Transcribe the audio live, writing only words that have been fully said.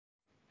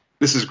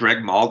This is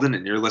Greg Malden,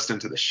 and you're listening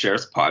to the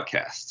Sheriff's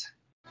Podcast.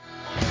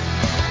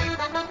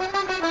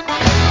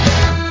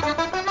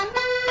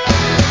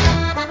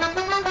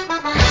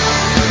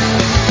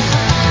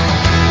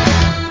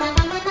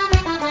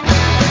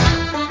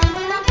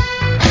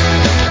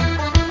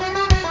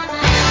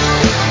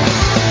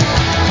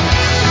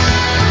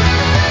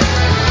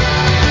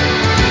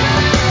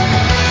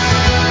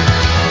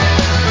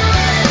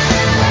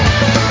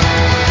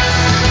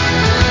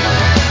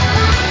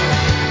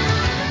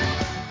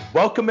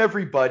 Welcome,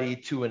 everybody,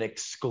 to an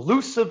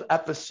exclusive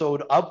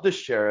episode of The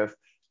Sheriff.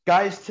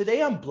 Guys,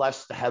 today I'm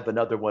blessed to have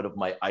another one of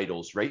my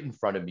idols right in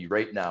front of me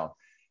right now.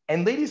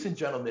 And ladies and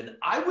gentlemen,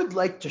 I would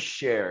like to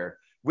share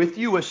with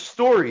you a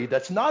story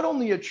that's not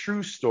only a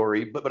true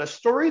story, but a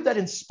story that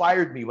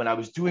inspired me when I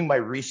was doing my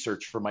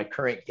research for my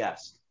current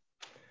guest.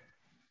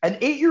 An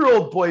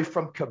 8-year-old boy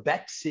from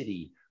Quebec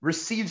City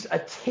receives a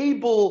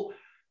table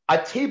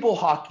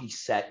hockey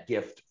set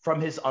gift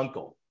from his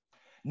uncle.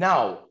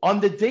 Now, on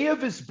the day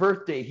of his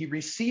birthday, he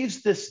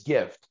receives this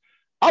gift.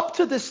 Up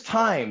to this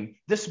time,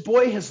 this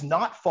boy has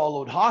not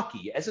followed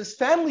hockey, as his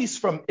family's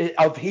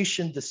of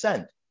Haitian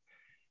descent.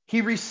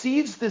 He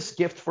receives this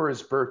gift for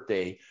his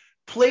birthday,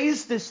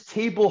 plays this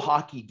table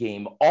hockey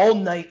game all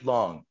night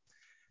long.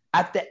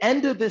 At the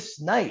end of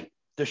this night,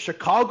 the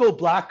Chicago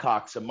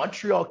Blackhawks and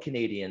Montreal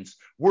Canadiens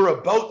were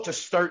about to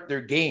start their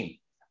game.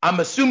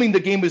 I'm assuming the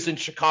game was in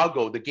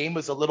Chicago. The game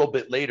was a little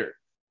bit later.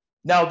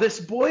 Now, this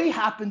boy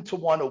happened to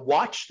want to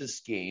watch this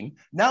game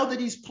now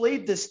that he's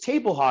played this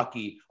table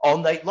hockey all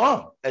night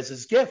long as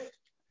his gift.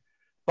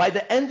 By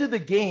the end of the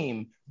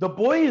game, the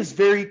boy is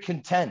very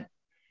content.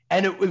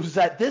 And it was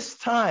at this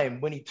time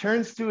when he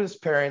turns to his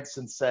parents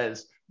and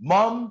says,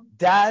 "Mom,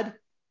 Dad,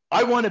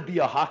 I want to be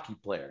a hockey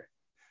player."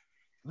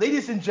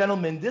 Ladies and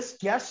gentlemen, this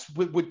guest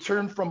would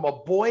turn from a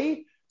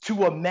boy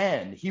to a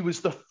man. He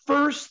was the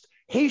first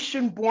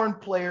Haitian-born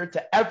player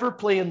to ever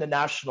play in the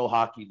National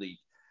Hockey League.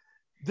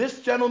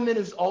 This gentleman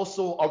is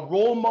also a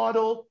role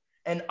model,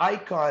 an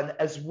icon,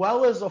 as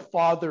well as a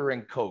father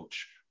and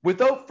coach.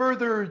 Without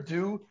further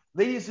ado,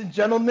 ladies and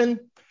gentlemen,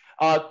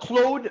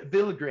 Claude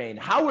Vilgrain,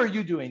 how are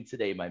you doing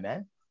today, my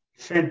man?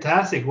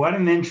 Fantastic. What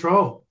an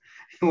intro.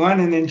 What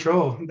an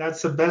intro.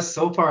 That's the best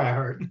so far I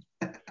heard.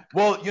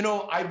 Well,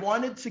 I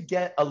wanted to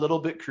get a little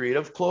bit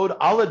creative, Claude.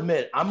 I'll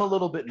admit I'm a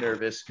little bit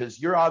nervous because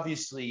you're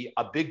obviously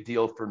a big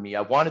deal for me.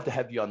 I wanted to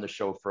have you on the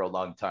show for a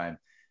long time.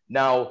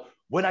 Now,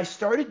 when I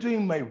started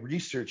doing my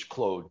research,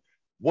 Claude,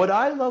 what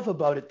I love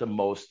about it the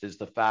most is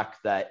the fact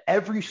that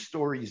every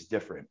story is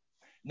different.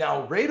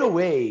 Now, right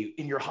away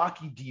in your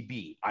hockey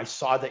DB, I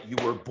saw that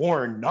you were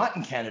born not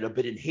in Canada,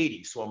 but in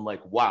Haiti. So I'm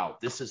like, wow,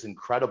 this is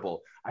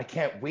incredible. I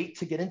can't wait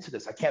to get into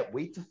this. I can't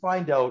wait to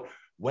find out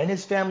when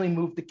his family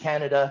moved to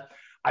Canada.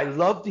 I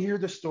love to hear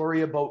the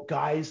story about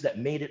guys that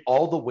made it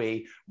all the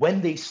way,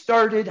 when they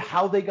started,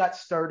 how they got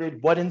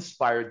started, what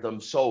inspired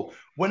them. So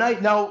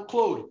now,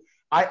 Claude,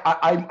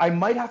 I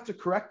might have to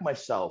correct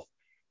myself.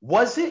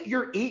 Was it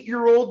your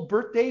 8-year-old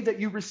birthday that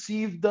you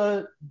received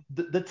the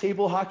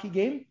table hockey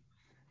game?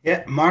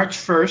 Yeah, March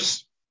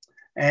 1st.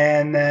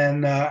 And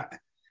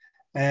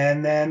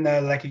then,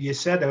 like you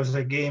said, there was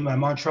a game,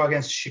 Montreal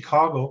against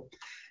Chicago.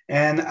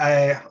 And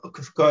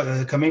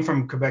coming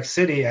from Quebec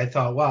City, I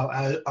thought,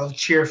 wow, I'll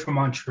cheer for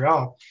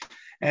Montreal.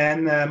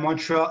 And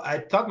Montreal, I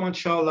thought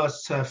Montreal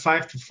lost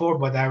 5-4,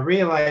 but I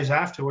realized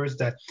afterwards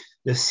that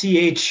the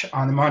CH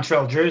on the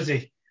Montreal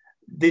jersey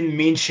didn't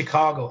mean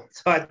Chicago.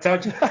 So I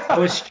thought I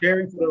was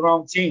cheering for the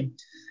wrong team.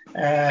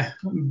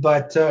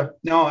 But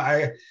no,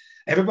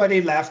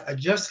 everybody laughed. I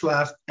just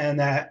laughed,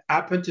 and I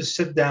happened to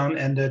sit down,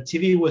 and the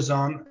TV was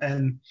on,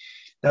 and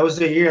that was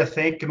the year I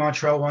think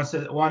Montreal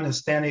won the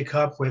Stanley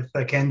Cup with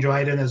Ken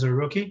Dryden as a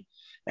rookie.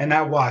 And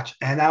I watched,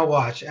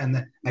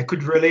 and I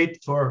could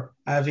relate for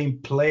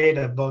having played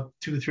about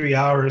 2-3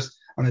 hours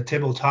on a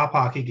tabletop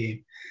hockey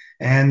game.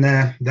 And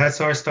that's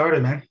how I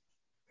started, man.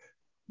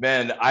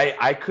 Man,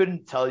 I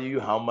couldn't tell you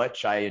how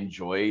much I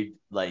enjoyed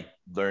like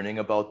learning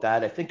about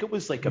that. I think it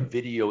was like a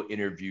video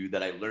interview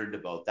that I learned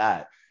about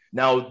that.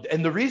 Now,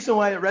 and the reason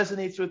why it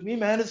resonates with me,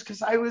 man, is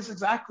because I was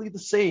exactly the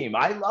same.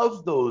 I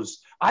love those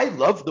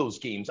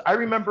games. I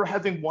remember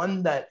having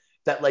one that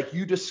like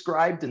you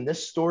described in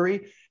this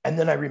story. And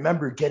then I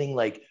remember getting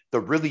like the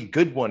really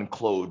good one,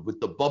 Claude, with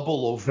the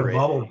bubble The over it.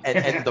 bubble.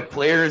 And the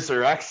players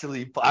are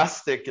actually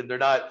plastic and they're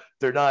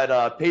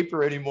not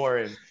paper anymore.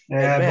 And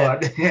Yeah, man,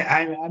 but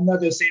I'm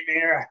not the same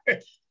era.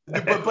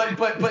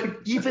 but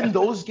even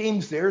those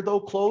games there though,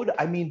 Claude,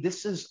 I mean,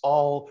 this is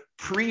all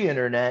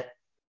pre-internet,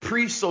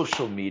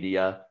 pre-social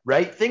media,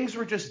 right? Things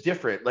were just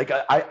different. Like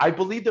I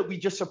believe that we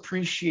just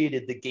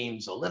appreciated the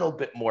games a little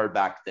bit more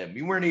back then.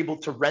 We weren't able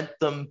to rent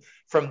them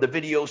from the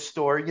video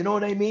store. You know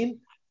what I mean?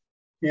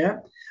 Yeah,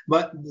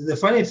 but the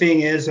funny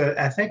thing is,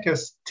 I think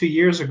 2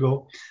 years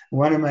ago,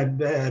 one of my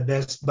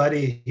best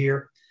buddy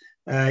here,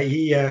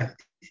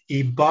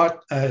 he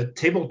bought a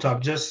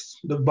tabletop, just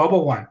the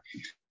bubble one,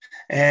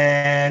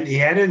 and he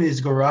had it in his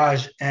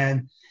garage,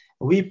 and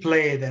we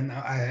played, and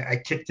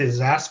I kicked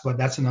his ass, but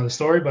that's another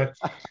story. But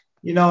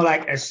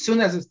like as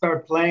soon as I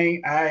started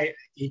playing,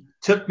 it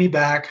took me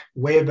back,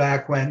 way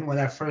back when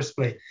I first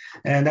played,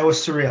 and that was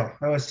surreal.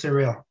 That was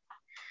surreal.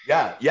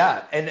 Yeah,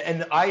 yeah.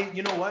 And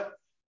you know what?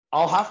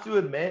 I'll have to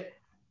admit,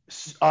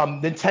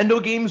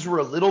 Nintendo games were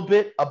a little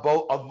bit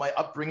about of my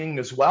upbringing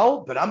as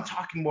well, but I'm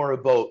talking more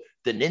about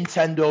the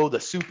Nintendo, the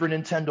Super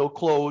Nintendo,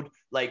 Claude,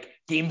 like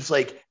games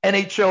like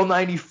NHL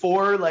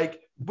 '94, like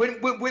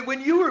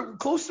when you were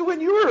close to when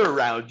you were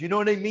around, you know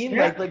what I mean?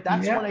 Yeah, Like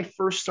that's when yeah. I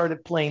first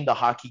started playing the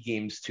hockey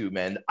games too,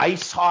 man.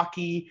 Ice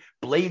hockey,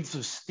 Blades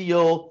of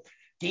Steel,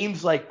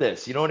 games like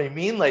this. You know what I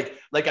mean? Like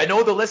I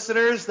know the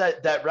listeners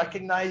that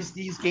recognize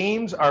these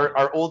games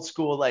are old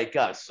school like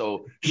us.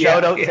 So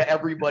shout Yeah, out yeah. to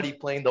everybody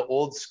playing the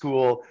old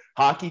school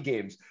hockey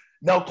games.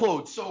 Now,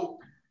 Claude, so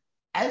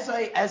as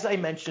I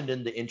mentioned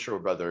in the intro,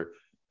 brother,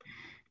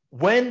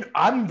 when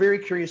I'm very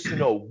curious to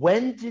know,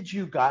 when did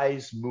you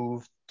guys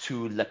move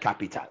to La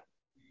Capitale?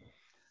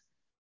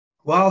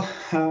 Well,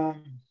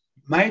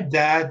 my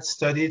dad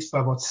studied for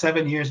about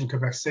 7 years in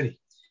Quebec City.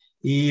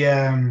 He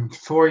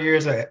 4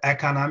 years of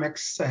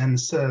economics and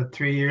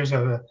 3 years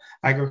of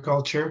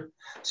agriculture.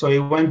 So he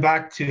went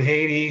back to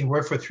Haiti,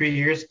 worked for 3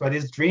 years, but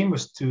his dream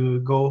was to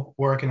go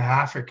work in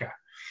Africa.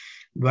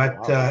 Oh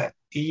But wow.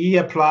 he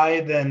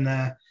applied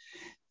and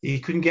he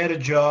couldn't get a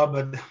job.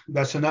 But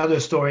that's another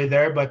story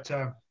there. But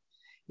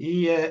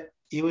he uh,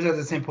 he was at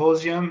the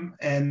symposium,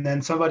 and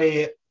then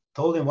somebody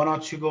told him, "Why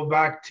don't you go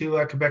back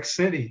to Quebec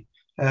City?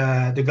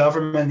 The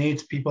government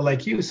needs people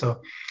like you."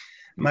 So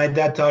my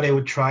dad thought he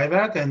would try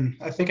that, and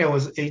I think I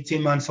was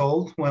 18 months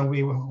old when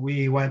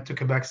we went to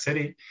Quebec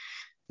City,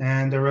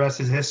 and the rest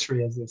is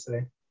history, as they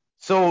say.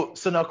 So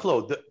now,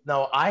 Claude,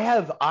 now I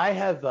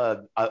have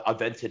a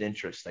vented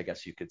interest, I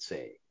guess you could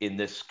say, in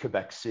this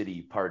Quebec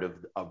City part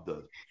of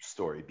the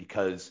story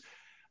because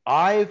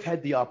I've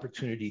had the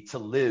opportunity to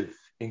live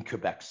in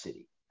Quebec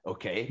City.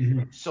 Okay.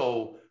 Mhm.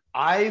 So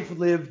I've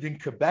lived in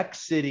Quebec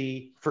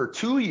City for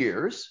 2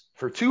 years,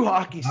 for two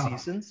hockey Wow.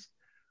 seasons.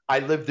 I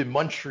lived in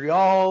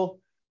Montreal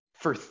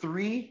for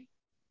three,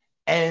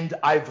 and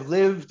I've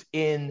lived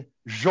in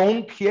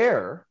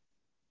Jonquière,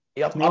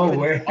 No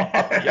way.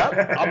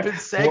 up in Way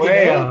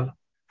Saguenay up.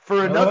 for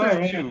Oh,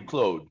 another yeah. two,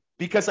 Claude,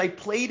 because I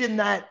played in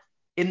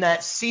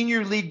that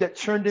senior league that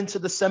turned into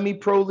the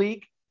semi-pro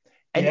league.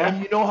 And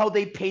Yeah. you know how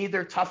they pay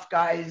their tough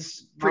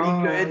guys pretty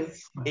Oh, good.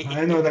 It,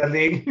 I it, know that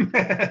league.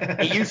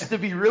 it used to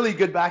be really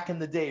good back in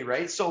the day,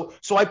 right? So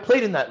I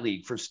played in that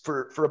league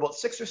for about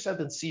 6 or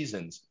 7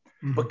 seasons.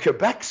 But Mhm.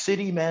 Quebec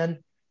City, man,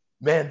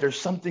 there's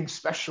something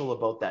special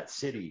about that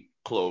city,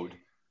 Claude.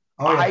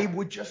 Oh, yeah. I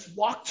would just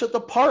walk to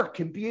the park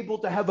and be able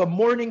to have a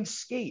morning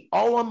skate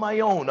all on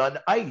my own on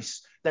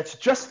ice that's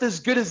just as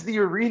good as the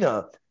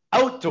arena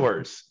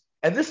outdoors.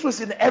 And this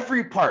was in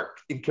every park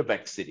in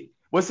Quebec City.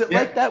 Was it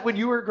like Yeah, that when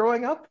you were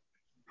growing up?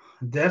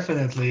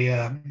 definitely.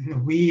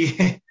 We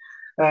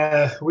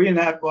we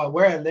didn't have, well,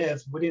 where I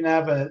live, we didn't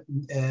have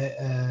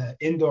a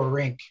indoor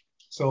rink,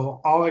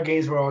 so all our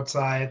games were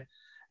outside.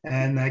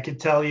 And I can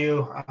tell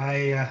you,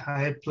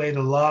 I played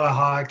a lot of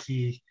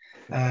hockey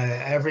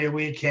every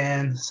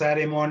weekend,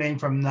 Saturday morning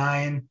from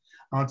 9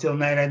 until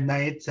 9 at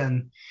night,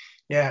 and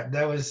yeah,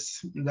 that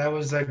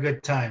was a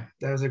good time.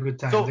 That was a good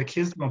time. The So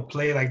kids don't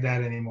play like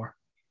that anymore.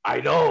 I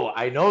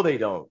know they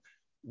don't.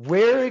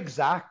 Where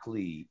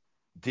exactly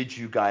did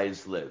you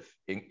guys live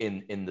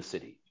in the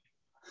city?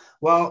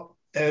 Well,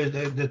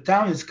 the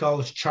town is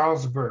called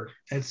Charlesburg.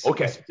 It's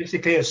Okay.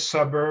 basically a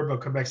suburb of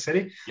Quebec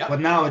City, but Yep.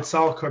 now it's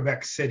all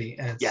Quebec City.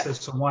 It's Yes.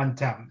 just one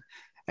town.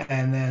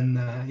 And then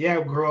yeah,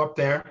 I grew up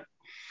there.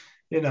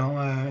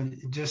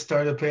 Just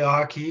started to play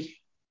hockey.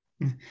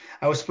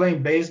 I was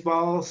playing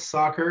baseball,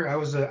 soccer.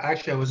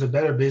 Actually I was a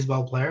better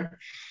baseball player,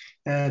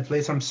 and I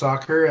played some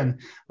soccer,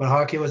 and but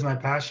hockey was my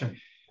passion.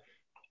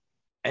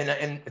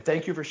 And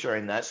thank you for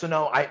sharing that. So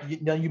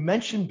now you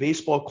mentioned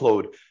baseball,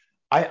 Claude.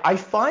 I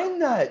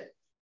find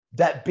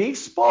that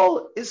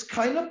baseball is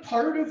kind of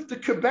part of the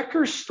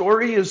Quebecer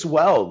story as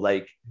well.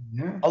 Like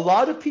Yeah. a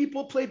lot of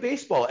people play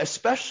baseball,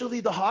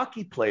 especially the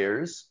hockey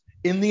players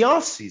in the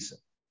off season,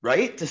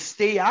 right? To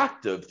stay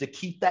active, to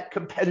keep that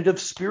competitive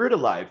spirit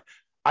alive.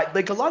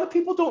 Like a lot of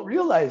people don't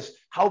realize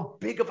how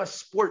big of a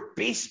sport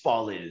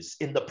baseball is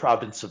in the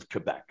province of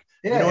Quebec.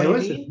 You know Yeah, what it I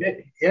was a mean?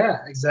 bit. Yeah,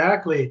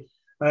 exactly.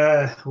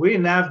 We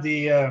didn't have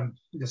the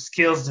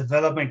skills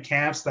development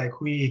camps like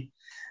we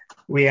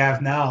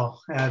have now.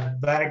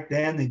 Back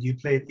then, you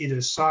played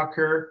either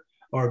soccer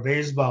or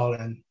baseball,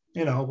 and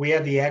we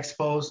had the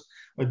expos.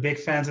 We're big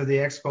fans of the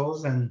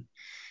expos,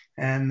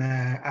 and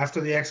after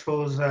the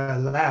expos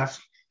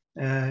left,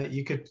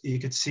 you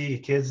could see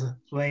kids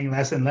playing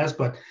less and less.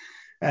 But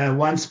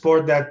one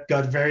sport that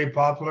got very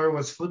popular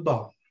was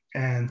football,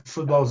 and Yeah.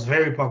 football is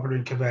very popular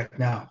in Quebec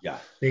now. Yeah.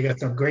 They got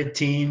some great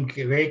team,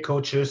 great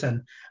coaches,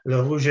 and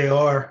the Rouge et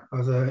Or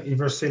of the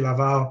Université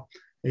Laval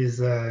is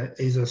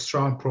a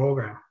strong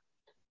program.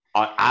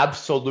 An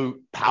absolute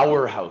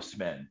powerhouse,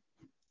 man.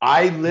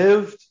 I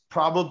lived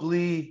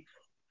probably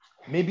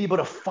maybe about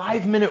a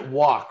 5-minute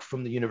walk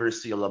from the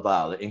University of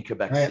Laval in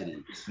Quebec Right.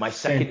 City. My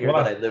second Saint year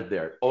that Croix. I lived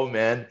there. Oh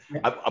man,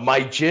 Yeah.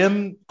 my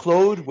gym,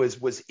 Claude, was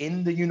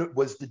in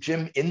was the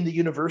gym in the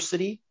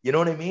university. You know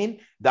what I mean?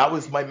 That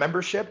was my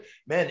membership.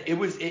 Man,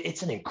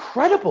 it's an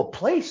incredible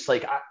place.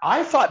 Like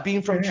I thought,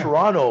 being from Yeah.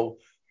 Toronto,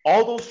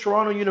 all those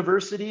Toronto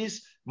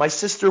universities. My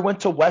sister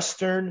went to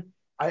Western.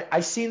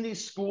 I seen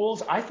these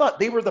schools. I thought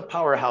they were the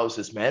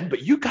powerhouses, man.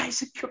 But you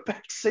guys in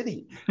Quebec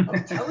City,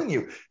 I'm telling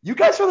you, you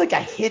guys are like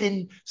a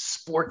hidden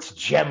sports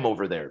gem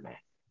over there,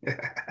 man.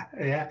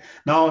 Yeah.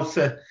 No, it's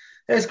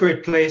a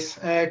great place.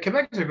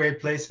 Quebec is a great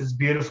place. It's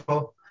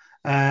beautiful,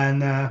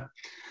 and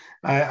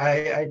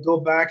I go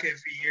back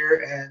every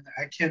year, and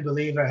I can't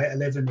believe I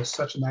live in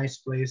such a nice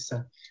place.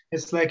 And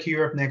it's like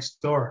Europe next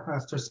door.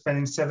 After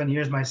spending 7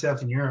 years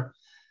myself in Europe,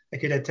 I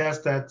could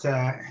attest that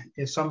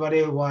if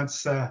somebody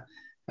wants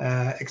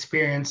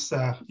experience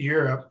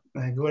Europe,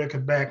 go to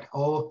Quebec,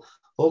 old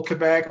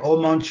Quebec,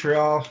 old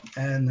Montreal,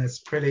 and it's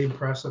pretty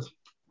impressive.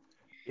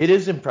 It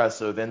is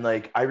impressive, and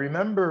like I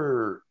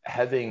remember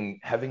having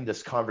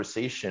this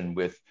conversation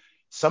with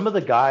some of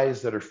the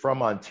guys that are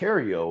from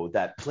Ontario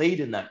that played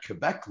in that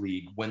Quebec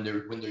league when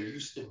there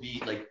used to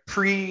be like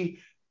pre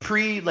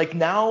like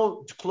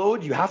now,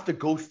 Claude, you have to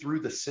go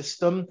through the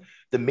system,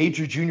 the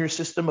major junior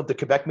system of the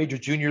Quebec Major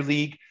Junior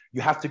League.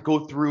 You have to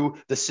go through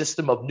the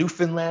system of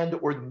Newfoundland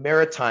or the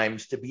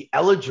Maritimes to be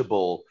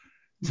eligible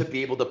to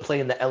be able to play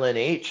in the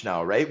LNH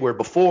now, right? Where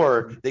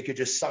before they could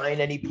just sign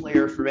any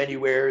player from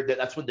anywhere.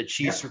 That's when the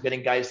Chiefs Yeah. were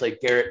getting guys like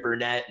Garrett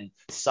Burnett and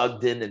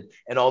Sugden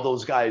and all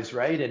those guys,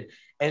 right?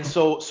 And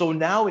so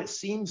now it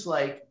seems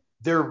like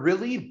they're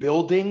really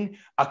building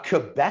a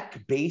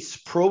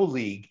Quebec-based pro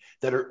league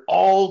that are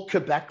all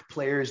Quebec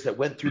players that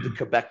went through the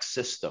Quebec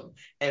system.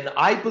 And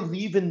I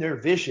believe in their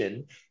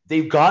vision.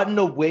 They've gotten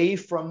away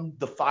from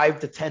the 5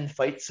 to 10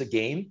 fights a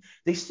game.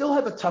 They still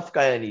have a tough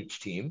guy on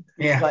each team,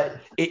 Yeah. but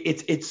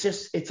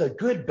it's a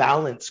good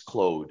balance,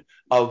 Claude,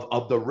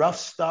 of the rough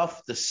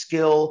stuff, the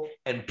skill,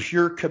 and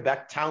pure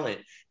Quebec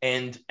talent.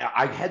 And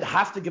I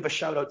have to give a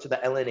shout out to the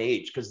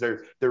LNH because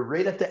they're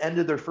right at the end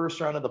of their first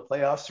round of the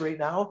playoffs right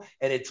now,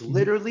 and it's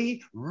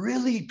literally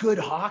really good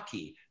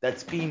hockey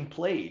that's being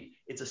played.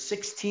 It's a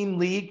 6-team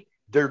league.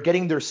 They're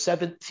getting their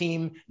 7th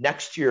team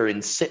next year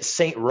in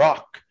Saint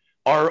Roch,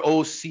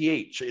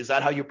 ROCH. Is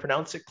that how you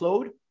pronounce it,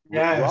 Claude?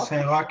 Yeah, Rock?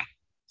 Saint Roch.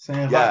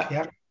 Saint Roch, Yeah.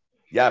 yeah.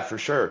 Yeah, for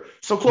sure.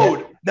 So, Yeah.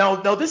 Claude,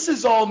 now this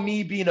is all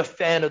me being a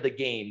fan of the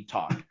game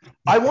talk.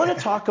 I want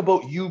to talk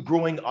about you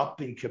growing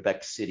up in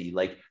Quebec City.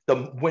 Like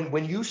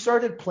when you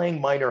started playing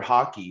minor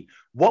hockey,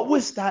 what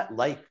was that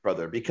like,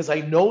 brother? Because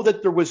I know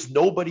that there was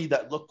nobody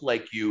that looked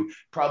like you,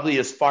 probably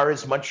as far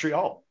as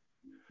Montreal.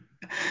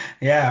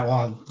 Yeah,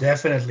 well,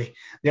 definitely.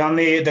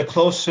 The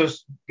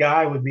closest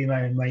guy would be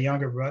my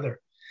younger brother.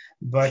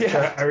 But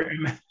Yeah.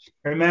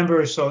 I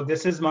remember, so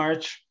this is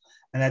March,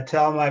 and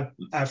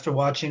after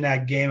watching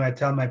that game, I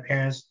tell my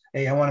parents,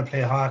 hey, I want to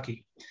play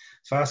hockey.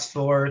 Fast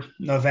forward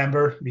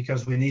November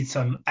because we need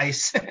some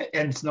ice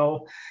and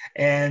snow.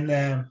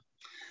 And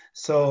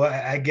so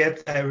I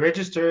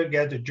register,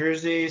 get the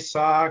jersey,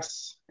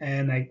 socks,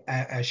 and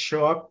I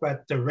show up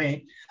at the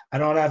rink. I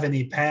don't have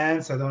any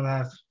pants.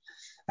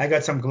 I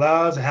got some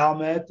gloves, a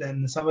helmet,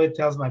 and somebody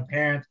tells my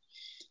parent,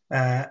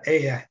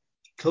 hey,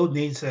 Claude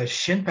needs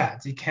shin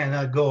pads. He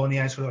cannot go on the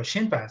ice without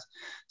shin pads.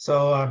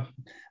 So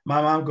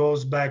my mom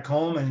goes back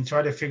home and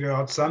try to figure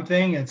out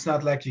something. It's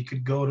not like you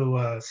could go to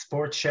a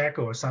sports check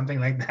or something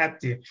like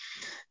that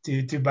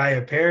to buy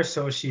a pair.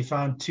 So she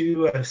found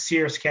two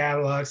Sears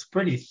catalogs,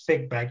 pretty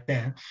thick back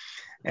then,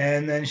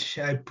 and then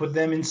I put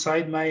them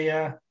inside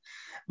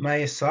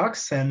my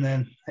socks, and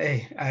then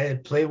hey, I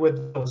play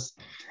with those.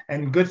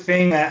 And good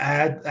thing I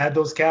had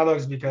those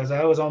catalogs because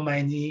I was on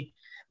my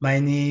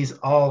knees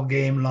all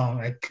game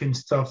long. I couldn't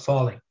stop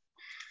falling,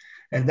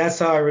 and that's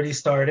how I really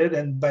started.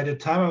 And by the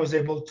time I was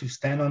able to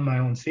stand on my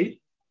own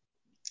feet,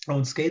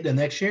 own skate the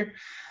next year,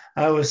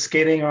 I was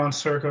skating around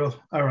circle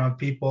around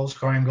people,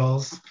 scoring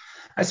goals.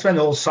 I spent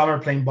the whole summer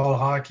playing ball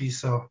hockey,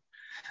 so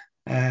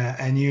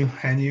I knew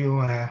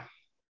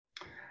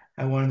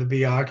I wanted to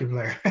be a hockey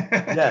player.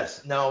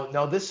 Yes.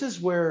 Now this is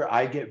where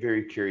I get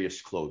very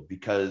curious, Claude,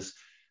 because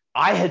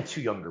I had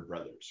two younger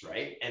brothers,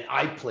 right? And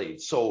I played.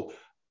 So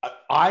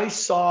I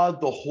saw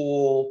the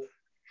whole,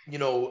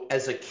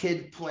 as a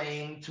kid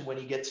playing to when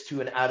he gets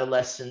to an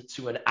adolescent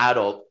to an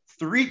adult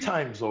 3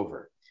 times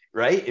over,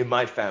 right? In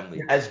my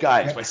family, as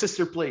guys. My Yeah.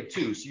 sister played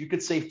too. So you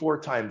could say 4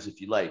 times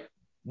if you like.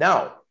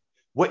 Now,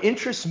 what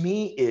interests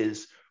me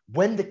is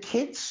when the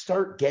kids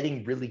start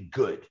getting really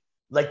good,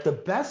 like the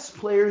best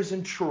players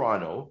in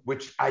Toronto,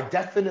 which I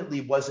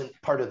definitely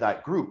wasn't part of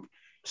that group,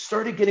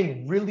 started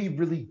getting really,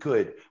 really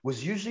good,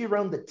 was usually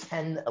around the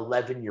 10,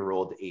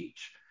 11-year-old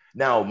age.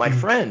 Now, my Mm.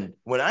 friend,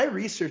 when I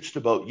researched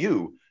about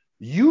you,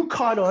 you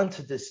caught on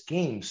to this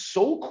game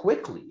so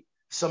quickly,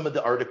 some of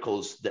the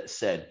articles that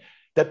said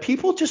that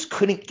people just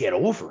couldn't get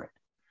over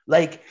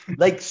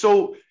it.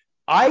 So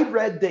I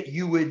read that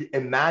you would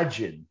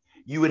imagine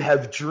you would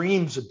have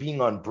dreams of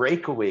being on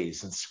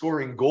breakaways and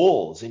scoring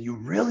goals, and you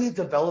really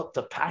developed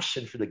a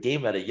passion for the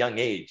game at a young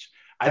age.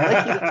 I'd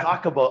like you to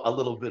talk about a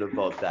little bit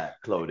about that,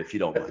 Claude, if you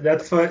don't mind.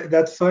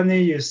 That's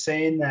funny you're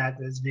saying that.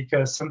 Is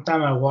because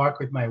sometimes I walk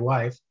with my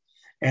wife,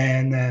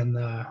 and then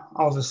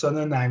all of a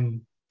sudden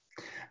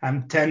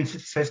I'm 10,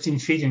 15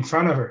 feet in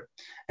front of her,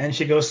 and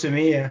she goes to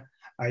me,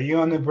 "Are you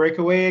on the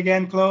breakaway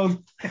again,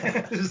 Claude?"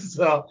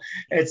 So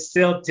it's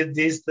still to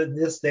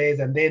this days,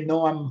 and they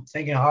know I'm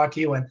thinking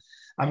hockey when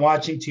I'm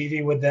watching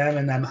TV with them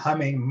and I'm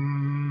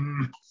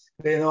humming.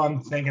 They know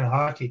I'm thinking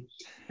hockey.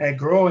 And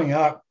growing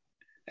up,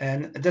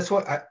 and that's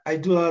what I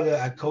do a lot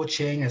of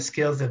coaching and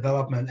skills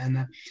development,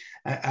 and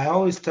I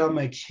always tell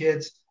my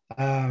kids,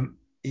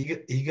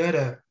 you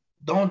gotta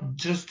don't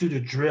just do the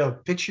drill.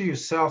 Picture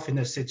yourself in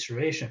a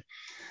situation.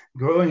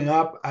 Growing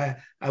up,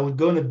 I would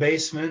go in the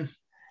basement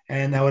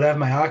and I would have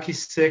my hockey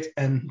stick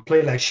and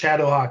play like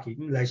shadow hockey,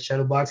 like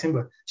shadow boxing,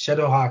 but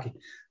shadow hockey.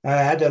 I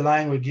had the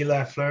line with Guy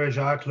Lafleur,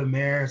 Jacques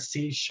Lemaire,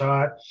 Steve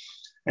Schott,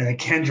 and I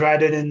Ken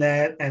Dryden in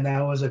that. And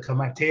I was a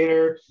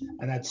commentator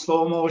and I had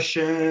slow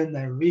motion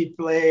and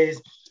replays.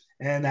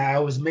 And I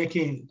was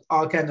making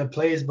all kinds of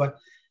plays, but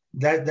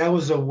that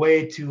was a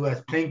way to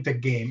think the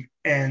game.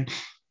 And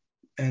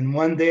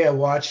one day I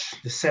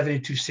watched the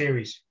 72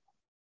 series.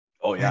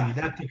 Oh, yeah. And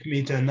that took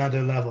me to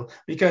another level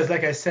because,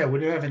 like I said, we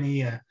don't have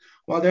any.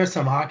 Well, there's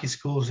some hockey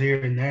schools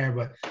here and there,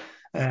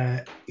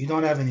 but you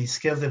don't have any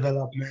skill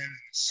development.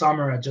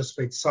 Summer, I just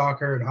played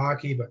soccer and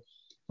hockey. But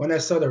when I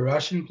saw the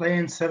Russian play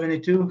in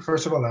 '72,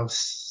 first of all, I was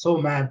so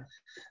mad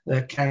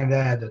that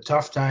Canada had a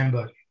tough time,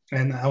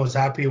 and I was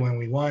happy when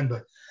we won.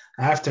 But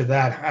after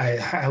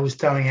that, I was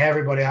telling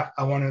everybody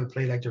I wanted to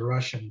play like the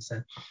Russians,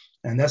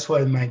 and that's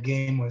why my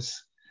game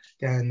was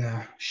kind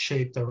of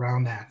shaped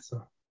around that.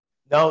 So.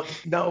 No,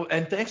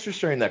 and thanks for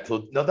sharing that,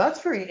 Claude. Now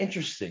that's very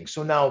interesting.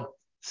 So now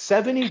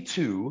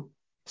 72,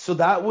 so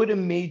that would have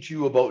made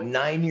you about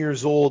 9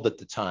 years old at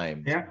the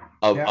time Yeah,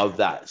 of, yeah, of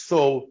that.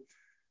 So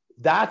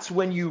that's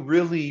when you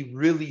really,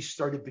 really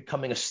started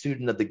becoming a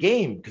student of the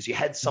game because you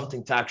had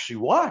something to actually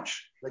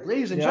watch. Like,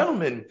 ladies and yeah.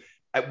 gentlemen,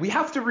 we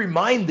have to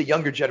remind the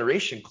younger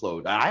generation,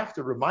 Claude. I have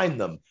to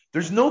remind them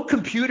there's no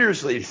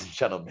computers, ladies and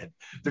gentlemen.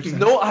 There's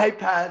No, no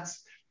iPads.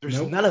 There's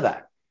nope. none of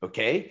that.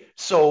 Okay.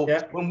 So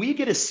Yeah, when we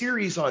get a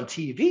series on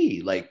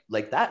TV,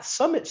 like that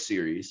Summit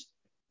series,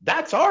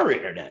 that's our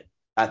internet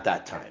at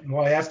that time.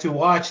 well, I have to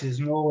watch.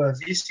 There's no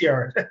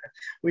VCR.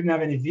 We didn't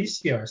have any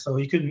VCR, so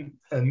you couldn't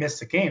miss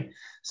the game.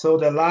 So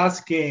the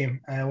last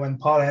game, when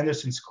Paul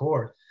Anderson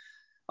scored,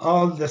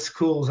 all the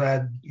schools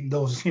had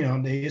those.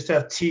 They used to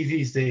have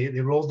TVs.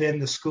 They rolled in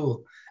the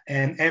school,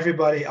 and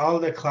everybody, all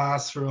the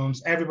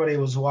classrooms, everybody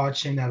was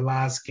watching that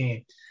last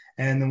game.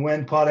 And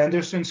when Paul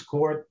Anderson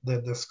scored,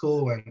 the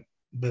school went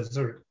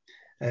berserk.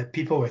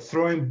 People were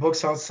throwing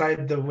books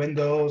outside the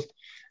windows.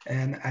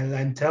 And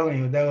I'm telling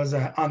you, that was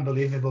an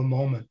unbelievable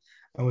moment.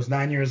 I was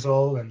 9 years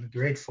old and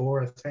grade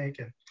four, I think.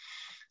 And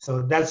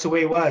so that's the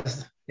way it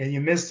was. And you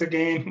miss the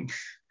game,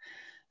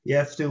 you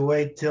have to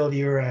wait till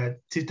you're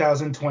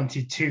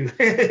 2022 to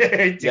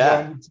go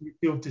Yeah. on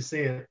YouTube to see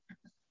it.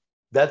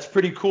 That's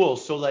pretty cool.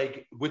 So,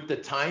 like, with the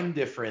time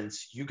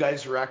difference, you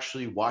guys are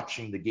actually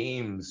watching the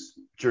games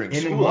during In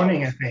the school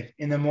morning, I hours. think.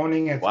 In the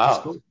morning at the Wow.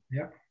 school.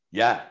 Yeah.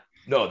 Yeah.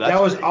 No, That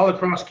that's was pretty all cool.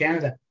 across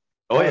Canada.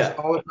 Oh, That was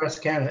yeah. all across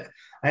Canada.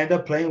 I ended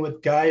up playing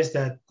with guys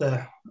that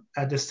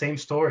had the same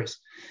stories.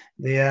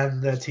 They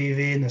had the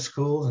TV in the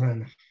schools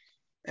and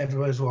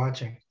everybody's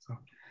watching. So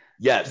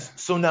yeah. Yes.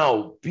 So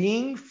now,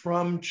 being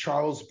from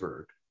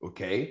Charlesburg,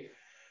 okay,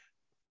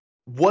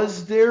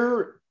 was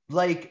there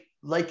like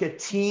a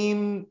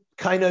team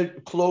kind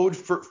of Claude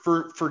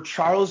for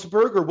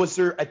Charlesburg, or was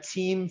there a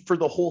team for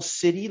the whole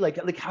city? Like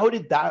how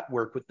did that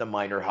work with the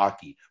minor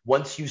hockey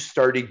once you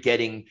started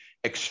getting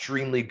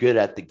extremely good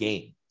at the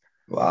game?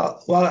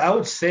 Well, I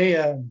would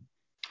say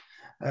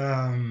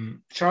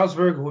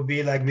Charlesburg would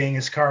be like being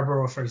in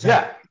Scarborough, for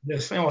example, Yeah.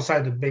 just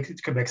outside the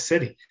big Quebec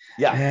City.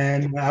 Yeah.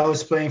 And I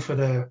was playing for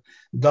the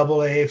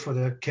Double A for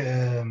the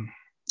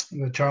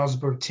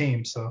Charlesburg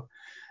team. So,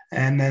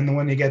 and then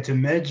when you get to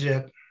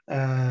midget,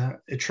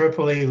 at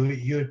Triple A,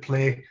 you would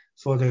play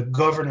for the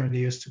governor. They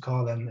used to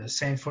call them the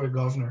Saint Foy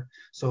Governor.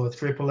 So at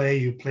Triple A,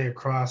 you play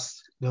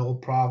across the whole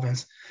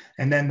province,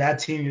 and then that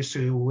team used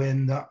to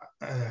win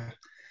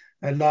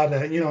a lot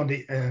of,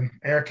 the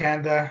Air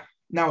Canada.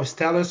 Now it's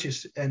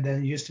TELUS, and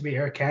then it used to be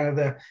Air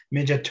Canada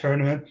midget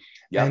tournament,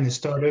 and it Yep.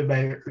 started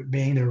by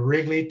being the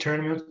Wrigley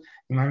tournament.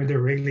 Remember the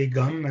Wrigley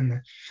gum,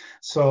 and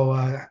so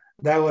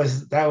that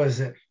was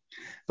it.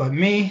 But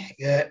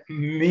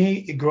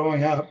me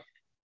growing up,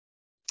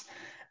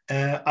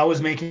 I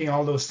was making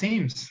all those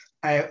teams.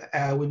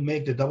 I would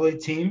make the double A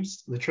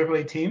teams, the triple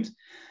A teams,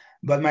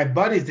 but my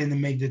buddies didn't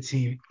make the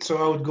team. So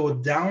I would go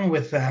down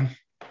with them,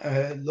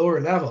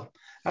 lower level.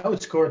 I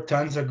would score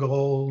tons of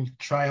goals,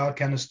 try all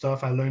kind of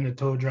stuff. I learned the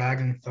toe drag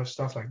and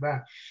stuff like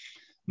that.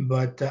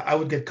 But I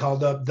would get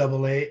called up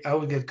double A. I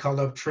would get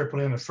called up triple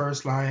A in the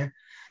first line.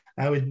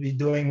 I would be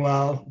doing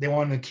well. They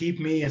wanted to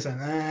keep me. I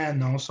said,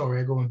 no,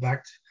 sorry, I'm going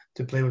back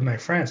to play with my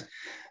friends.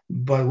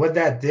 But what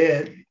that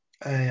did,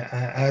 I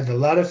had a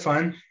lot of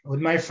fun with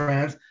my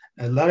friends,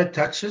 a lot of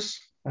touches,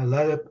 a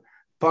lot of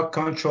puck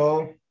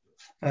control.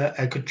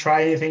 I could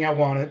try anything I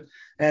wanted,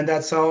 and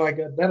that's how I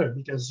got better.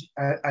 Because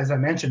as I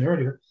mentioned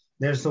earlier,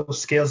 there's no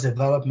skills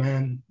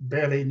development.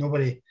 Barely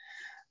nobody.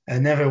 I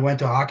never went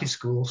to hockey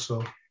school,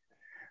 so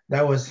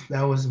that was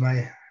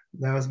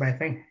my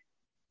thing.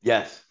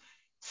 Yes.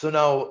 So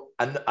now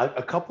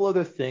a couple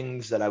other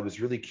things that I was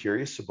really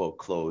curious about,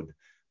 Claude,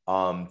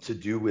 to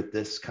do with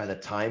this kind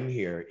of time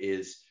here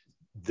is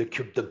the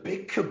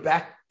big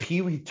Quebec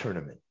Pee Wee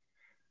tournament.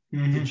 Did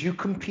Hmm. you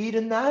compete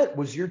in that?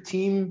 Was your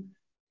team?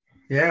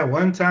 Yeah,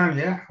 one time,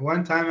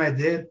 I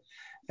did,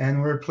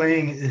 and we're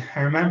playing.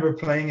 I remember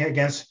playing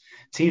against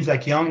teams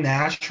like Young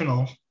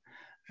National.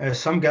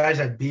 Some guys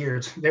had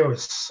beards. They were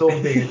so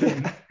big.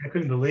 I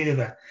couldn't believe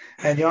that.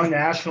 And Young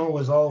National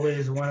was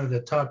always one of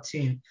the top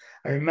teams.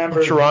 I Oh, remember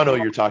the Toronto,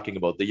 you're talking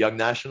about the Young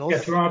yeah,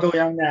 Nationals? Toronto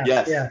Young Nats.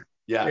 Yes. Yeah,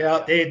 Yeah.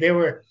 yeah. Yeah. They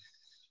were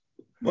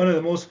one of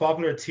the most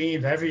popular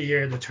teams every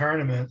year in the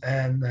tournament,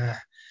 and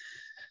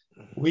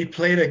we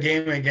played a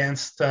game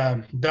against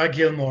Doug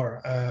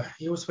Gilmore.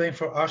 He was playing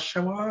for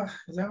Oshawa.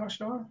 Is that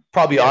Oshawa?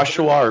 Probably Yeah.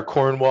 Oshawa or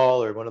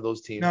Cornwall or one of those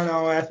No, teams.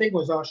 no, I think it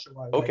was Oshawa.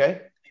 Like,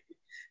 Okay.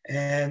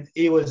 and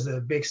he was a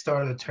big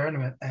star of the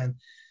tournament. And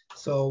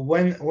so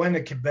when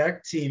the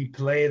Quebec team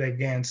played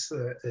against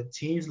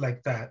teams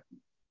like that,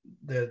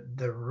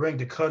 the ring,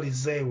 the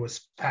Colisée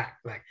was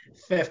packed, like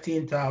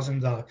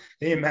 15,000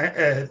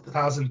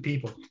 thousand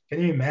people.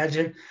 Can you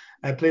imagine?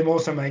 I play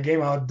most of my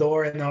game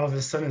outdoor, and all of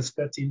a sudden it's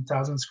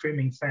 15,000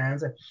 screaming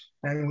fans,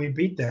 and we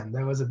beat them.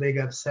 That was a big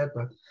upset,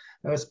 but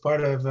that was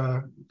part of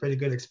a pretty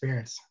good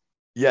experience.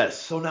 Yes.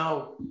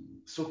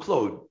 So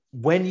Claude,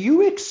 when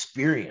you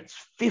experience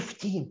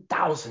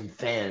 15,000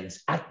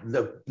 fans at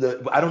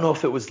I don't know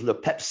if it was Le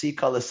Pepsi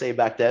Colisée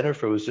back then or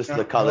if it was just Le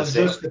No, it was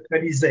Colisée. just the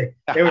Colisée.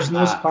 There was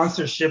no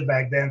sponsorship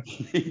back then.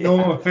 Yeah.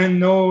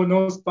 No,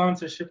 no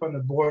sponsorship on the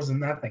boards and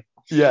nothing.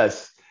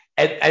 Yes.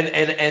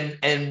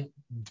 And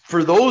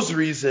for those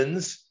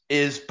reasons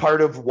is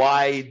part of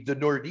why the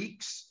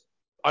Nordiques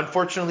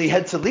unfortunately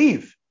had to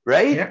leave,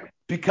 right? Yeah,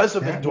 Because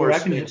of yeah, no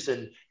revenue.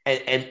 endorsements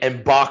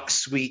and box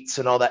suites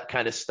and all that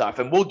kind of stuff.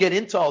 And we'll get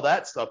into all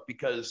that stuff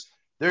because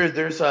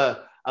there's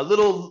a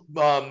little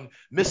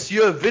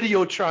Monsieur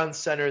Videotron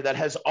Center that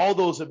has all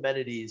those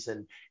amenities.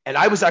 And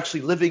I was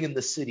actually living in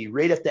the city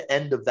right at the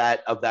end of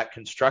that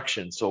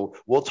construction. So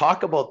we'll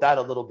talk about that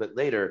a little bit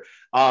later.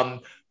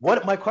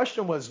 What my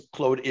question was,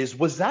 Claude,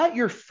 was that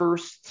your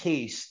first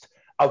taste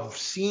of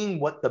seeing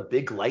what the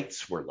big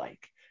lights were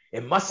like?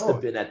 It must have Oh,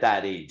 been at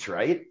that age,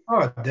 right?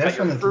 oh, Got your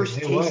definitely. first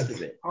It taste was.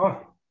 of it. Oh,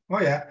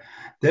 yeah,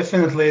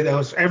 definitely. That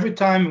was every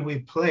time we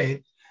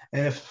played,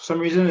 and if for some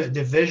reason a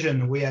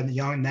division we had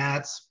young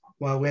Nats.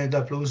 Well, we ended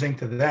up losing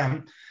to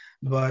them,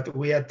 but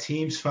we had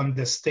teams from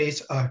the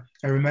states. I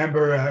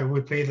remember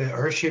we played the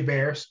Hershey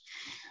Bears,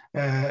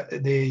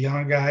 the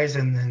young guys,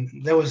 and then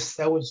that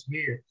was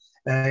weird.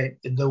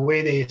 The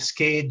way they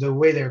skate, the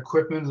way their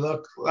equipment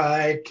looked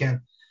like, and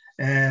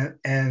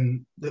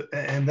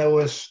that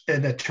was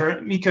in a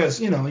turn because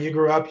you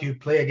grew up, you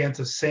play against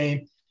the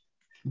same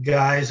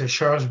guys at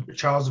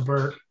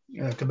Charlesburg,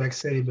 Quebec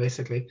City,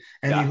 basically,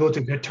 and you Yeah. go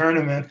to the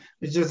tournament,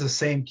 it's just the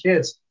same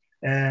kids,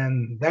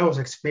 and that was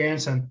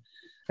experience, and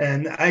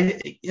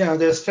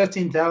there's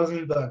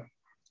 15,000, but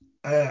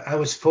I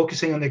was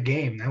focusing on the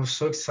game. I was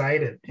so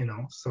excited,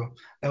 so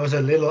that was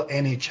a little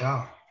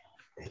NHL.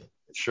 It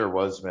sure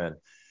was, man.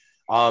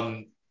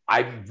 Um,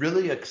 I'm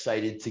really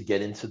excited to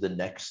get into the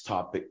next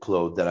topic,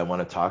 Claude, that I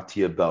want to talk to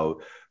you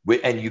about.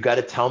 And you got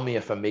to tell me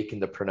if I'm making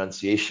the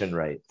pronunciation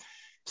right.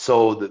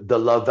 So the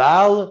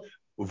Laval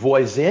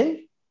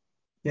Voisin,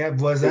 Yeah, is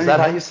voisin, that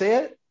how you yeah, say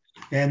it?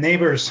 yeah,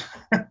 neighbors.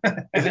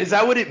 Is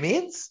that what it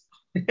means?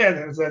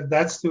 Yeah,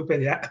 that's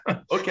stupid. Yeah.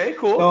 Okay,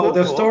 cool, So cool,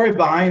 the cool. story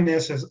behind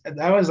this is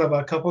that was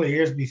about a couple of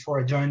years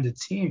before I joined the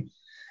team.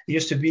 It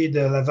used to be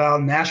the Laval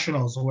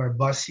Nationals where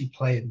Bussy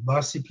played.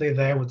 Bussy played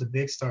there with the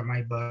big star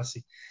Mike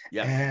Bussy,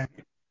 Yes. and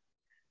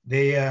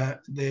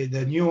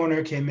the new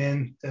owner came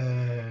in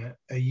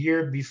a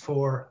year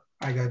before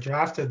I got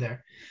drafted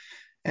there,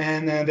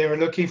 and they were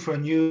looking for a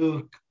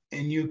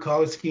new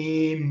color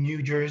scheme,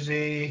 new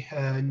jersey,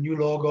 new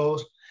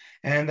logos,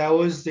 and that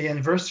was the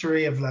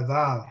anniversary of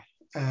Laval.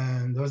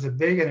 And there was a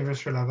big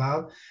anniversary of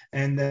Laval,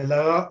 and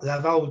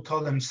Laval would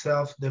call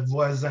themselves the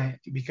Voisin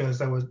because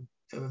that was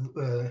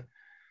uh,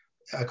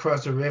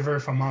 across the river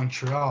from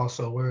Montreal,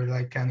 so we're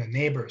like kind of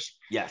neighbors.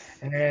 Yes.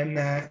 And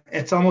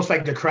it's almost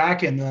like the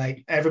Kraken,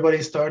 like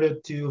everybody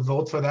started to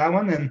vote for that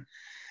one, and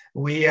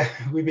we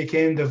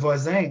became the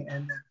Voisin.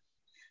 And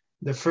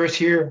the first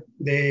year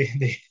they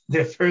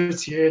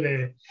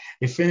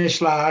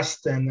finished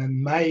last, and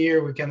then my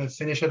year we kind of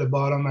finished at the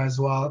bottom as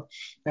well,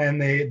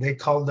 and they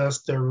called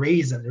us the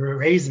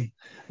raisin,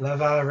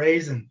 Laval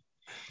raisin.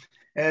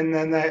 And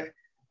then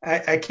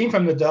I came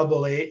from the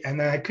double A,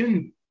 and I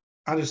couldn't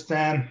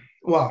understand.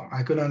 Well,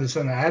 I couldn't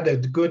understand. I had a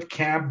good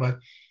camp, but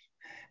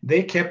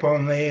they kept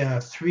only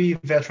three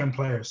veteran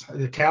players,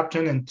 the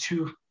captain and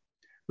two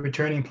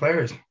returning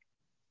players.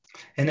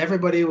 and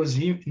everybody was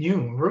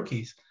new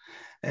rookies.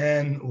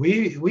 And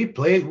we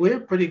played. We're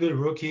pretty good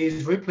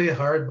rookies. We played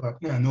hard,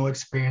 but no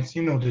experience.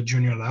 The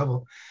junior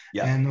level,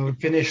 Yeah. and we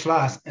finished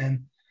last.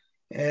 And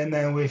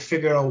then we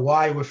figured out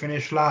why we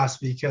finished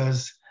last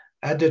because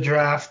at the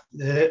draft,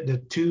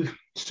 the two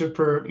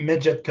super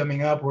midget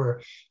coming up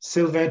were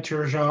Sylvain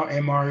Turgeon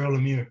and Mario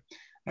Lemieux.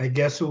 I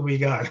guess who we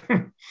got?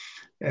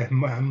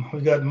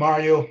 We got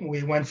Mario.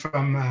 We went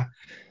from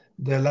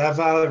the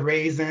Laval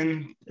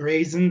raisin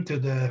to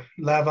the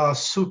Laval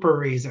super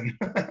raisin.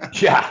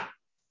 Yeah.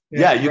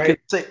 Yeah, Yeah, you right could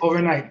say.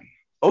 overnight.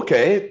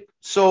 Okay.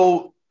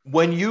 So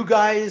when you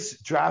guys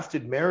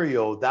drafted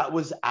Mario, that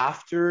was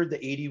after the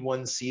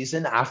 81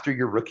 season, after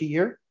your rookie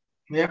year?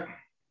 Yeah.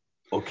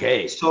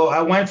 Okay. So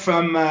I went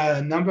from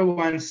number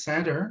one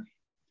center,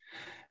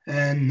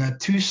 and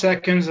 2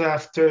 seconds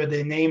after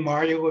they named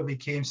Mario, it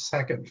became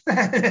second.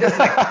 It's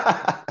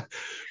like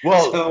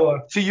Well, so.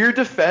 to your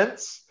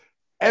defense,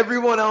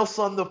 everyone else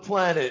on the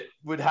planet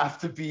would have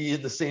to be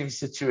in the same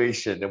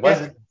situation.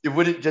 Yeah. It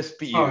wouldn't just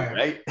be Oh you, yeah.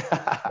 right?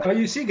 Well,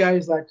 you see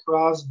guys like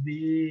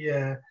Crosby,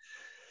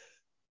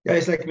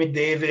 guys like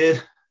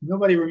McDavid.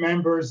 Nobody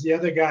remembers the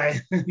other guy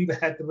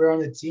that were on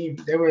the team.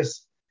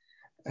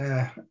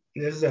 Uh,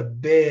 there's a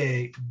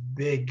big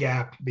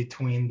gap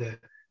between the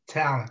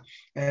talent.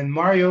 And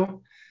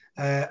Mario,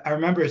 I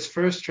remember his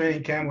first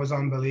training camp was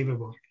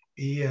unbelievable.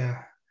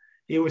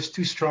 He was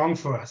too strong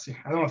for us.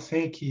 I don't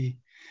think he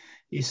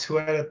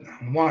sweated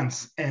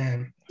once,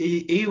 and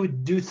he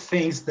would do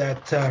things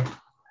that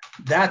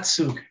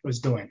Datsuk was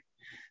doing.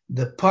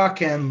 The puck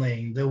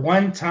handling, the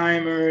one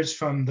timers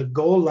from the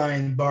goal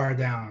line bar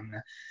down,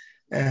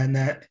 and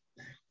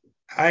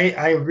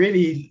I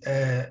really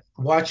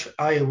watched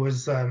how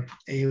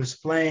he was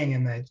playing,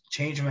 and I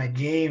changed my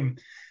game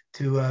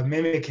to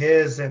mimic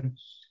his. And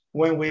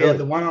when we had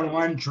the Really?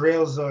 one-on-one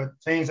drills or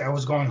things, I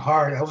was going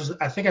hard.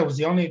 I think I was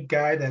the only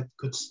guy that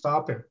could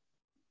stop him,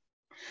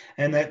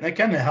 and that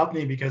kind of helped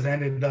me because I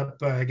ended up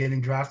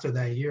getting drafted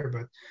that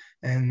year.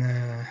 And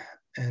uh,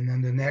 and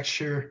then the next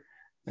year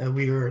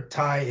we were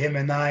tied, him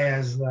and I,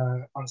 as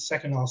on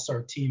second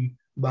All-Star team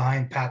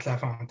behind Pat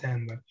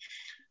LaFontaine. But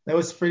that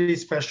was pretty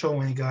special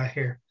when he got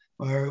here.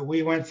 Where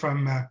we went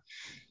from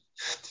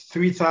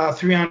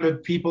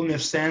 300 people in the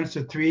stands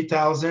to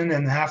 3,000,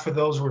 and half of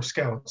those were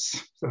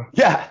scouts. So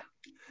Yeah.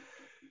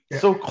 yeah,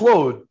 So,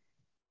 Claude,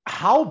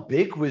 how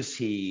big was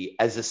he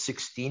as a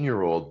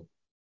 16-year-old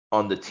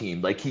on the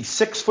team? Like he's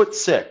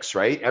 6'6",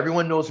 right?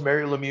 Everyone knows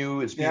Mario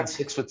Lemieux as being yeah.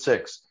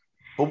 6'6".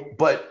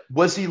 But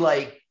was he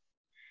like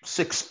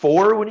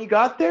 6'4" when he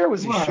got there?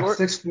 Was he Well, short?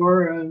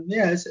 6'4",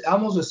 yeah, it's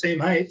almost the same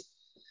height.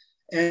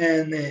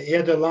 And he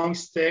had a long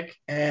stick,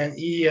 and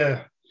he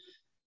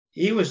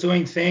was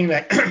doing things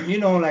like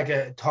like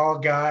a tall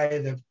guy,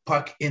 the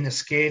puck in the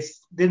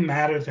skates didn't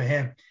matter to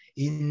him.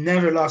 He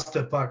never lost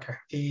the puck.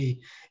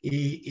 He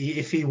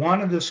if he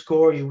wanted to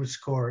score, he would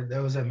score.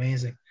 That was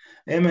amazing.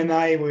 Him and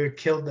I were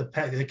killed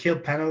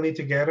penalty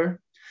together,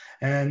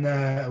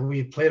 and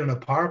we played on a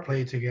power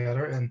play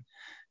together,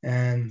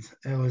 and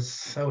it was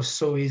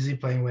so easy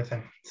playing with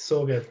him.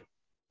 So good.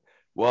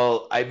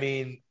 Well, I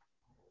mean,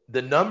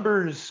 the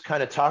numbers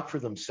kind of talk for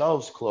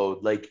themselves,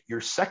 Claude. Like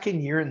your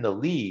second year in the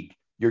league,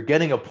 you're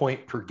getting a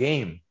point per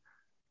game.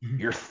 Mhm.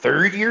 Your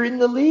third year in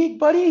the league,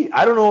 buddy,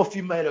 I don't know if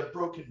you might have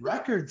broken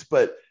records,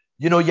 but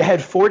you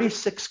had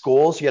 46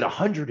 goals, you had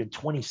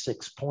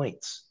 126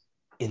 points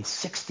in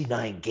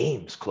 69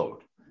 games,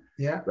 Claude,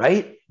 Yeah.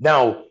 right?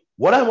 Now,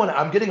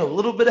 I'm getting a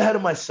little bit ahead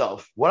of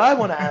myself. What I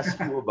want to ask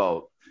you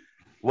about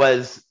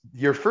was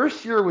your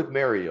first year with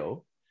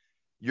Mario,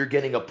 you're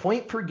getting a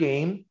point per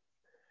game.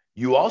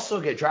 You also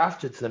get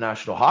drafted to the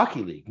National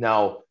Hockey League.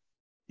 Now,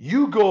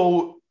 you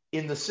go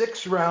in the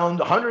sixth round,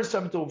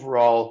 107th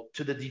overall,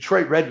 to the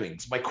Detroit Red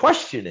Wings. My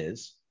question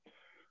is,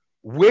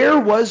 where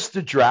was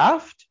the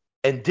draft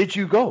and did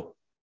you go?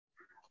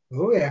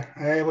 Oh yeah,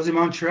 I was in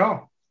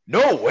Montreal.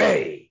 No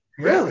way.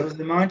 Yeah, I Really? was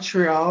in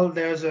Montreal.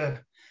 There's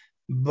a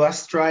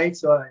bus strike,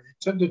 so I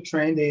took the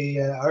train.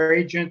 Our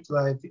agent,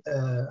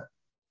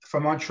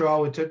 from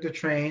Montreal, we took the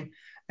train,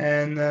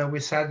 and we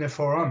sat in the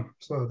forum.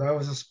 So that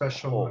was a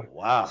Oh,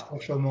 wow.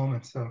 special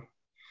moment. So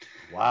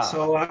Wow.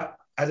 so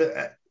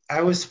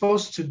I was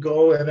supposed to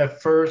go in the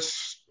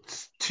first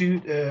two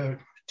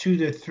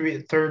to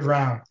three third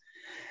round,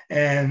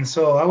 and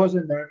so I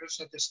wasn't nervous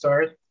at the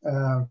start.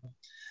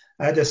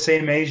 I had the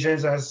same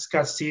agents as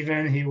Scott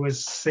Steven. He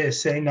was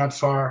sitting not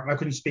far. I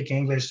couldn't speak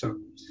English, so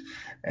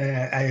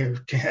I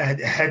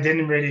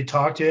didn't really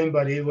talk to him,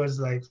 but he was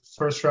like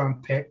first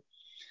round pick.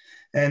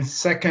 And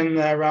second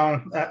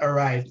round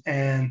arrived,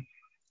 and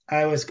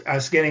I was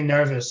getting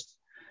nervous.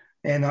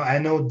 And I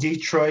know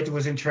Detroit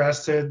was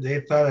interested.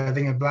 They thought I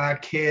think a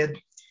black kid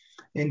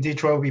in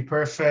Detroit would be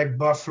perfect.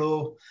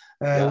 Buffalo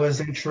Yeah. was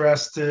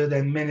interested,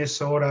 and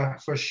Minnesota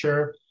for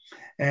sure,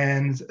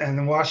 and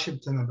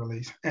Washington, I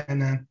believe.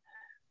 And then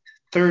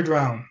third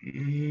round,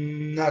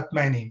 not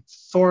many.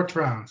 Fourth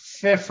round,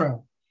 fifth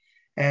round.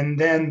 And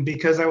then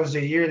because I was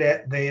a year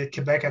that they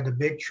Quebec had the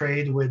big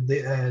trade with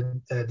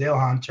Dale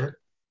Hunter,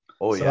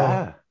 Oh, so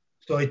yeah.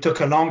 So it took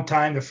a long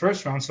time the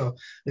first round. So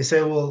they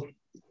said, we'll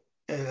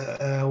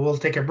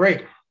take a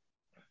break.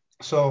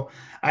 So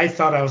I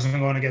thought I wasn't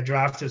going to get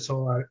drafted.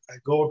 So I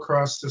go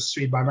across the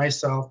street by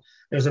myself.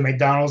 There's a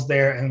McDonald's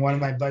there, and one of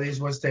my buddies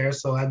was there.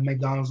 So I had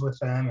McDonald's with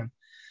them, and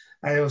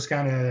I was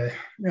kind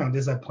of,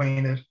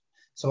 disappointed.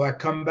 So I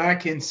come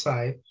back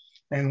inside,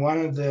 and one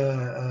of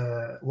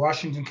the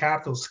Washington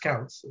Capitals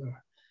scouts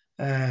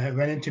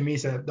ran into me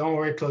and said, "Don't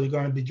worry, Claude, you're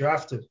going to be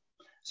drafted."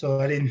 So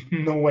I didn't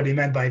know what he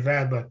meant by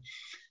that, but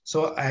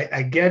so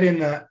I get in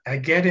the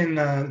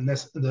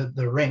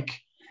rink,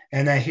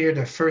 and I hear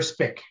the first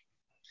pick,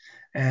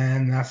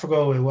 and I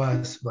forgot who it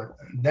was, but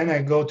then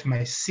I go to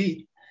my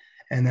seat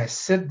and I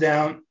sit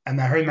down and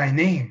I heard my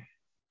name,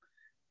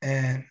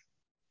 and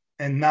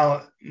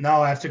now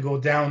I have to go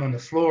down on the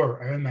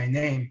floor. I heard my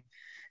name,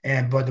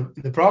 but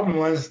the problem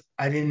was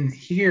I didn't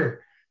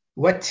hear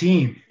what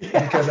team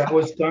because I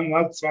was done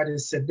up, so I didn't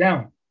sit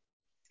down.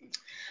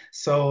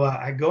 So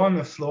I go on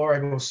the floor. I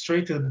go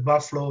straight to the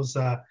Buffalo's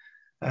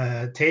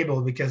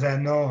table because I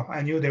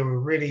knew they were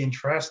really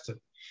interested.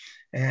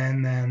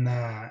 And then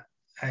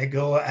I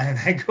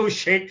go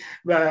shake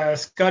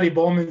Scotty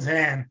Bowman's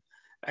hand.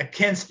 I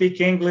can't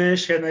speak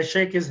English, and I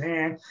shake his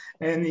hand,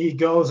 and he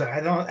goes,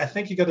 I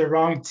think you got the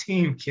wrong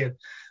team, kid.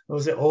 I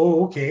was like,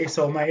 oh, okay.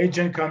 So my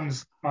agent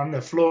comes on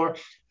the floor.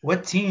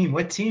 What team?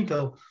 What team?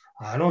 So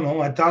I don't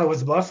know. I thought it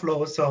was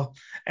Buffalo. So,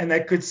 and I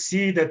could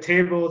see the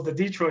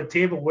Detroit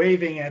table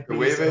waving at You're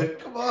me. waving.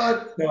 Come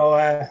on. So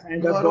I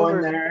ended Come up on going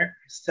over. there,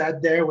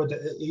 sat there it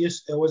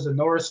was the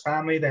Norris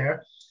family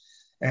there,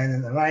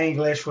 and my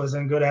English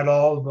wasn't good at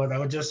all, but I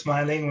was just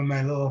smiling with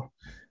my little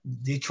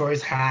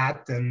Detroit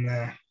hat,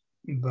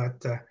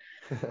 but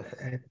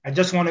I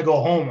just want to go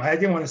home. I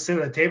didn't want to sit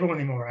at the table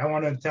anymore. I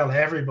wanted to tell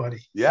everybody.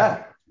 So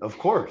Yeah, of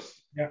course.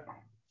 yeah.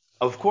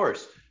 Of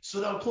course. So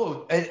now,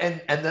 Claude,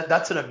 and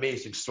that's an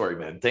amazing story,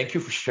 man. Thank you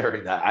for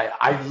sharing that.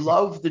 I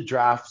love the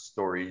draft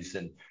stories.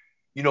 And,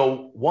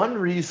 one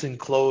reason,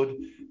 Claude,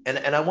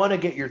 and I want to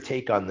get your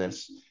take on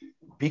this,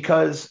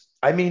 because,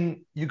 I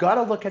mean, you got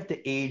to look at the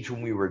age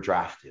when we were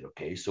drafted,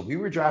 okay? So we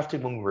were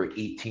drafted when we were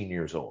 18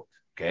 years old,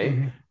 okay?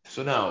 Mm-hmm.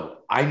 So now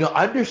I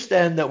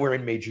understand that we're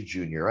in major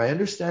junior. I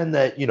understand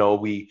that,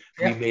 we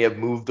Yeah. may have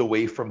moved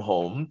away from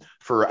home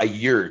for a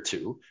year or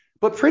two,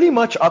 but pretty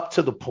much up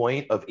to the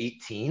point of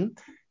 18,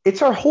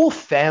 it's our whole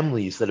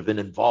families that have been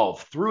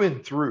involved through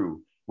and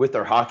through with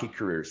our hockey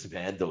careers,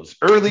 man. Those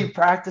early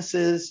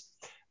practices,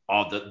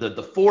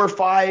 the 4 or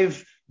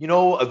 5,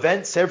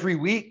 events every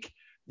week.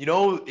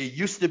 It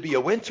used to be a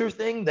winter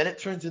thing, then it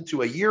turns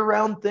into a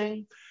year-round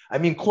thing. I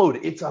mean, Claude,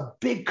 it's a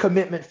big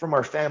commitment from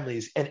our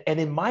families. And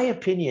in my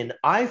opinion,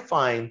 I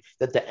find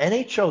that the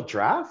NHL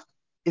draft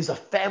is a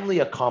family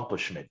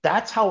accomplishment.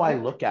 That's how I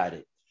look at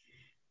it.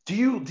 Do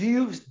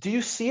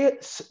you see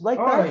it like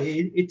Oh, that?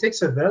 it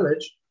takes a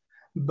village,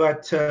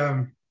 but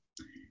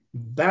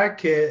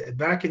back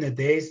in the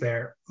days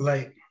there,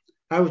 like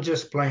I was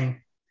just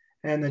playing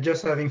and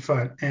just having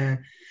fun, and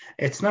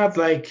it's not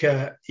like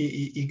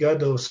you got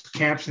those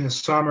camps in the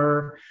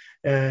summer,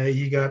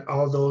 you got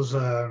all those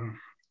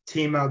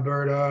Team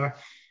Alberta or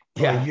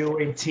Yeah.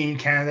 U18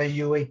 Canada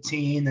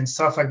U18 and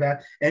stuff like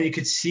that, and you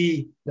could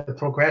see the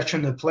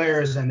progression of the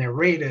players and they're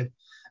rated.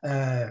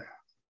 Uh,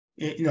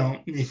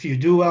 if you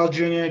do well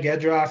junior, get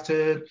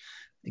drafted,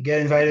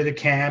 get invited to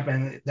camp,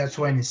 and that's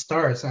when it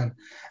starts. And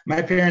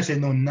my parents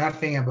didn't know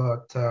nothing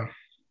about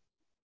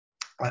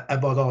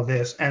all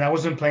this, and I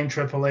wasn't playing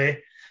AAA,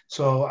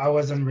 so I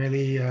wasn't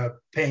really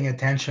paying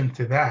attention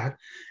to that.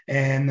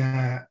 And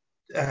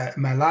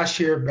my last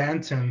year at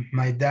Bantam,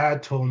 my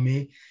dad told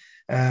me,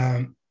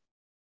 um,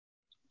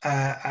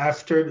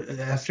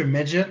 after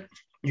midget,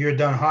 you're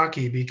done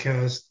hockey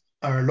because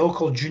our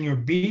local junior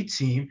B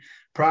team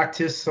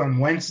practiced on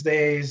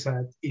Wednesdays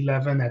at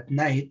 11 at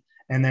night,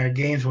 and their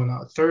games were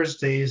on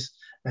Thursdays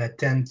at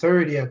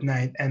 10:30 at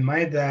night. And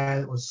my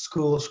dad was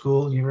school,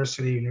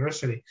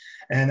 university,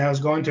 and I was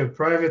going to a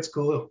private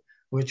school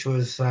which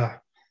was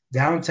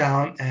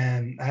downtown,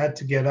 and I had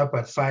to get up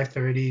at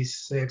 5:30,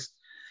 6.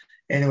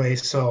 Anyway,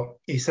 so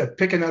he said,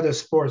 pick another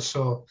sport.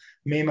 So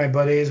me and my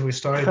buddies, we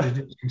started to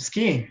do some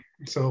skiing.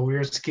 So we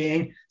were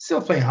skiing,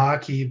 still playing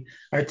hockey.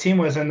 Our team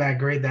wasn't that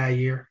great that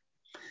year.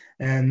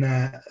 And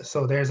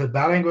so there's a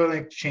bilingual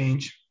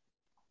exchange,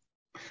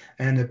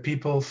 and the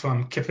people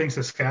from Kipling,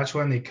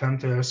 Saskatchewan, they come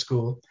to our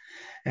school.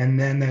 And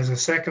then there's a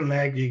second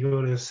leg, you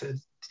go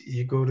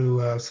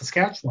to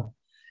Saskatchewan.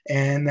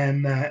 And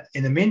then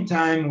in the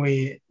meantime,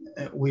 we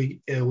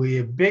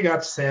a big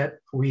upset.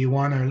 We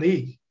won our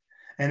league,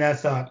 and I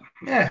thought,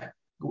 yeah,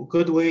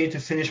 good way to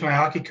finish my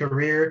hockey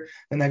career.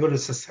 Then I'll go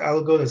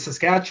to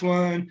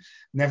Saskatchewan.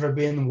 Never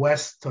been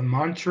west of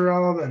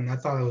Montreal, and I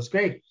thought it was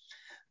great.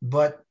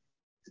 But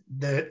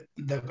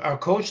our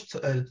coach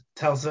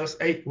tells us,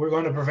 hey, we're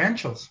going to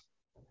provincials,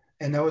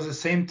 and that was the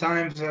same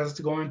time as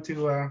going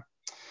to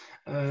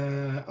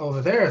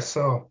over there.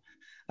 So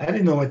I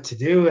didn't know what to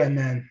do, and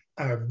then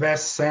our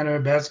best center,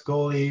 best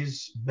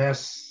goalies,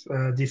 best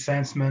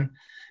defenseman,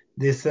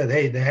 they said,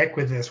 hey, the heck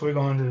with this, we're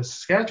going to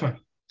Saskatchewan.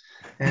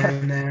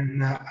 And then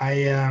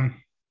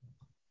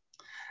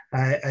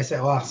I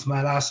said, well, it's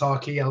my last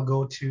hockey. I'll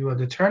go to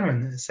the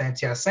tournament in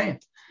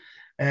Saint-Hyacinthe.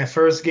 And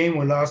first game,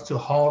 we lost to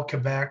Hall,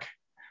 Quebec,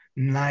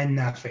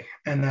 9-0.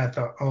 And I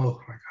thought, oh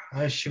my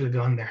God, I should have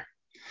gone there.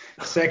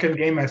 Second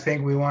game, I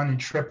think we won in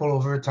triple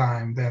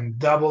overtime, then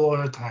double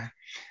overtime,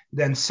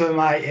 then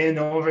semi in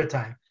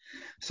overtime.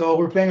 So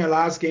we're playing our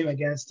last game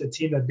against a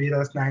team that beat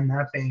us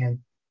 9-0.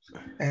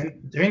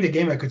 And during the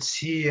game, I could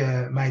see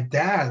my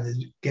dad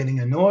getting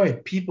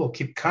annoyed. People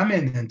keep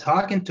coming and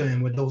talking to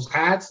him with those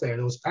hats there,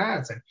 those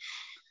pads.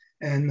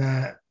 And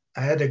I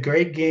had a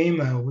great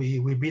game.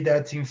 We beat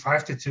that team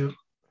 5-2,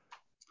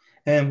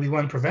 and we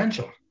won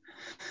provincial.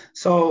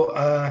 So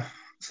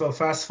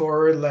fast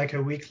forward like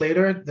a week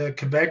later, the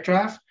Quebec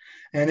draft,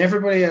 and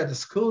everybody at the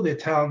school they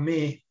tell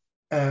me,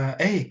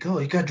 "Hey, go,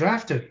 you got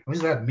drafted." What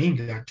does that mean?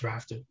 You got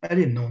drafted? I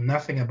didn't know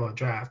nothing about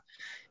draft.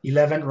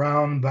 11th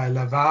round by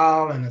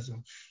Laval, and I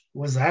said,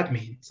 what does that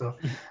mean? So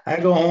I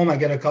go home, I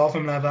get a call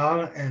from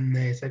Laval, and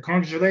they say,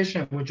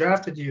 "Congratulations, we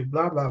drafted you."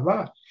 Blah blah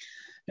blah.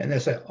 And they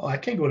said, "Oh, I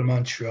can't go to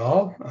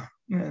Montreal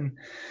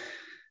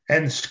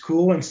and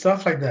school and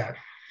stuff like that."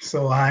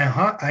 So I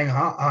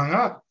hung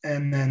up,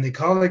 and then they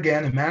called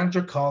again. The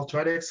manager called,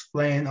 tried to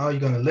explain, "Oh, you're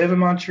going to live in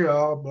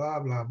Montreal, blah,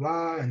 blah,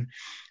 blah, and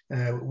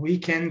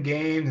weekend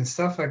games and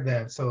stuff like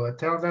that." So I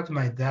tell that to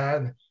my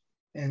dad,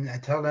 and I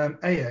tell them,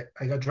 "Hey,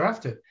 I got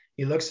drafted."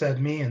 He looks at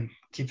me and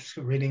keeps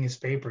reading his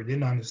paper,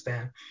 didn't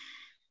understand.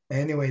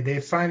 Anyway, they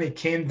finally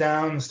came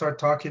down and started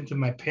talking to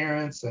my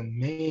parents and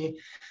me,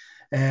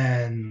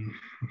 and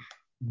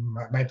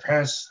my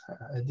parents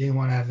didn't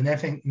want to have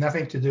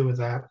nothing to do with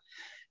that.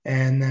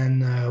 And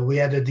then we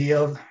had a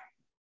deal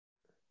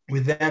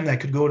with them that I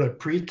could go to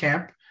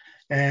pre-camp,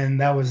 and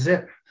that was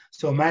it.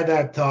 So my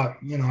dad thought,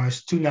 I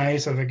was too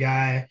nice of a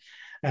guy.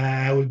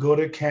 I would go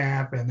to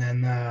camp and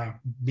then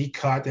be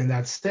cut, and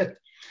that's it.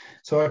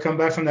 So I come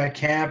back from that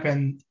camp,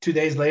 and 2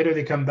 days later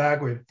they come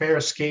back with a pair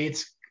of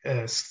skates,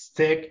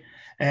 stick,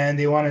 and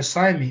they want to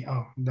sign me.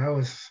 Oh, that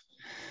was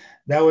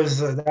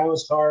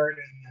hard.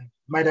 And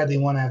my dad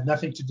didn't want to have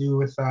nothing to do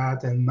with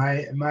that, and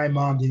my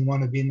mom didn't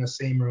want to be in the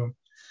same room.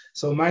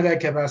 So my dad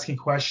kept asking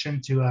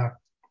questions to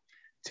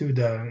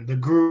the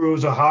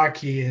gurus of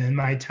hockey in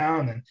my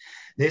town, and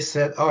they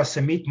said, "Oh, it's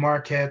a meat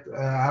market,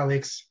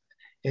 Alex.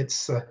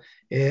 It's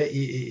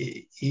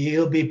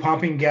he'll be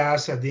pumping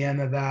gas at the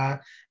end of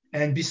that.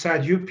 And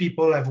besides, you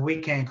people have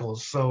weak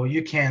ankles, so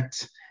you can't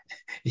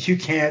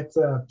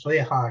play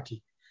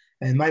hockey."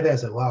 And my dad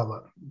said, "Wow,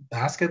 but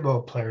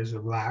basketball players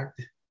are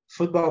lagged.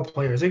 Football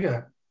players,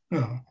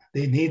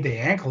 they need the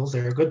ankles.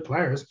 They're good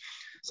players."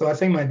 So I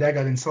think my dad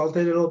got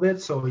insulted a little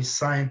bit, so he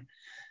signed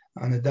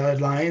on the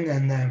deadline,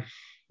 and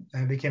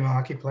I became a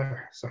hockey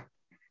player. So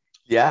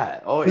Yeah.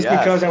 Oh, just yeah.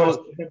 because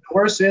So the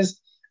worst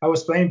is I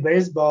was playing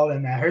baseball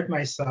and I hurt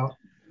myself.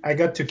 I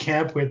got to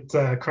camp with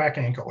crack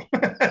ankle.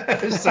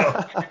 so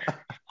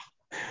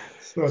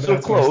so So, that's my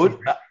Claude,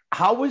 story.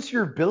 how was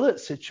your billet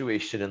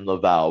situation in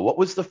Laval? What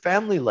was the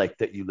family like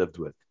that you lived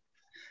with?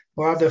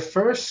 Well, the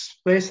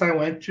first place I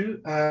went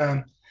to,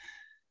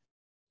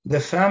 the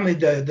family,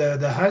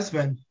 the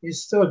husband,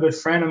 he's still a good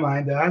friend of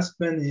mine. The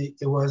husband,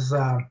 he was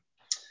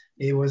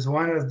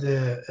one of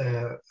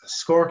the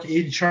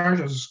in charge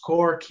of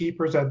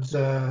scorekeepers at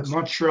the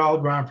Montreal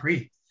Grand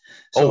Prix.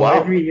 Oh, So wow.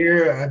 every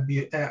year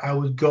I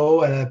would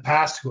go and I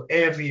passed to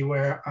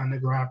everywhere on the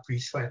Grand Prix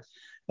sled.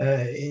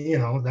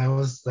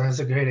 That was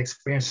a great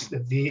experience, the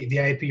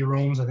VIP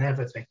rooms and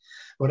everything.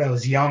 But I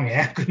was young,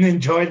 I couldn't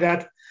enjoy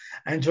that.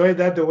 I enjoyed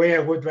that the way I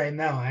would right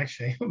now,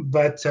 actually.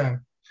 But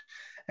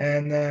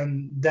and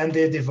then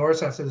they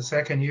divorced after the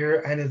second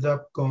year. I ended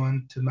up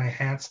going to my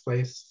aunt's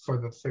place for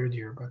the third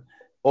year, but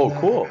Oh,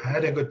 no, cool. I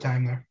had a good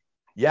time there.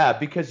 Yeah,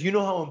 because you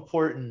know how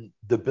important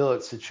the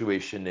billet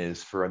situation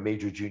is for a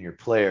major junior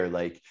player.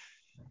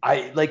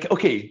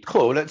 Okay,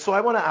 Claude. So I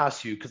want to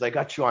ask you because I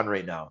got you on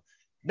right now.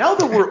 Now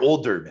that we're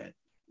older, man,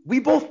 we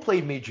both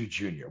played major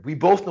junior. We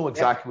both know Yeah,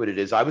 exactly what it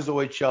is. I was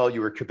OHL,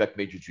 you were Quebec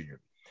major junior.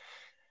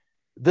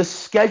 The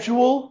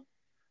schedule,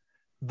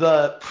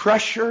 the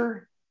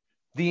pressure,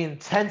 the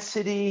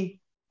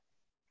intensity,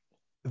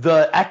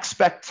 the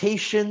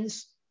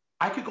expectations.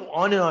 I could go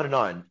on and on and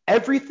on.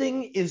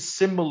 Everything is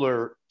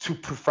similar to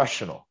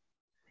professional.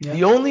 yeah,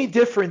 The only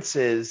difference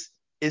is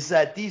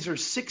that these are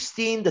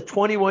 16 to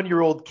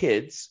 21-year-old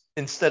kids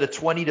instead of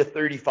 20 to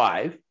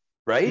 35,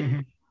 right? hmm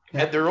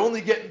And yeah, they're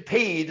only getting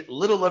paid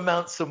little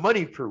amounts of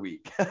money per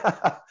week,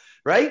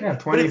 right? yeah.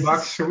 But 20 it's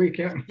bucks this, a week.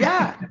 Yeah,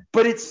 yeah,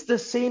 but it's the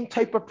same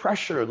type of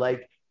pressure.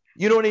 Like,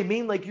 you know what I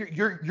mean? Like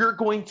you're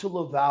going to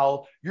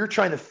Laval, you're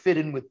trying to fit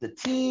in with the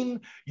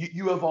team.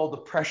 You have all the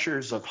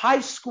pressures of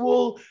high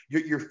school.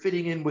 You're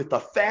fitting in with a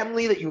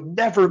family that you've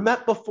never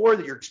met before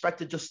that you're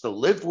expected just to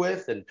live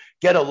with and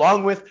get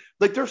along with.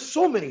 Like there's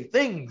so many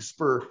things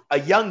for a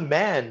young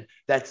man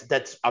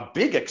that's a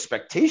big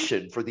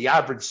expectation for the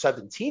average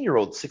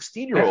 17-year-old,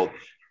 16-year-old. yeah,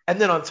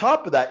 And then on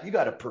top of that, you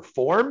got to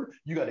perform,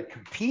 you got to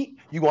compete,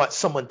 you want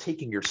someone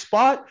taking your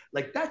spot.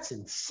 Like that's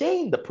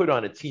insane to put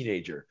on a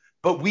teenager.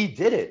 But we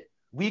did it.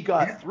 We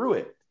got yeah. through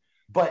it.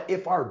 But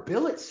if our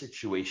billet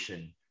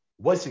situation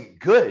wasn't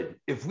good,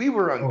 if we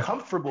were Oh,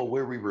 uncomfortable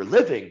where we were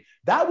living,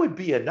 that would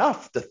be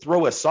enough to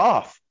throw us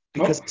off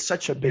because oh, it's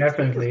such a big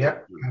definitely. favorite Yeah,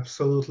 country.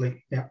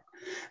 absolutely. Yeah.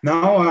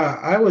 No,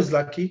 I was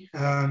lucky.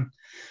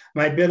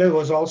 My billet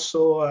was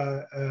also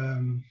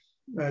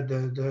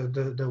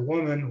the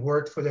woman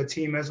worked for the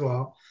team as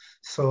well.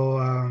 So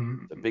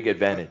It's a big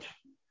advantage.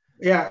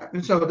 yeah,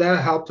 so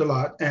that helped a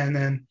lot. And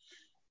then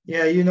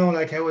yeah,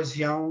 like I was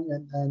young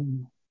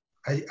and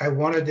I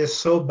wanted this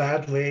so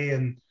badly,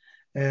 and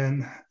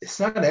it's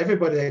not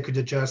everybody that could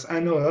adjust. I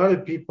know a lot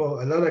of people,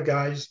 a lot of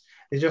guys,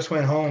 they just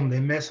went home, they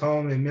miss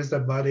their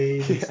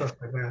buddies and Yeah. stuff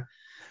like that.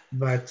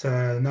 But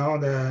no,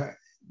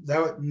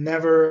 that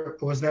never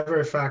was never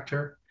a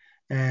factor,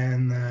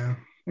 and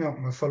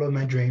I followed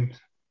my dreams.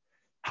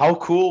 How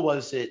cool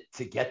was it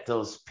to get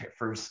those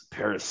first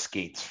pair of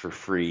skates for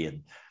free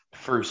and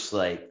first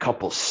like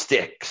couple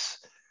sticks?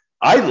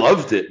 I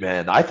loved it,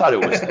 man. I thought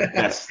it was the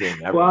best thing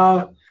ever.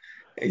 Well,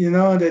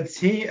 the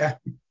team.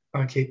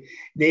 Okay,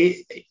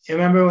 they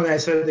remember when I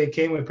said they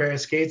came with a pair of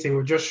skates. They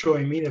were just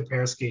showing me the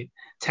pair of skate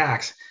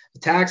tacks. The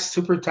tacks,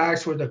 super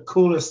tacks, were the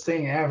coolest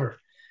thing ever.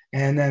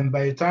 And then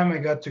by the time I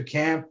got to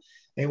camp,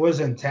 it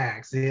wasn't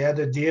tacks. They had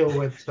to deal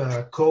with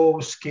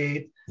Cove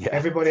skate. Yeah.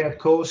 Everybody had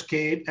Cove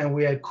skate, and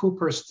we had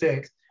Cooper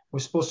stick. It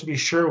was supposed to be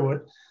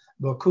Sherwood,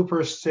 but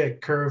Cooper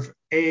stick curve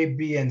A,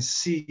 B, and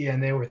C,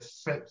 and they were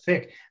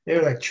thick. They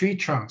were like tree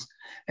trunks.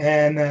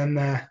 And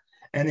then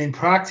and in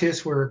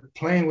practice, we're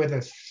playing with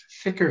a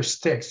thicker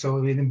stick, so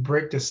we didn't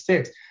break the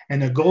sticks.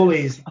 And the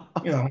goalies,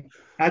 you know,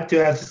 had to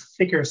have a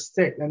thicker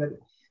stick, and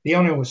the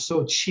owner was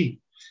so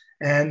cheap.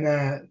 And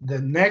the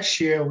next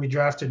year, we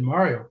drafted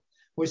Mario.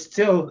 We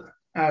still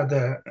had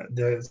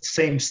the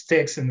same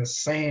sticks and the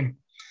same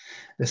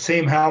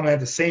helmet,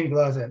 the same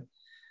gloves,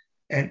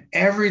 and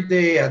every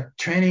day at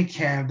training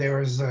camp, there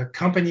was a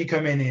company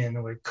coming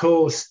in with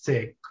Cold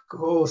Stick,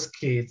 Cold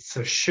Skates,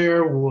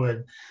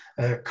 Sherwood,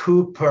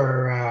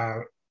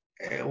 Cooper,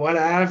 what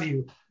have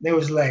you. There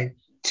was like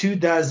 2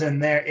 dozen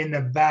there in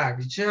the back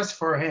just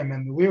for him,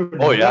 and we were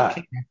Oh yeah.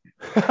 looking,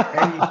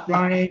 and he's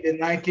trying to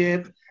like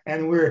it,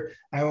 and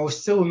I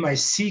was still in my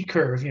C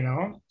curve,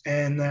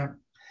 and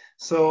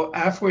so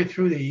halfway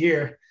through the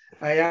year,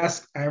 I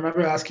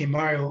remember asking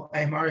Mario,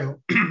 hey Mario,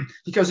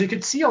 because you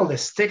could see all the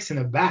sticks in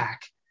the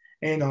back,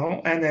 and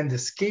then the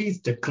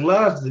skates, the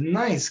gloves, the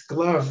nice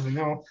glove,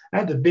 I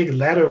had the big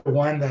leather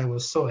one that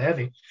was so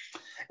heavy.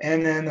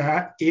 And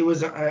then he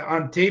was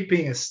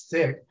untaping a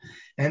stick.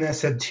 And I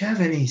said, do you have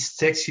any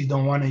sticks you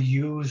don't want to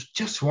use?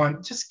 Just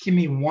one, just give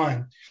me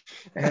one.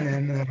 And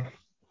then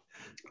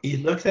he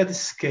looked at the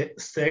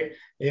stick.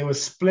 It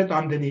was split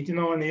underneath,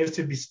 when it used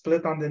to be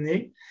split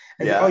underneath.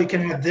 And he said, oh, Yeah. you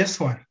can have this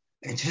one.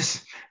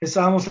 It's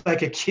almost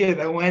like a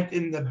kid. I went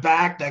in the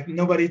back, like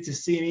nobody to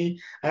see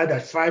me. I had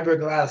that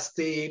fiberglass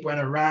tape, went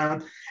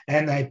around,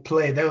 and I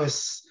played.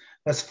 That's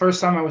the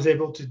first time I was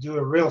able to do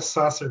a real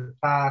saucer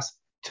pass,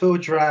 toe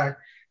drag,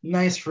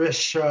 nice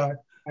wrist shot.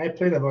 I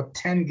played about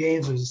 10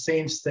 games with the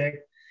same stick.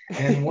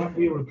 And one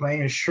we were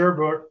playing a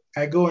Sherbrooke,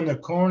 I go in the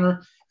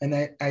corner and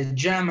I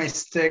jam my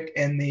stick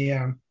in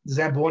the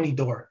Zamboni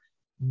door,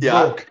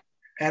 Yeah. broke.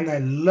 And I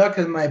look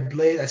at my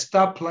blade. I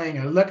stopped playing.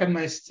 I look at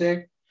my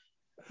stick,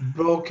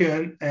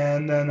 broken.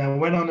 And then I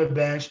went on the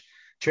bench.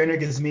 Trainer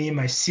gives me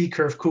my C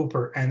curve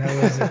Cooper, and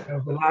that was it. That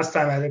was the last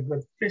time I had a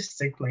good fish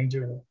stick playing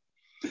journal.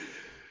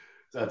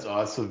 That's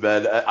awesome,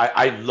 man.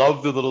 I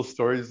love the little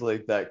stories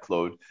like that,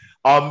 Claude.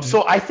 Yeah.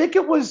 So I think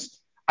it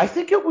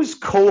was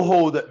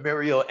Coho that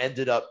Mario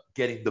ended up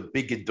getting the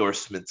big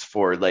endorsements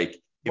for, like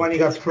in When he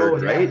got pro,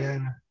 Pittsburgh, yeah, right?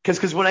 yeah.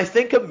 Because when I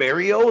think of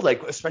Mario,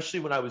 like especially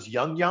when I was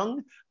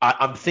young,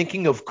 I'm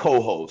thinking of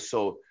Coho.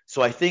 So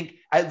I think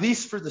at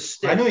least for the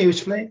I know stick, he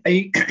was playing.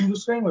 He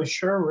was playing with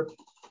Sherwood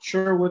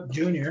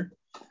Jr.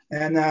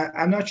 And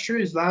I'm not sure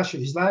his last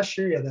year. His last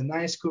year, he had a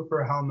nice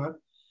Cooper helmet, and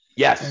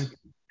yes,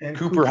 and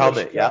Cooper Cooper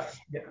helmet, yeah. stuff.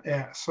 Yeah,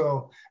 yeah.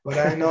 So, but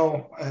I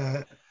know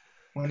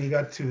when he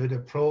got to the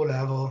pro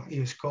level,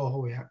 he was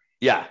Coho. Yeah.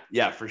 Yeah,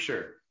 yeah, for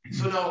sure.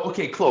 So now,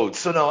 okay, Claude.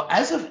 So now,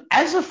 as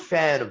a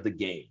fan of the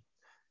game,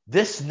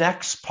 this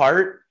next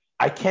part,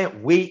 I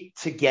can't wait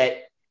to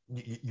get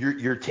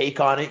your take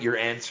on it, your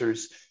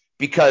answers,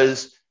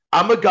 because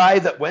I'm a guy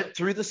that went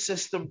through the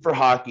system for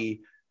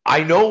hockey.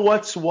 I know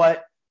what's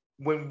what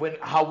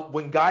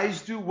when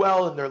guys do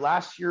well in their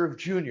last year of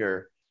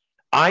junior.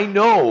 I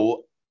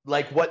know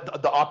like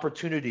what the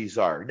opportunities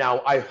are.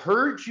 Now, I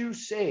heard you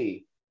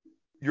say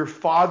your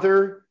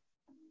father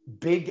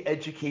big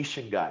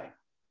education guy, Yeah.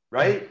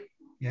 right?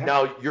 Yeah.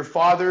 Now, your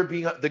father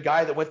being the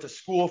guy that went to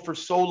school for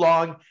so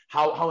long,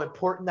 how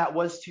important that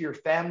was to your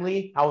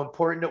family, how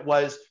important it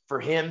was for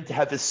him to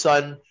have his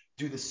son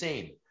do the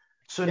same.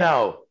 So Yeah.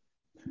 now,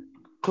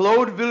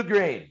 Claude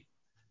Vilgrain,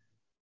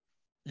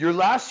 your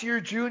last year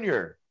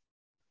junior,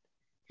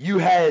 you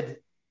had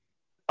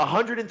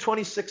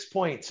 126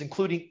 points,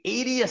 including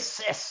 80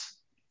 assists,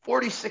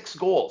 46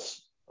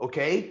 goals.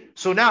 Okay.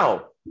 So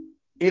now,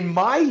 in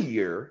my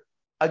year,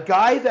 a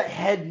guy that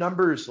had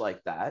numbers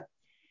like that,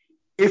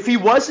 if he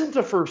wasn't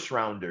a first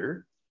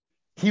rounder,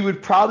 he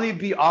would probably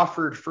be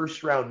offered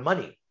first round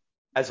money.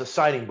 as a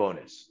signing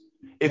bonus.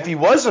 If Yeah. he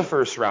was a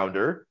first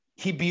rounder,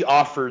 he'd be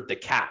offered the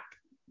cap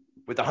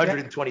with Yeah.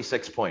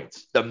 126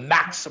 points, the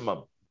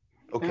maximum.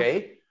 Yeah.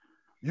 Okay.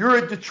 You're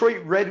a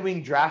Detroit Red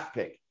Wing draft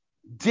pick.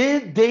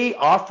 Did they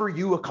offer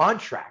you a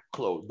contract,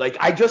 Claude? Like,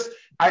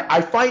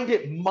 I find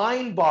it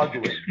mind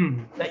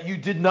boggling that you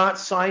did not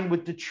sign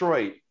with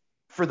Detroit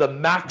for the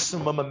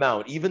maximum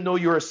amount, even though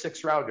you're a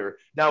six rounder.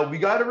 Now, we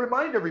got to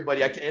remind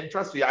everybody, and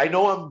trust me, I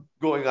know I'm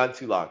going on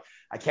too long.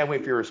 I can't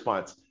wait for your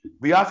response.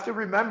 We have to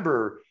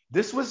remember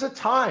this was a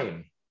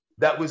time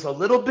that was a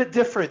little bit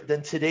different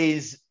than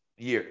today's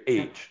Yeah.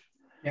 age.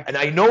 Yeah. And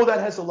I know that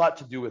has a lot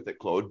to do with it,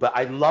 Claude, but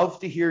I'd love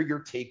to hear your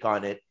take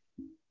on it.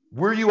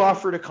 Were you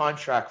offered a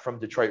contract from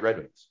Detroit Red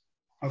Wings?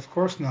 Of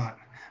course not.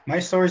 My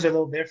story is a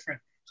little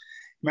different.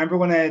 Remember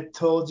when I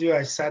told you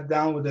I sat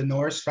down with the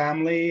Norris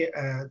family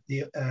at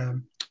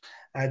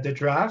the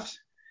draft?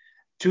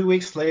 2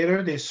 weeks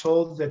later, they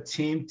sold the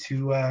team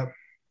to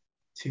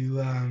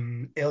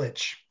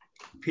Illich,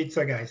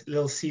 pizza guy,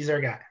 little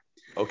Caesar guy.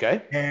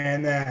 Okay.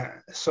 And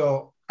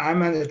so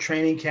I'm at the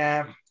training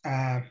camp.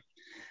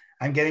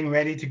 I'm getting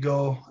ready to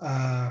go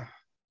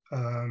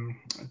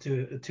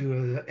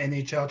to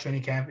NHL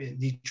training camp in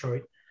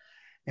Detroit,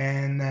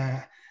 and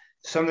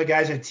some of the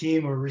guys on the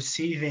team were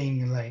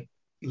receiving like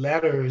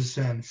letters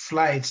and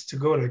flights to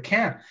go to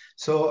camp.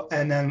 So,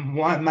 and then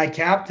my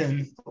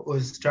captain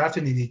was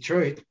drafted in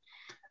Detroit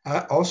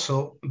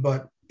also,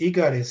 but he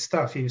got his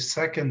stuff. He was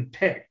second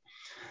pick.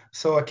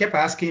 So I kept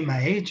asking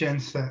my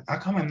agents, how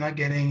come I'm not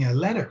getting a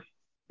letter?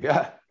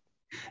 Yeah.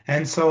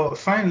 And so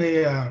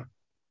finally, I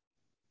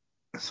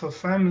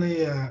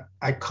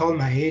called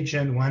my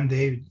agent one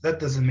day. That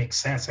doesn't make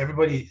sense.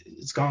 Everybody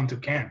is gone to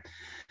camp.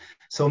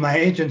 So my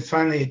agent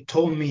finally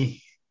told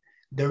me,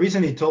 the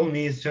reason he told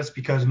me is just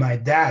because my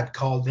dad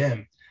called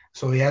him.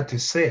 So he had to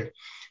say it.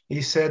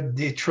 He said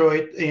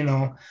Detroit,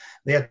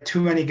 they had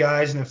too many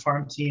guys in the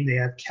farm team. They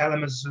had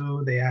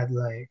Kalamazoo, they had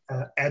like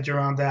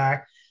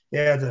Adirondack, they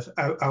had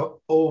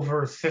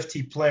over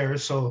 50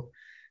 players. So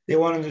they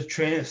wanted to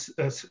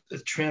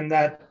trim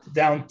that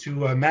down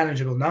to a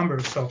manageable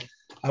number. So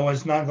I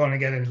was not going to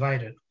get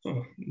invited.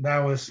 That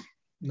was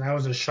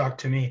a shock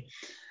to me.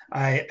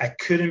 I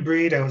couldn't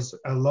breathe. I was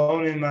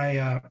alone in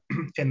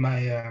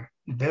my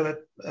billet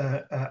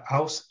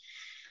house,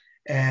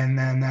 and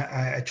then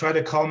I tried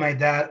to call my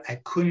dad. I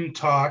couldn't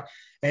talk,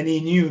 and he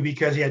knew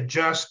because he had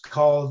just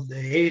called the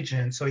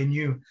agent, so he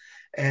knew.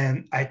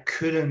 And I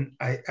couldn't.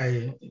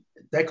 I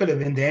that could have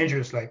been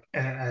dangerous. Like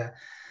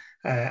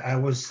I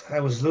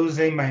was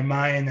losing my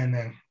mind, and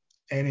then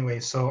anyway,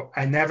 so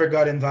I never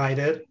got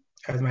invited.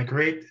 I had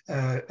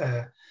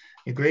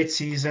a great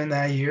season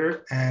that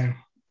year, and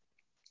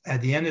at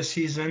the end of the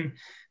season,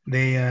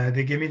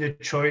 they give me the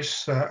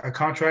choice a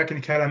contract in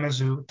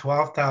Kalamazoo,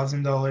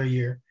 $12,000 a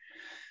year,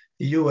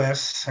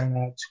 U.S., and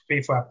to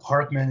pay for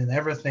apartment and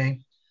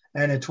everything,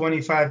 and a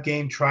 25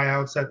 game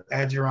tryouts at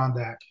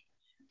Adirondack.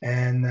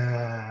 And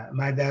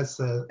my dad's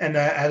and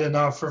I had an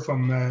offer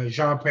from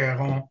Jean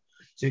Perron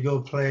to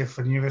go play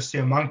for the University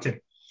of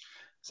Moncton.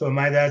 So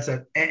my dad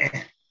said,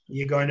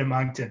 "You're going to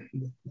Moncton,"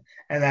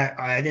 and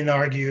I didn't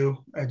argue.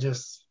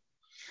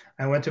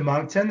 I went to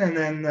Moncton, and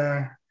then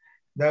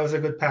that was a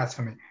good pass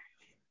for me.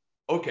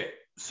 Okay.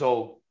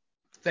 So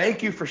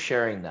thank you for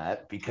sharing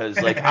that because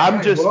like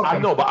You're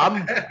welcome. no, but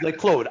I'm like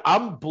Claude,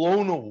 I'm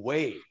blown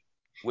away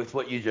with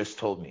what you just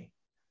told me.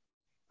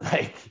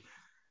 Like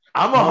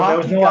I'm a No, there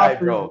was hockey no guy, offers.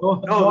 bro. No,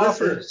 No, no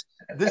listen. offers.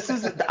 This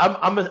is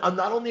I'm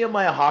not only am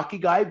I a hockey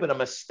guy, but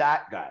I'm a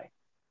stat guy.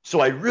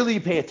 So I really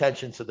pay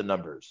attention to the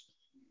numbers.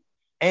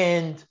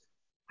 And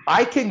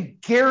I can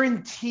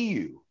guarantee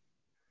you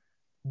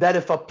that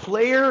if a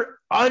player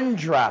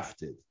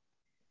undrafted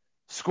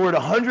scored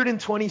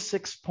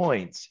 126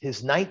 points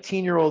his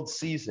 19-year-old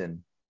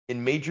season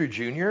in major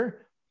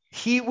junior,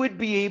 he would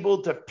be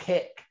able to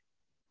pick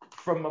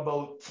from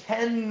about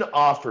 10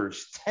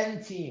 offers,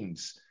 10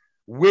 teams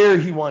where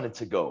he wanted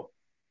to go.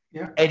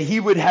 Yeah, And he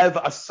would have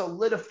a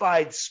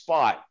solidified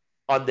spot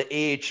on the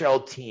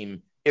AHL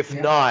team, if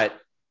yeah, not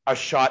a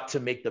shot to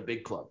make the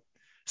big club.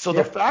 So the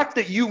yeah. fact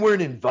that you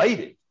weren't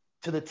invited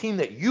to the team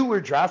that you were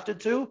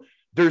drafted to,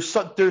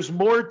 there's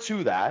more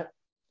to that.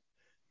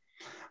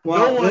 No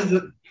Well,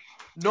 one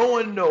no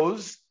one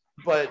knows,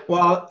 but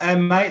I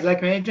might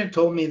like my agent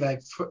told me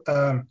like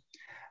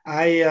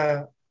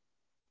I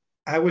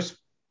I was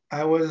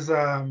I was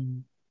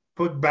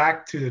put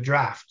back to the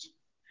draft,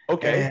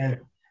 okay. and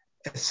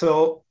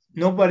so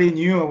nobody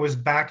knew I was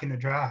back in the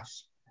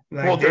draft.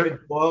 Well, Like David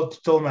there Boyle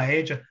told my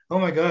agent, "Oh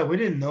my God, we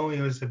didn't know he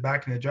was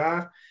back in the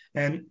draft,"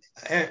 and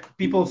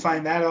people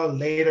find that out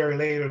later,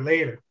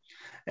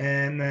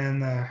 and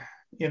then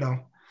you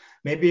know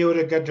maybe he would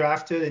have got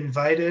drafted,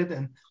 invited,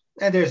 and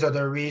there's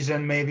other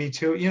reason maybe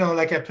too.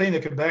 Like I played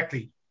in the Quebec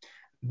League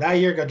that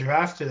year, got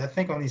drafted. I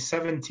think only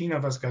 17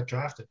 of us got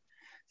drafted.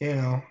 You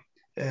know,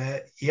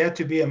 you had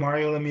to be a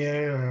Mario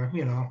Lemieux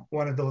or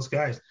one of those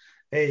guys.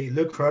 Hey,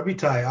 Luc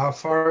Robitaille, how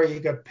far he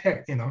got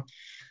picked.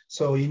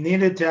 So you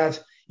needed to have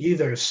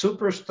either a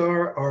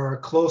superstar or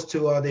close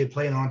to they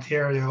play in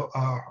Ontario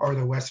or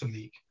the Western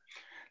League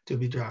to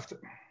be drafted.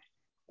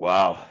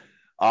 Wow.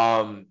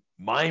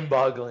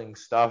 Mind-boggling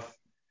stuff.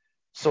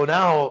 So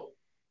now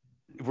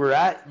we're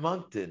at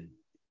Moncton,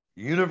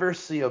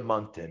 University of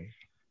Moncton.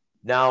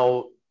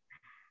 Now,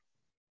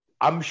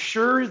 I'm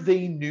sure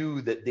they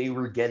knew that they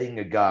were getting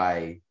a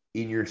guy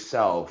in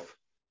yourself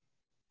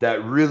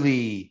that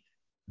really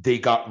they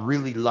got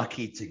really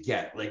lucky to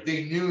get. Like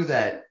they knew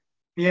that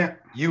Yeah,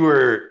 you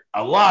were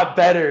a lot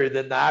better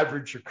than the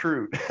average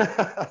recruit.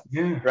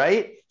 yeah,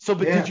 Right? So,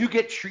 but did yeah. you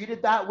get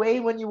treated that way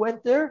when you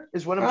went there?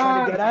 Is what I'm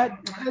trying to Uh, get at.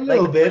 a little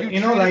Like, were bit, you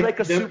treated like like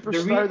a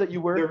superstar that you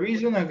the were?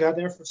 reason I got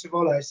there, first of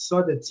all, I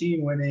saw the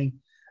team winning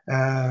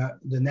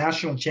the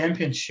national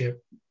championship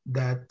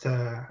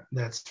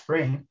the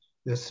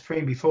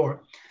spring before,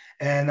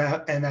 and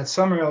that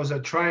summer I was a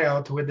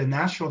tryout with the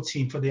national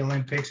team for the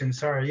Olympics in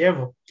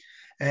Sarajevo,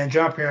 and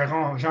Jean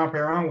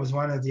Perron was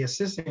one of the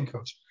assistant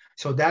coach.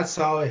 So that's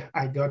how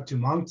I got to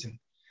Moncton.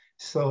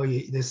 So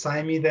they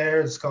signed me there,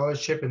 the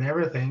scholarship and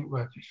everything,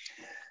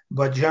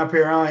 but Jean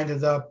Perrin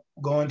ended up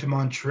going to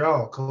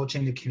Montreal,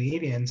 coaching the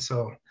Canadiens. So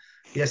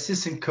the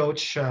assistant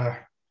coach,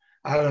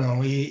 I don't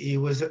know, he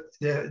was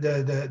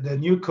the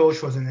new coach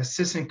was an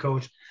assistant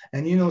coach,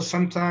 and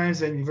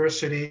sometimes at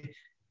university,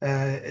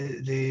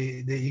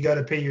 you got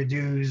to pay your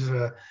dues.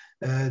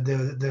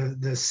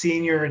 The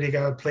senior they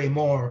got to play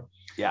more.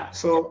 Yeah.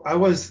 So I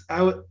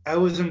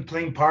wasn't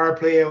playing power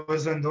play. I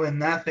wasn't doing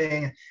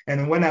nothing,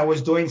 and when I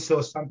was doing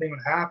so, something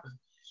would happen.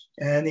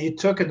 And he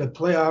took in the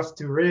playoffs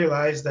to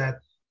realize that,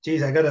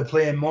 geez, I got to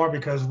play him more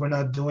because we're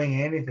not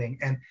doing anything.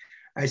 And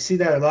I see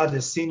that a lot of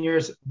the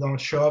seniors don't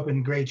show up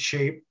in great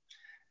shape.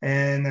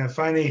 And I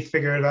finally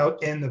figured it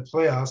out in the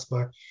playoffs,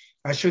 but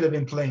I should have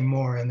been playing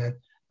more. And then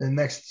the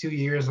next 2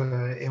 years,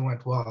 it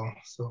went well.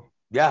 So,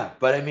 Yeah,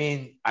 but I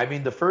mean,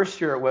 the first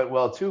year it went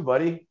well too,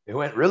 buddy. It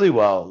went really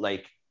well.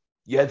 Like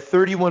you had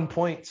 31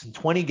 points in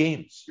 20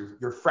 games. Your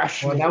well,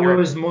 freshman that year.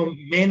 was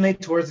mainly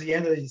towards the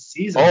end of the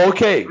season Oh, when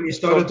okay. he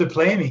started So to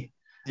play me.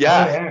 Oh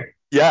yeah, yeah. And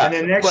yeah,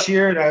 then next but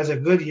year that was a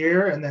good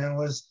year, and then I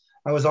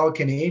was all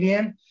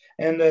Canadian.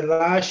 And the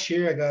last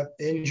year I got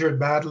injured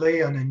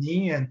badly on the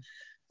knee, and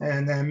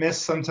I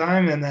missed some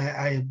time, and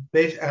I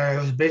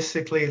was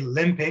basically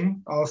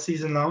limping all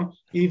season long.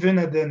 Even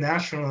at the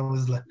national,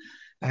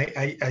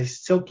 I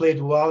still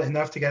played well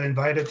enough to get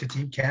invited to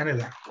Team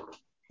Canada.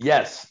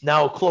 yes.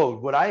 Now,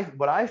 Claude, what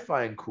I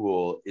find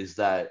cool is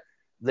that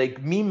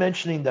like me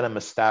mentioning that I'm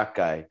a stat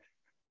guy.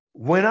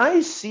 When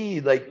I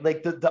see like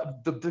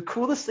the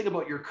coolest thing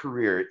about your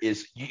career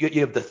is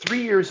you have the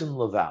 3 years in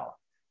Laval,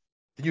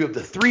 then you have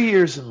the 3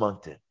 years in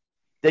Moncton,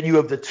 then you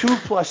have the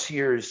 2+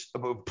 years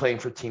of playing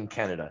for Team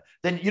Canada.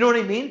 Then you know what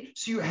I mean?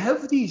 So you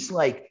have these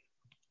like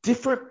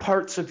different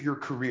parts of your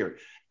career.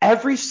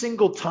 Every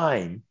single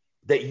time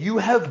that you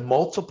have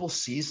multiple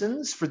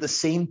seasons for the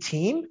same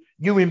team,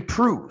 you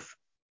improve.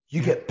 You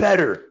Yeah. get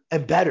better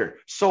and better.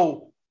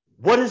 So,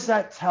 what does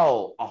that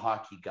tell a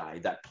hockey guy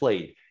that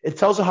played? It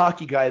tells a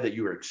hockey guy that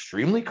you are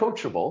extremely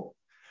coachable,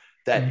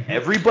 that Mm-hmm.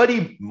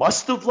 everybody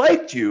must have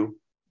liked you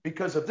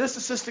because if this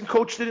assistant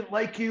coach didn't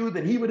like you,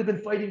 then he would have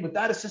been fighting with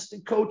that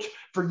assistant coach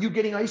for you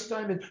getting ice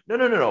time. And no,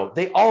 no, no, no.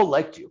 They all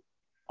liked you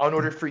in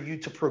order for you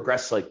to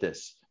progress like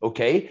this.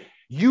 Okay.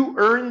 You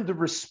earned the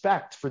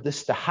respect for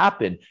this to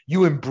happen.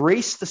 You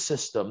embraced the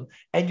system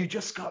and you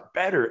just got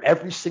better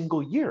every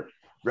single year.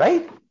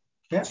 Right.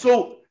 Yeah.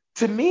 So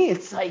to me,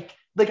 it's like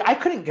I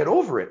couldn't get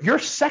over it. Your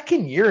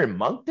second year in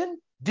Moncton,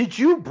 did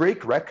you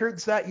break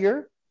records that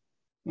year?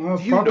 Well,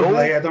 Do you probably know?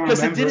 I don't Because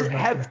it remember, didn't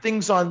but have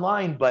things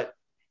online, but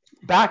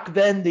back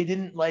then they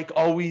didn't like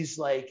always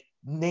like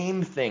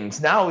name things.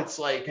 Now it's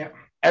like yeah,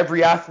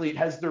 every athlete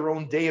has their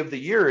own day of the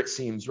year, it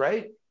seems,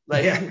 right?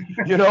 Like,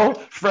 yeah,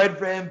 Fred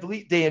Van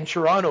Vliet Day in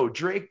Toronto,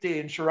 Drake Day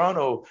in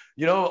Toronto,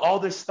 all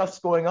this stuff's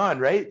going on,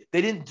 right?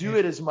 They didn't do yeah.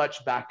 it as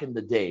much back in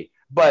the day.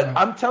 But No,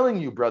 I'm telling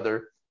you,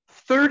 brother,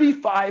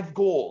 35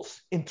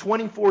 goals in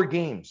 24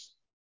 games.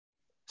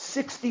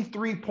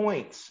 63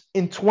 points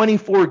in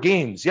 24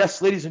 games.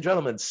 Yes, ladies and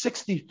gentlemen,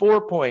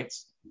 64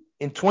 points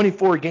in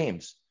 24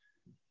 games.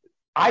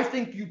 I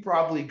think you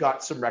probably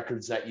got some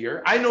records that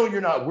year. I know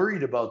you're not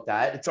worried about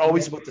that. It's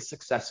always yeah, about the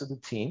success of the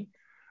team. yeah.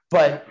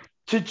 But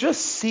to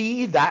just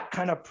see that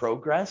kind of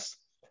progress,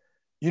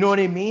 you know what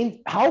I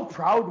mean? How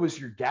proud was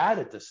your dad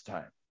at this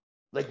time?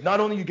 Like, not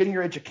only are you getting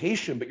your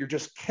education, but you're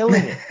just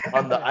killing it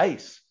on the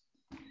ice.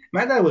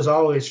 My dad was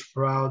always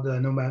proud,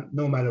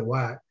 no matter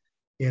what,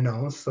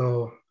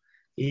 So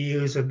he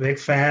was a big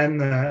fan,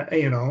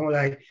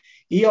 like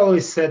he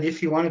always said,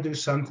 if you want to do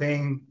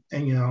something,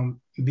 and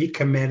be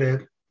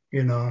committed,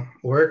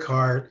 work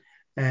hard,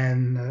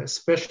 and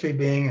especially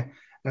being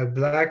a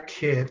black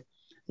kid,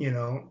 you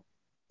know,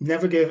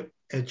 never give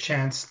a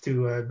chance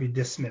to be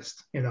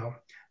dismissed.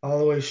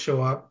 Always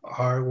show up,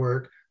 hard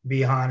work,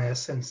 be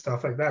honest, and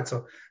stuff like that.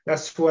 So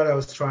that's what I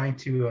was trying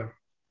to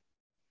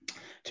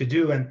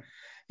do. And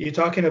you're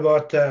talking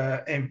about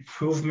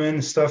improvement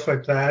and stuff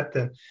like that.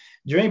 And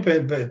during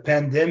the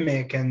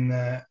pandemic, and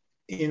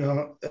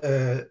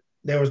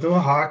there was no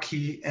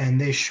hockey,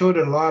 and they showed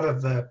a lot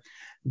of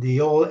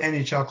the old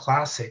NHL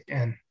Classic,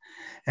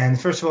 And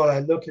first of all, I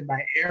look at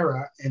my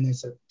era and I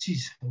said,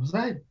 geez, was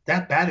I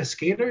that bad a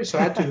skater? So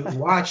I had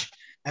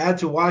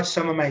to watch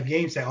some of my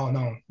games and, oh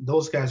no,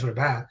 those guys were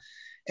bad.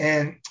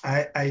 And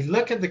I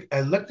looked at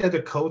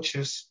the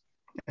coaches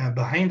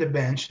behind the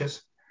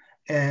benches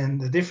and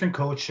the different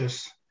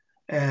coaches,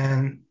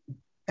 and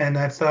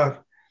I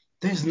thought,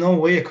 there's no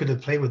way I could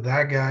have played with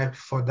that guy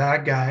for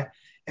that guy.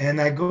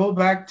 And I go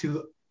back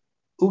to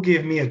who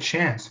gave me a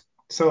chance.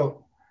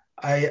 So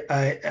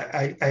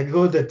I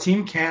go to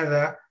Team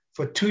Canada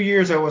for 2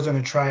 years. I was on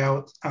a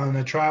tryout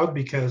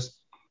because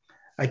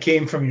I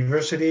came from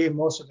university.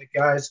 Most of the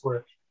guys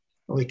were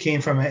we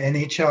came from an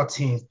NHL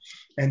team,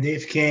 and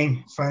Dave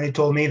King finally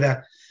told me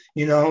that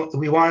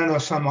we wanted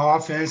some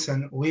offense,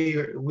 and we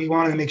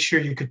wanted to make sure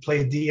you could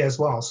play D as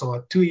well.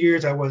 So 2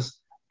 years I was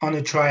on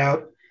the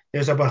tryout.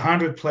 There's about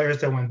 100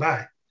 players that went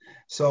by.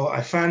 So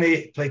I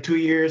finally played 2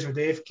 years with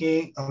Dave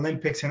King,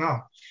 Olympics and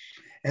all.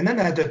 And then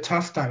I had a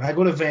tough time. I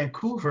go to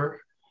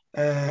Vancouver.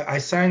 I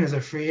signed as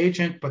a free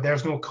agent, but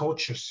there's no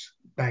coaches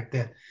back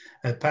then.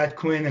 Pat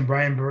Quinn and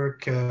Brian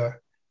Burke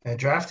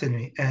drafted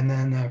me, and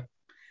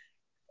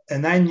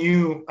I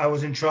knew I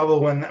was in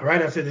trouble when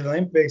right after the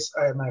Olympics,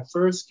 I had my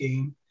first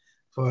game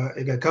for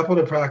a couple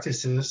of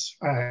practices.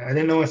 I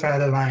didn't know if I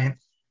had a line.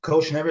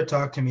 Coach never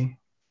talked to me.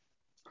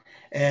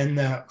 And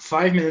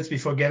 5 minutes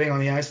before getting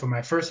on the ice for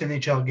my first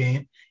NHL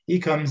game, he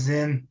comes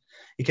in.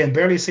 He can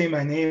barely say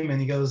my name,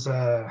 and he goes,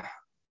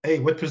 "Hey,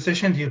 what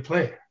position do you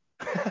play?"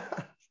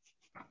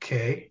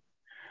 Okay,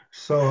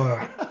 so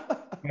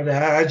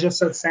I just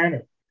said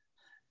center,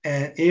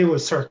 and it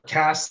was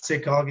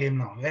sarcastic all game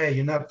long. Hey,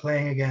 you're not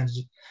playing against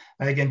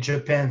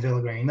Japan,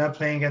 Vilgrain. You're not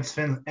playing against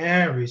Finland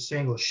every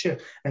single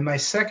shift. And my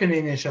second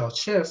initial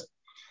shift,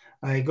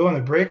 I go on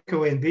a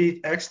breakaway and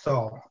beat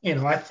Extall.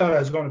 I thought I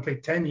was going to play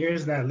 10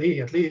 years in that league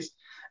at least,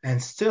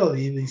 and still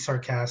even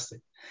sarcastic.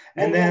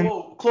 Whoa, And whoa, then,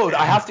 whoa, Claude,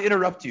 I have to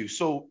interrupt you.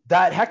 So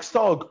that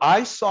Hextall,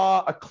 I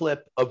saw a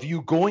clip of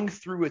you going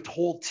through a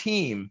whole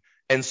team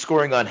and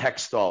scoring on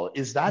Hextall.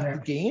 Is that the yeah,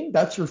 game?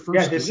 That's your yeah,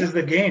 first this game? is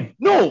the game.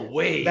 No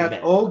way, That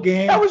man. old That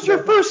game. was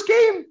your first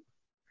game.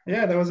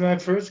 Yeah, that was my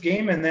first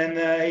game. And then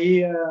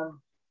I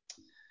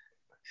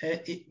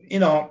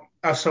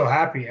was so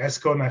happy. I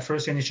scored my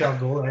first initial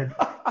goal.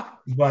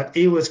 But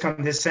it was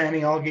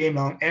condescending all game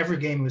long. Every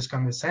game was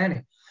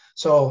condescending.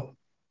 So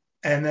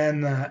and then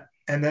the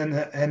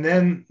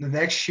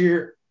next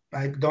year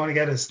I don't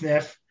get a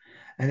sniff.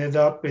 Ended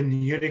up in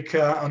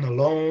Utica on a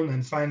loan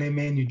and finally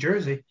made New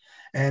Jersey.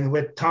 And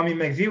with Tommy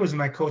McVie was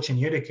my coach in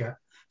Utica.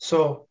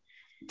 So,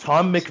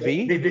 Tom so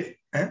McVie? they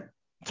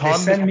Tom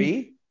send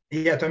me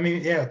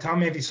McVie?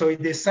 Tom McVie. So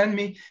they send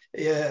me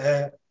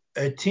a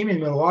team in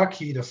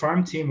Milwaukee. The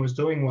farm team was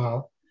doing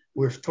well.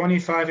 We're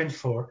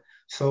 25-4.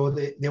 So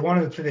they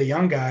wanted to play the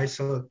young guys.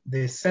 So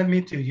they sent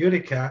me to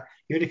Utica.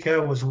 Utica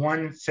was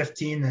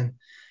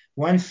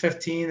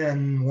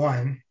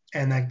 115-1,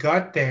 and I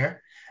got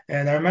there.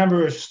 And I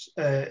remember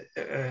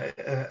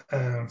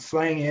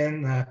flying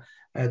in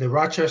the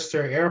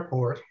Rochester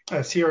airport,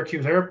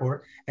 Syracuse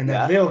airport, and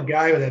that Yeah. little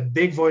guy with a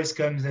big voice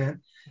comes in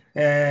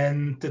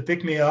and to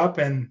pick me up,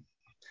 and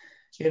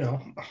you know,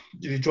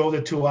 we drove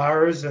the 2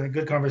 hours and a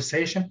good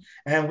conversation,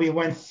 and we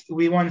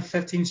won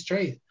 15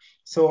 straight.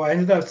 So I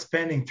ended up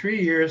spending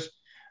 3 years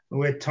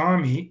with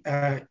Tommy.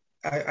 I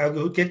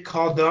would get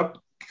called up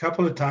a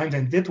couple of times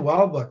and did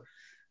well, but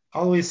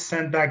always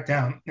sent back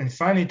down. And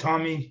finally,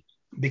 Tommy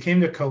became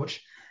the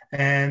coach,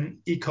 and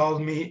he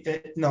called me.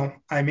 No,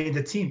 I made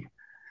the team.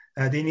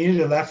 They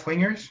needed a left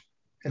winger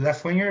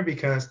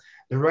because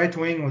the right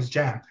wing was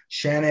jammed.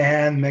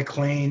 Shanahan,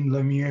 McLean,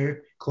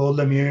 Lemieux, Claude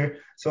Lemieux.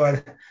 So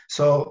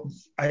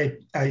I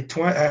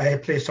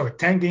played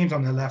 10 games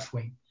on the left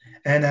wing,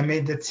 and I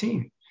made the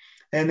team.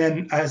 And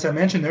then, as I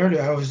mentioned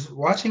earlier, I was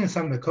watching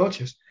some of the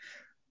coaches,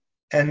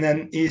 and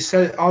then he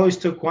said it always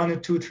took 1 or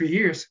 2, 3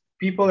 years.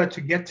 People had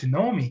to get to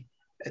know me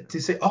to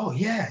say, oh,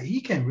 yeah,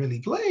 he can really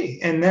play.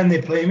 And then they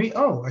play me,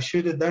 oh, I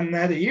should have done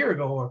that a year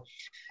ago.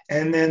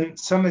 And then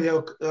some of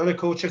the other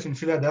coaches in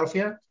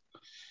Philadelphia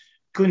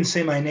couldn't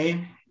say my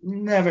name,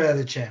 never had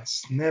a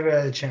chance, never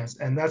had a chance.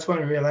 And that's when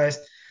I realized,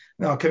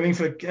 no, coming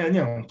for,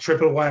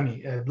 triple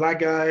whammy, black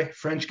guy,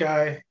 French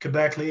guy,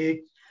 Quebec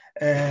League,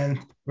 and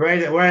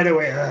right away,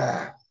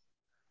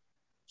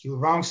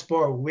 wrong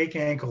sport, weak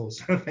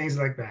ankles, things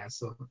like that.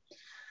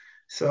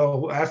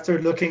 So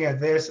after looking at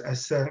this, I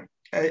said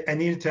I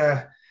needed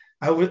to,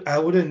 I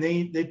would have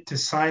needed to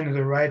sign at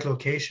the right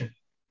location.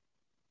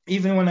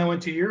 Even when I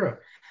went to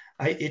Europe,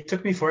 it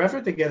took me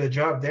forever to get a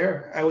job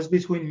there. I was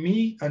between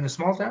me and a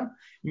small town,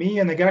 me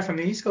and the guy from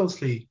the East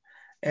Coast League,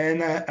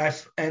 and I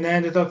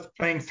ended up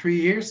playing 3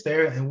 years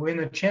there and win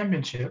a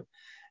championship.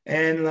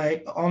 And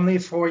like only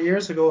 4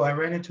 years ago, I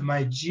ran into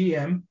my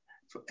GM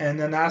and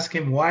then asked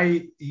him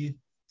why he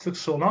took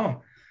so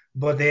long.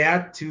 But they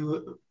had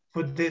to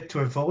put it to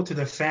a vote to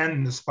the fan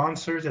and the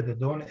sponsors that they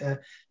don't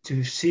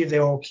to see if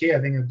they're okay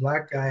having a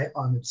black guy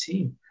on the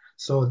team.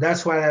 So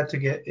that's why I had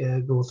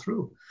to go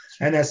through.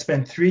 And I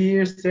spent 3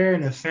 years there,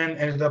 and the fan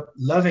ended up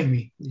loving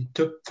me. It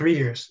took 3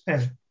 years,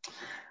 and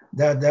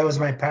that was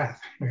my path.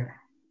 Yeah.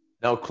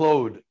 Now,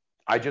 Claude,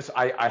 I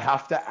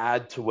have to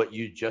add to what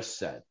you just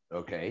said.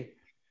 Okay.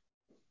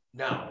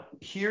 Now,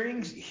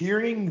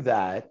 hearing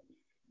that,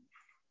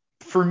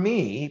 for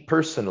me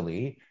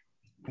personally,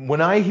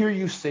 when I hear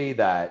you say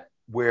that,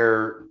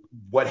 where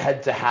what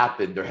had to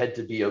happen, there had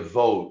to be a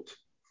vote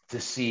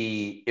to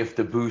see if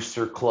the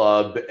booster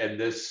club and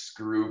this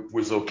group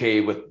was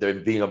okay with there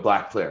being a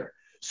black player.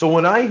 So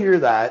when I hear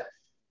that,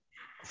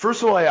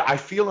 first of all, I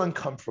feel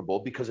uncomfortable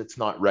because it's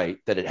not right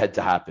that it had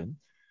to happen.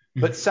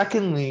 But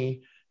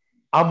secondly,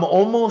 I'm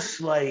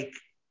almost like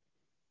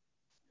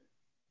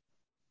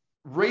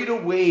right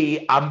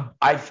away,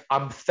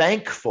 I'm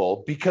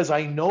thankful because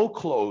I know,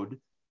 Claude,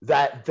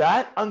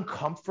 that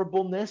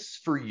uncomfortableness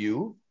for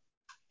you,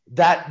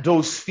 that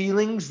those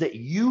feelings that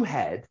you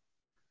had,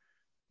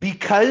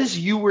 because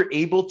you were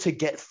able to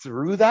get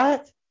through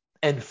that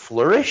and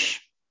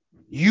flourish,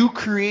 you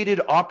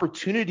created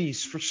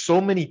opportunities for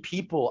so many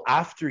people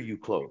after you,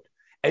 Claude.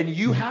 And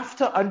you have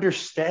to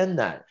understand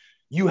that.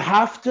 You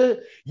have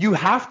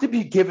to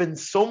be given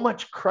so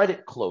much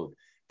credit, Claude,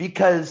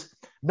 because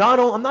not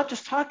only I'm not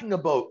just talking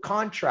about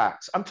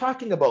contracts, I'm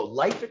talking about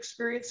life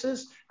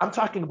experiences, I'm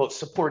talking about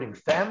supporting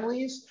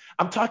families,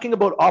 I'm talking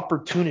about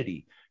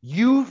opportunity.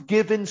 You've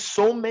given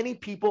so many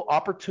people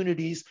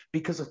opportunities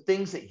because of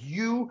things that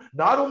you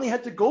not only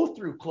had to go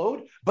through,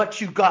 Claude,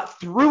 but you got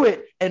through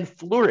it and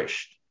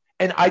flourished.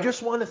 And I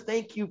just want to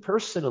thank you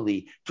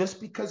personally, just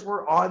because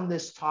we're on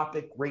this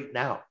topic right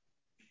now.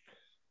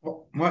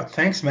 Well,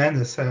 thanks, man.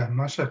 That's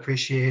much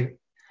appreciated.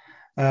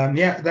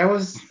 Yeah, that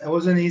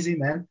wasn't easy,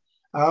 man.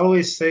 I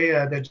always say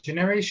the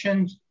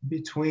generation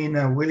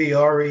between Willie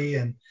Ori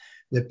and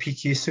the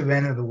PQ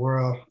Subban of the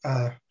world,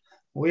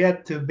 we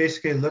had to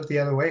basically look the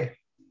other way.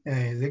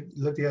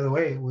 Look the other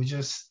way. We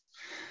just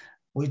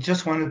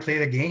wanted to play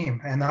the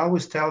game. And I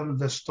always tell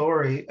the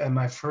story at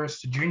my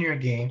first junior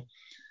game.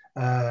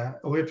 We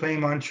were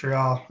playing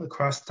Montreal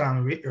across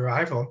town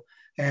rival,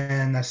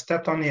 and I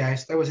stepped on the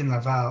ice. That was in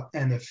Laval,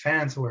 and the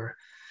fans were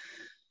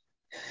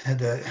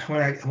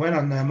when I went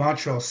on the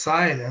Montreal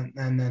side,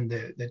 and then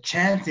the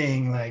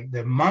chanting, like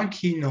the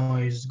monkey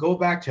noise, go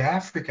back to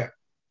Africa,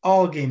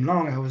 all game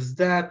long. I was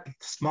that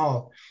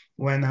small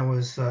when I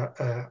was at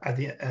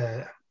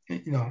the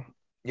you know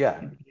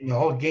Yeah.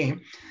 all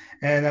game,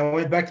 and I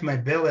went back to my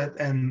billet,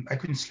 and I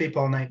couldn't sleep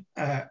all night.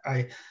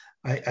 I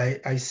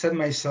said to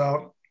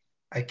myself,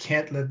 I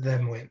can't let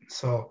them win.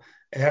 So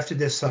I have to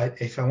decide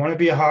if I want to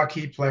be a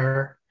hockey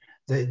player,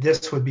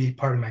 this would be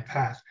part of my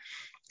path.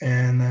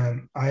 And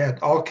I had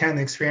all kind of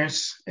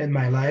experience in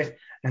my life,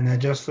 and I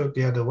just looked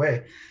the other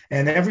way.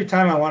 And every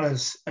time I want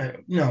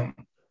to,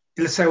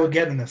 let's say I would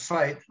get in a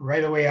fight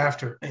right away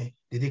after, hey,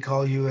 did he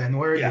call you and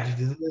where did Yeah. you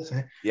do this?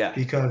 Yeah.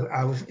 Because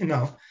I was,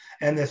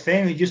 and the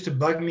thing that used to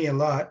bug me a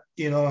lot,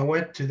 I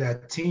went to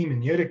that team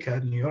in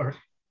Utica, New York,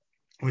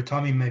 with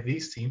Tommy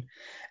McVeigh's team,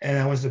 and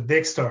I was a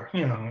big star,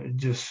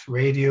 just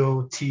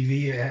radio,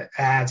 TV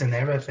ads and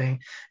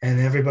everything, and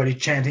everybody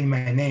chanting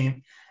my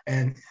name.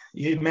 And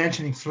you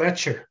mentioning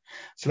Fletcher.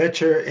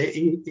 Fletcher,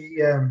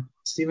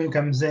 Steven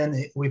comes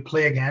in, we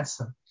play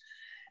against him,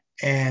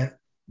 and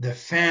the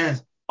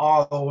fans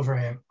all over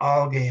him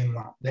all game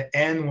long. The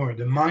N word,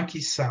 the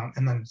monkey sound,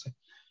 and then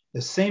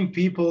the same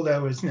people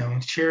that was,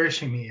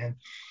 cherishing me, and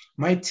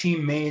my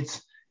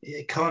teammates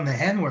calling the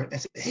N word. I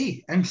said,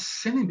 "Hey, I'm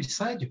sitting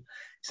beside you."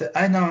 He said,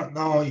 "I don't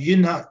know. You're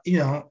not,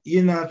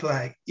 you're not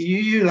like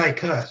you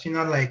like us. You're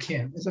not like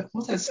him." I said,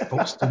 "What's that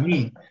supposed to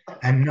mean?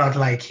 I'm not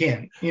like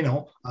him.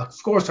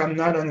 Of course, I'm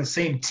not on the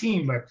same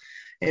team, but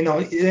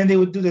then they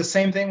would do the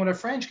same thing with a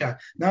French guy.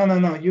 No, no,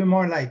 no. You're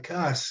more like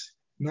us.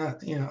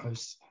 Not,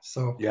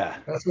 So Yeah.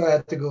 that's what I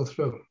had to go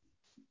through.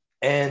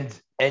 And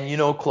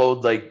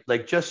Claude,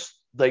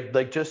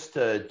 just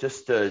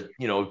to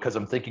because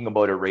I'm thinking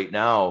about it right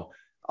now.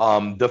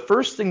 The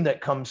first thing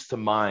that comes to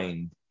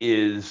mind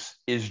is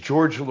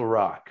George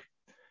Larac.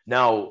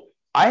 Now,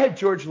 I had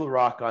George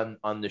Larac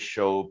on the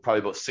show probably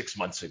about 6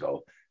 months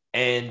ago,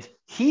 and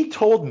he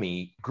told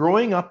me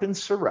growing up in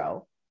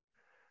Sorel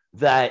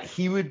that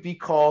he would be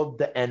called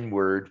the N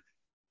word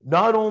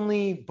not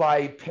only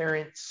by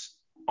parents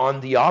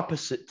on the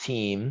opposite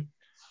team,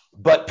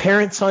 but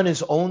parents on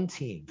his own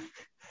team.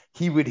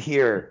 He would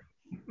hear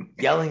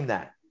yelling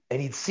that,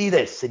 and he'd see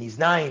this, and he's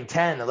 9,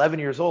 10, 11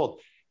 years old.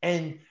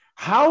 And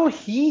how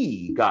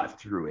he got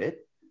through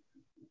it,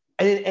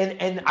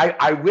 and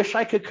I wish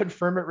I could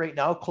confirm it right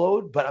now,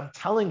 Claude, but I'm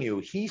telling you,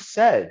 he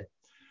said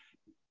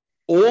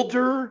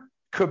older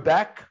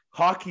Quebec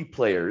hockey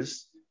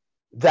players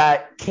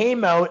that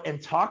came out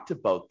and talked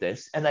about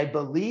this, and I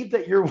believe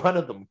that you're one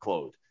of them,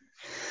 Claude,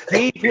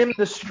 gave him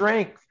the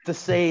strength to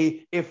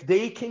say, if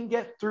they can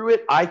get through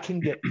it, I can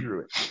get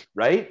through it,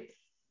 right?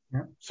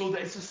 Yeah. So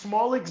it's a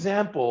small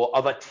example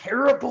of a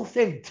terrible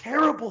thing,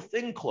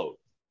 Claude,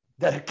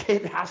 that a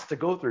kid has to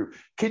go through.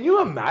 Can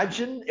you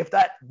imagine if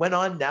that went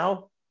on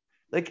now?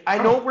 Like, I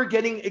know we're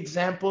getting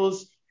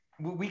examples,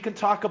 we can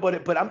talk about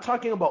it, but I'm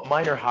talking about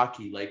minor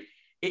hockey. Like,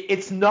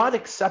 it's not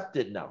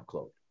accepted now,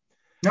 Claude.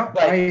 No,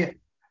 But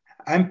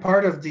I'm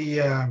part of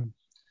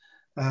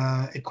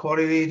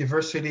Equality,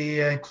 Diversity,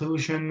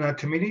 Inclusion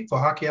Committee for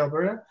Hockey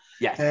Alberta,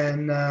 Yes.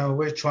 and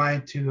we're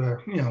trying to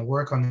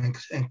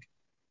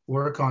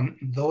work on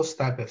those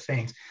type of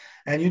things.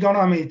 And you don't know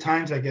how many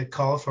times I get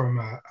called from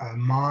a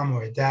mom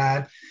or a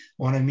dad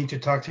wanting me to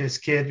talk to his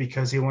kid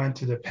because he went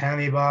to the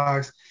penalty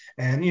box,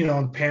 and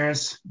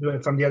parents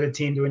from the other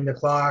team doing the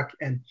clock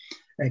and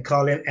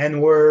call it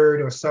N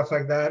word or stuff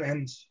like that.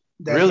 And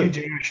that new Really?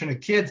 generation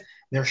of kids,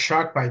 they're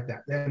shocked by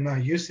that. They're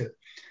not used to it.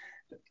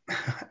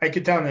 I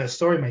could tell a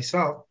story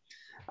myself.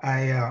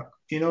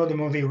 The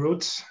movie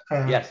Roots.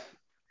 Yes.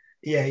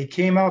 Yeah, it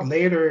came out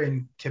later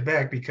in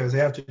Quebec because they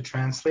have to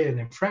translate it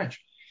in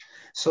French.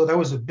 So that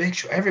was a big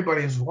show.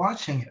 Everybody was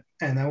watching it,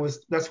 and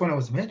that's when I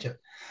was midget.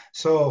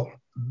 So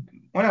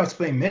when I was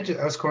playing midget,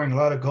 I was scoring a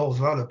lot of goals,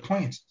 a lot of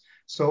points.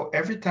 So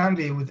every time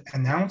they would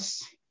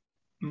announce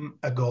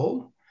a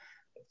goal,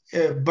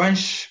 a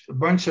bunch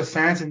of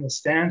fans in the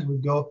stands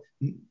would go.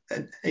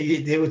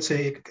 They would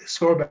say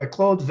score by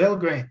Claude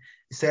Vilgrain.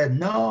 He said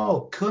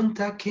no,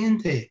 Kunta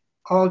Kinte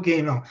all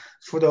game long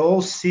for the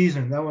whole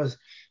season.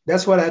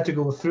 That's what I had to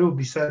go through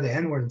beside the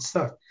N word and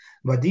stuff.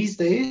 But these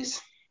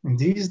days,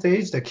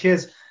 the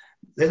kids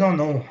they don't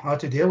know how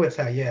to deal with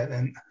that yet,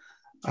 and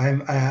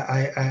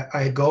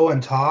I go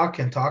and talk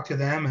to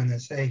them and I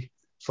say,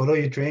 follow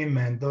your dream,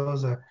 man.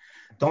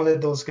 Don't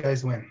let those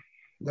guys win.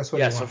 That's what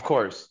you Yes, want. of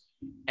course.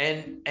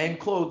 And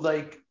Claude,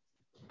 like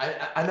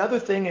another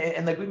thing,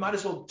 and like we might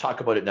as well talk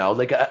about it now.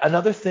 Like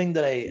another thing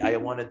that I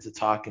wanted to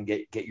talk and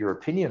get your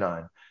opinion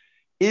on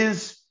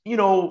is,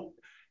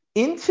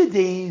 in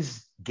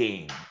today's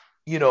game,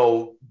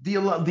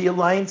 the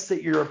alliance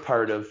that you're a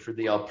part of for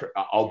the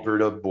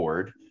Alberta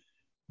board,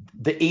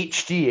 the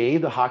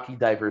HDA, the Hockey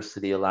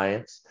Diversity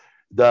Alliance,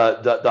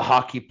 the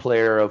Hockey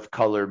Player of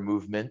Color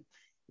movement,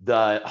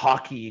 the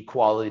Hockey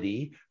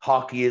Equality,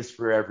 Hockey is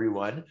for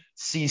Everyone,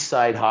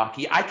 Seaside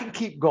Hockey. I can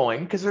keep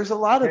going because there's a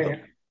lot of Yeah, them.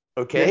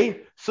 yeah,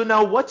 Okay. So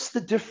now what's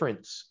the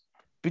difference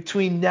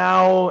between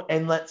now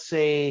and let's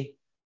say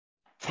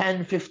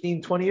 10,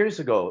 15, 20 years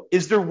ago?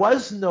 Is there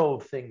was no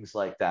things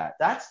like that.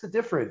 That's the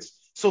difference.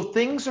 So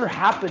things are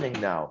happening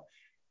now.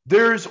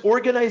 There's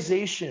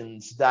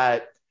organizations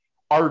that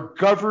are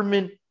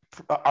government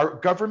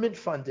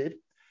funded,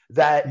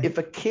 that mhm, if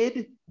a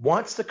kid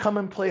wants to come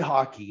and play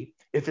hockey,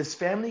 if his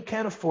family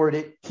can't afford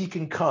it, he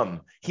can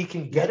come, he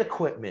can get yeah,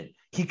 equipment,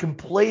 he can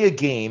play a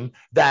game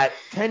that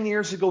 10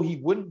 years ago he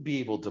wouldn't be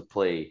able to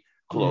play, mhm,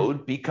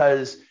 Claude,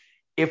 because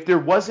if there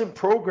wasn't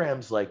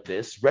programs like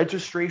this,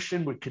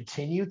 registration would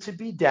continue to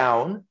be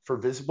down for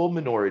visible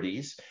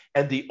minorities,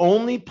 and the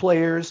only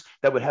players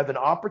that would have an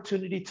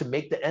opportunity to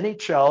make the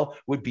NHL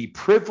would be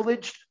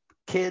privileged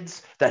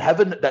kids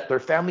that their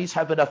families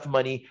have enough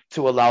money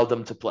to allow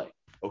them to play.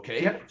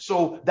 Okay, yeah,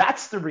 so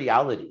that's the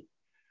reality,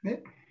 yeah,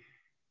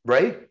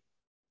 right?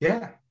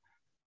 yeah.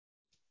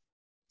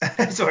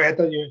 Sorry, I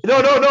thought you.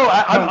 No. No,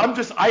 I'm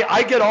just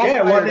I get all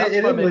yeah. Well, fired it, up it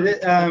is from what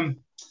it. it.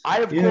 I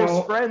have You close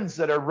know, friends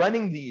that are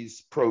running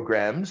these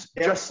programs,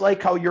 yeah, just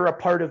like how you're a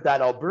part of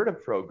that Alberta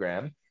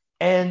program.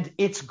 And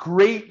it's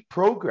great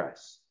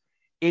progress.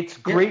 It's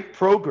yeah, great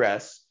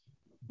progress.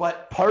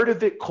 But part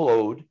of it,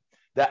 Claude,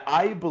 that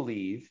I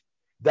believe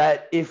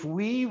that if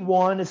we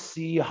want to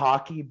see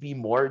hockey be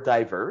more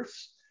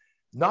diverse,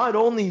 not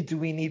only do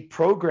we need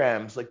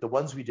programs like the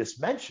ones we just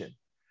mentioned,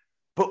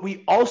 but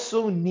we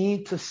also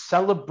need to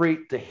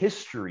celebrate the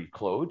history,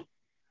 Claude.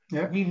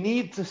 yeah. We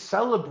need to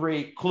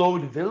celebrate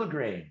Claude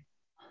Vilgrain.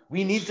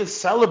 We need to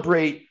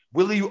celebrate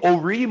Willie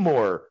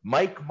O'Reemore,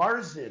 Mike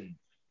Marzin,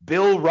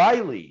 Bill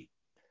Riley.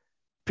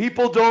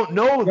 People don't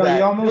know Well, you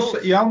that almost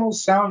Bill. you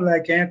almost sound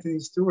like Anthony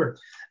Stewart.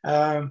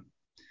 Um,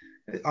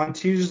 on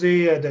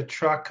Tuesday, the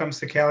truck comes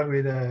to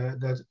Calgary.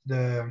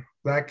 The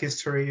Black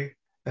History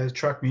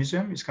Truck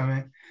Museum is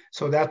coming,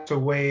 so that's a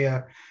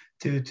way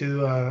to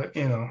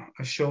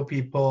show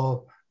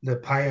people the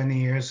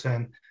pioneers,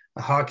 and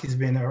black hockey's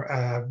been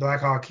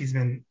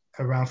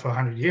around for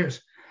 100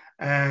 years,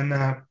 and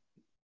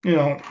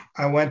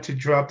I went to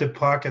drop the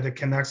puck at the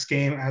Canucks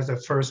game as the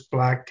first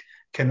black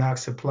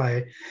Canucks to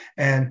play,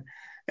 and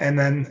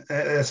then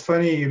it's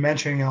funny you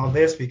mentioning all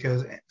this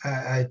because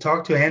I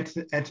talked to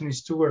Anthony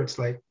Stewart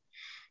like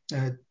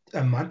uh,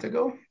 a month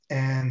ago,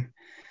 and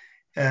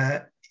uh,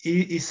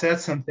 he said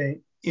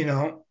something.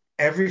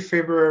 Every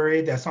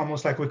February, that's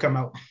almost like we come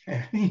out,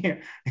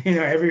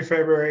 every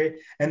February,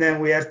 and then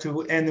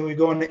we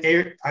go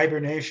into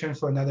hibernation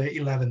for another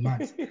 11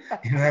 months. You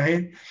know what I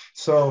mean?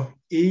 So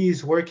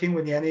he's working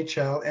with the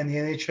NHL, and the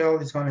NHL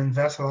is going to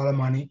invest a lot of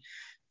money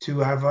to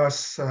have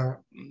us,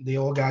 the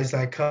old guys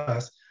like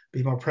us,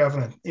 be more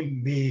prevalent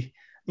and be,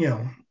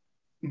 you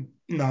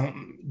know,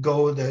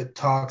 go to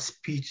talk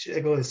speech,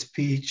 go to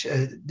speech,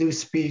 do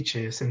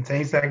speeches and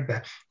things like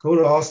that. Go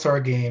to All Star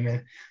Game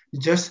and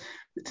just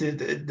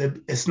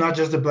it's not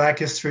just the Black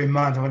History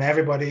Month when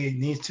everybody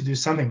needs to do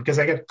something because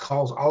I get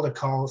calls all the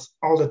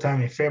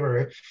time in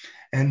February,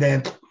 and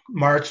then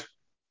March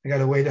I got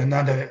to wait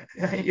another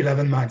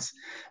 11 months.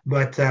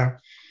 But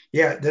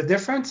yeah, the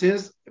difference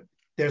is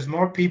there's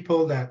more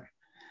people that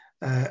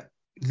uh,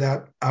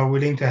 that are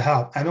willing to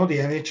help. I know the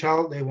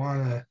NHL, they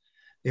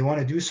want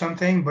to do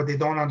something, but they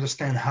don't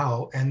understand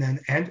how. And then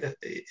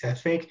I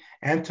think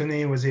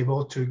Anthony was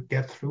able to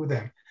get through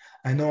them.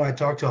 I know I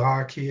talked to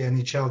hockey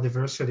NHL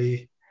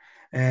diversity,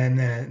 and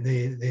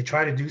they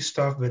try to do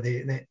stuff, but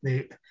they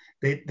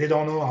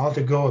don't know how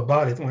to go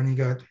about it when you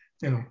got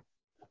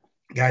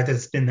guy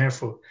that's been there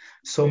for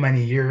so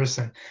many years,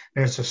 and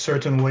there's a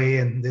certain way,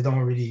 and they don't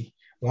really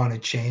want to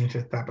change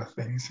that type of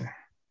things.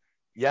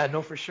 Yeah,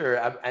 no, for sure.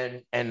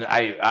 And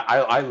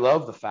I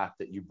love the fact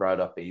that you brought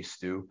up Ace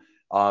Stu.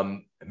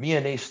 Me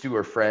and Ace Stu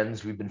are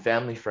friends. We've been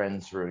family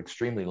friends for an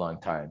extremely long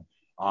time.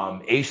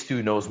 Ace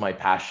Stu knows my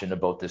passion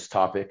about this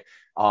topic.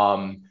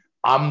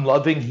 I'm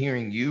loving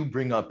hearing you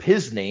bring up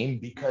his name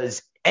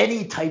because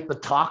any type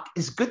of talk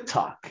is good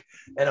talk,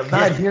 and I'm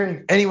not Yeah.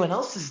 hearing anyone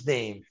else's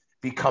name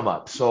be come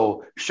up.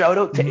 So shout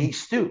out to Mhm.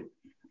 Ace Stu.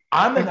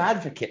 I'm an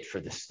advocate for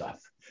this stuff.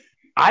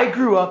 I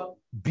grew up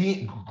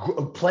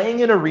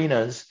playing in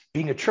arenas,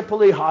 being a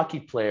AAA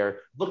hockey player,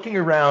 looking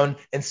around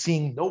and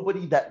seeing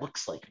nobody that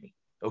looks like me.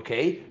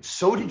 Okay.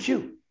 So did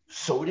you.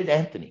 So did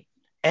Anthony.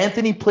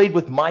 Anthony played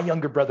with my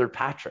younger brother,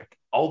 Patrick,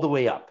 all the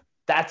way up.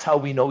 That's how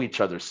we know each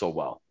other so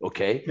well.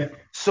 Okay. Yeah,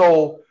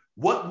 So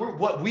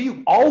what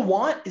we all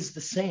want is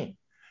the same.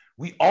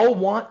 We all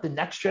want the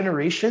next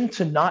generation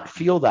to not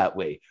feel that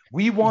way.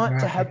 We want to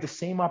exactly. have the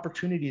same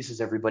opportunities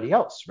as everybody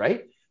else,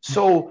 right?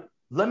 So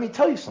let me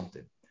tell you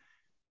something.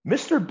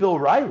 Mr. Bill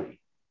Riley,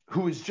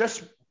 who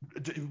just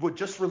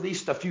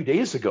released a few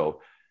days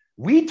ago,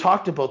 we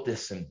talked about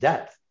this in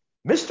depth.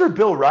 Mr.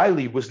 Bill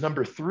Riley was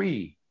number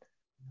 3,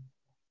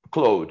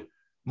 Claude.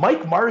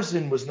 Mike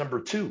Marzin was number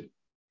 2.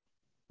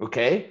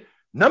 Okay.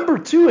 Number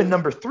 2 and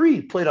number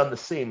 3 played on the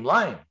same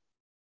line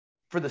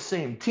for the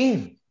same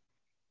team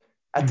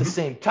at the Mm-hmm.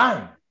 same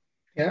time.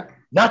 Yeah.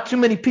 Not too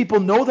many people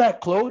know that,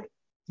 Claude.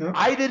 No.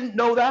 I didn't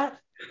know that.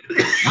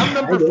 I'm I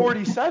number did.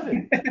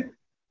 47.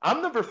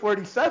 I'm number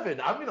 47.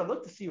 I'm going to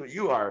look to see what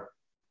you are.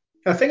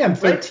 I think I'm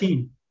Right?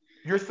 13.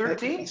 You're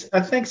 13?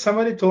 I think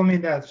somebody told me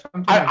that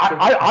something I, like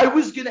I, 13. I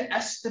was going to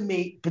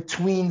estimate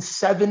between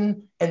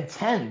 7 and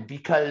 10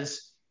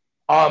 because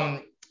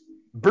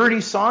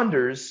Bernie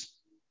Saunders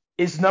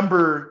is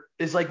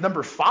like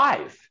number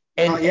 5.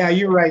 Oh, And yeah,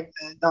 you're right.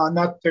 No,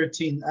 not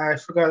 13. I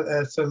forgot.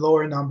 It's a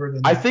lower number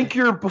than I that. think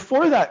you're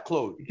before that,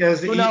 Claude.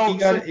 Because So he now,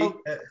 got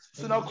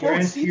so now, Claude,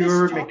 Grand see this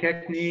Pure, top?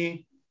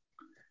 McKechnie.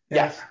 Yeah,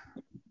 Yes.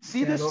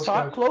 See yeah, this those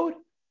top, guys. Claude?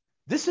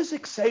 This is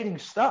exciting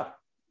stuff.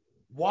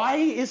 Why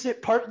is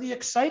it partly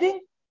exciting?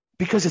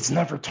 Because it's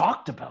never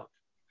talked about.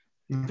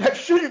 Mm. That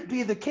shouldn't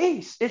be the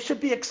case. It should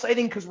be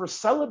exciting because we're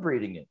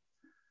celebrating it.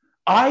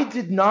 I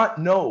did not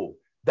know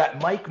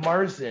that Mike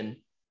Marzin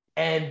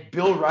and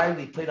Bill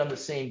Riley played on the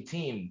same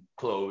team,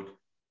 Claude.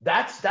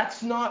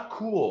 That's not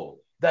cool.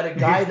 That a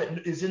guy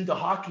that is into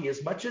hockey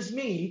as much as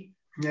me,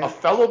 a Yeah,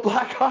 fellow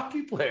black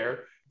hockey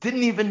player,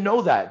 didn't even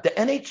know that. The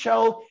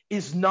NHL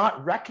is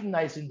not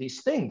recognizing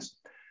these things.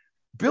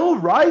 Bill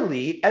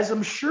Riley, as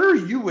I'm sure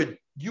you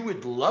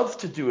would love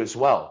to do as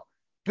well.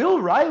 Bill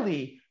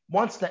Riley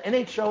wants the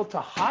NHL to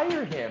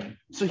hire him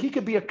so he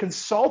could be a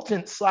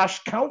consultant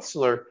slash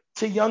counselor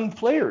to young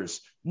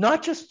players,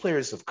 not just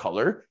players of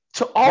color,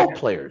 to all yeah,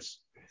 players.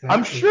 I'm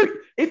exactly. sure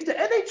if the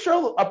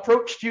NHL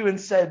approached you and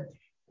said,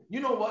 you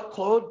know what,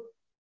 Claude,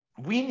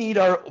 we need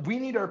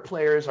our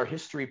players, our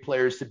history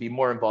players, to be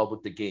more involved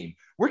with the game.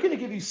 We're going to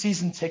give you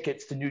season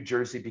tickets to New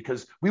Jersey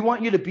because we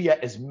want you to be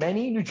at as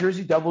many New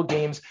Jersey Devil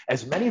games,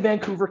 as many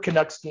Vancouver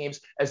Canucks games,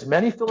 as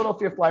many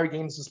Philadelphia Flyer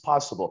games as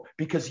possible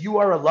because you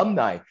are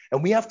alumni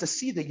and we have to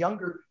see the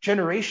younger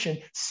generation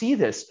see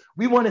this.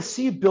 We want to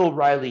see Bill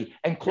Riley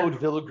and Yeah, Claude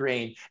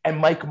Vilgrain and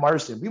Mike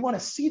Marsden. We want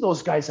to see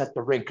those guys at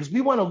the rink because we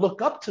want to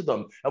look up to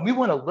them and we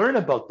want to learn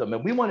about them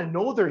and we want to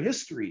know their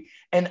history.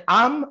 And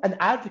I'm an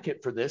advocate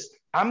for this.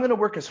 I'm going to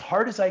work as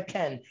hard as I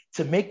can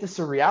to make this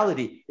a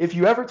reality. If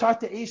you ever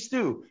talk to Ace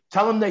Stu,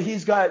 tell him that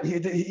he's got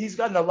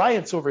an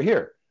alliance over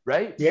here,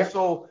 right? yeah.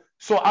 So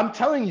I'm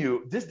telling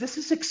you, this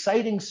is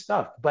exciting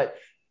stuff. But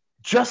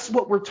just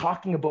what we're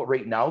talking about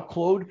right now,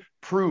 Claude,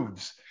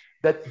 proves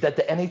that the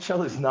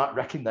NHL is not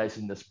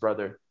recognizing this,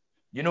 brother.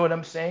 You know what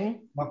I'm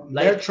saying? Well,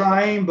 they're Like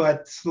trying,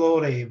 but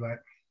slowly. But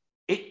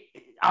it.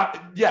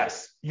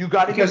 Yes, you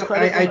got to give because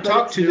credit I where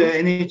talked credit's to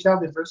the due.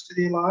 NHL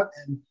diversity a lot,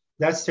 and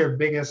that's their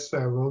biggest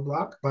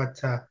roadblock. But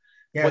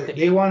yeah, What the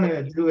they want what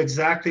to do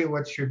exactly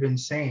what you've been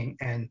saying,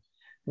 and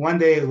one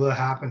day it will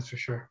happen for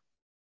sure.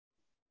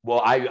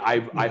 Well,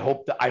 I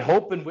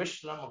hope and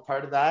wish that I'm a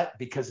part of that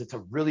because it's a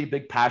really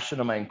big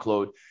passion of mine,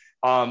 Claude.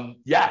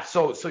 Yeah,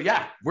 so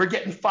yeah, we're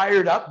getting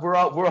fired up. We're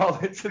all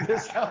into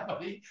this now,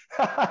 buddy.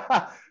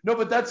 No,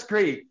 but that's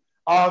great.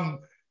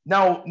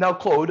 Now,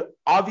 Claude,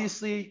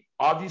 obviously,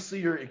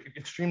 you're an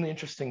extremely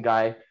interesting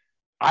guy.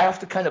 I have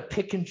to kind of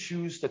pick and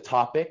choose the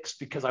topics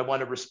because I want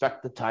to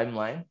respect the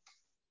timeline.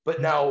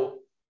 But now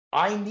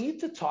I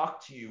need to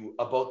talk to you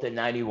about the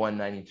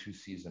 91-92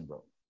 season,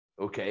 bro.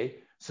 Okay.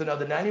 So now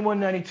the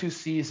 91-92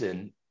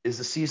 season is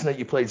the season that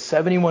you played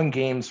 71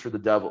 games for the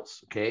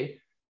Devils. Okay.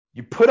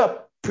 You put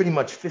up pretty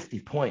much 50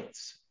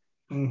 points.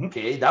 Mm-hmm.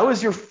 Okay, that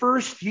was your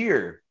first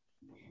year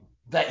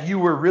that you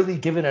were really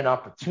given an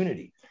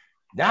opportunity.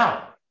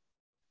 Now,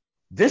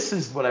 this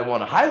is what I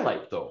want to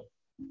highlight, though.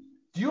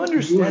 Do you You and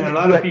understand a that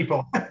lot of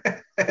people.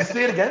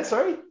 say it again?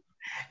 Sorry.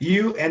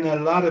 You and a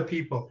lot of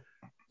people.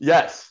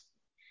 Yes.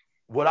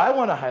 What I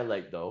want to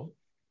highlight, though,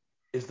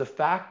 is the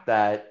fact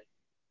that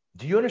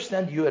do you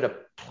understand you had a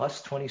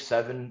plus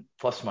 27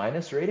 plus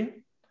minus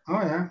rating?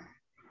 Oh yeah.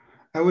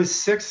 I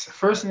was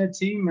first in the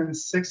team and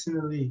sixth in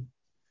the league.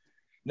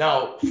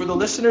 Now, for the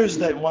listeners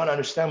that want to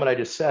understand what I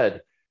just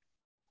said,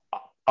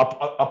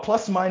 a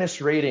plus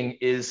minus rating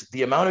is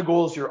the amount of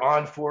goals you're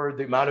on for,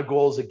 the amount of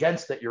goals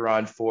against that you're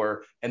on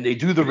for, and they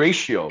do the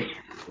ratio.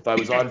 If I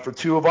was on for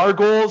two of our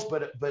goals,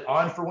 but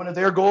on for one of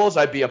their goals,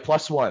 I'd be a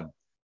plus one.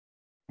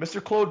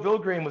 Mr. Claude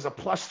Vilgrain was a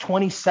plus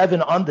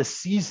 27 on the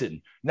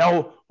season.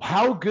 Now,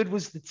 how good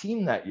was the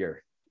team that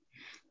year?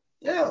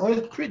 Yeah, it was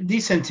a pretty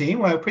decent team.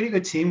 Well, a pretty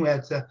good team. We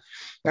had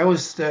that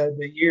was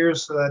the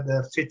years that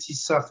the 50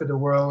 stuff of the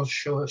world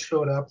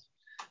showed up.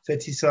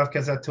 50 stuff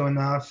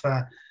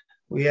Kazatonov.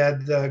 We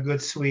had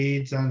good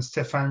Swedes and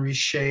Stefan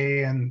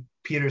Richer and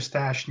Peter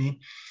Stashny.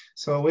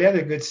 So we had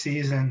a good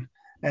season.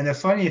 And the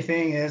funny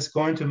thing is,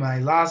 going to my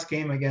last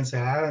game against the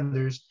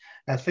Islanders,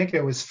 I think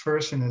I was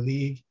first in the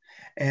league.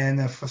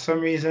 And for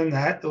some reason,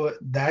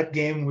 that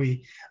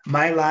game,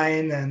 my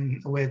line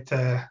and with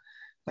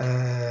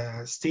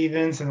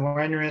Stevens and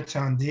Weinrich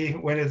on D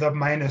went up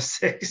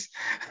 -6,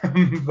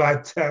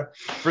 but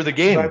for the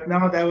game. But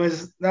no, that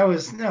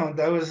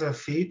was a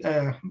feat.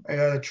 I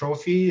got a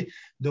trophy,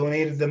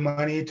 donated the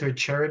money to a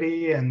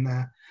charity, and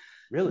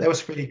really that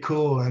was pretty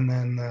cool. And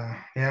then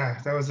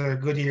yeah, that was a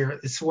good year.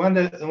 It's one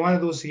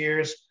of those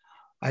years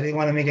I didn't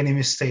want to make any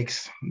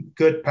mistakes.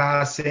 Good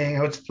passing.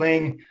 I was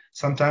playing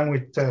sometime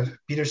with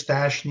Peter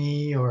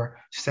Stashny or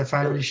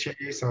Stefan Richer.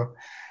 So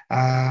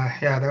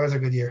yeah, that was a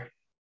good year.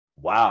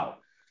 Wow.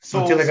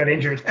 So until I got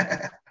injured.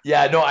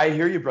 Yeah, no, I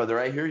hear you, brother.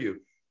 I hear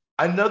you.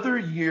 Another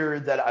year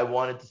that I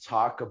wanted to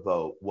talk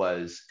about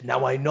was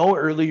now I know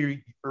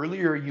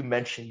earlier you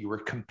mentioned you were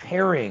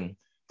comparing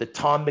the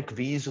Tom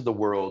McVees of the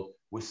world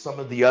with some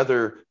of the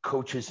other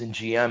coaches and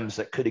GMs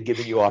that could have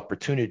given you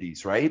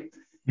opportunities, right?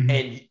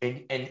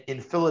 Mm-hmm. And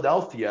in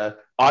Philadelphia,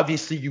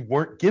 obviously you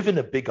weren't given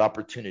a big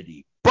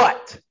opportunity,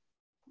 but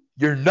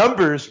your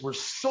numbers were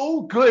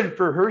so good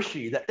for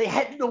Hershey that they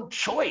had no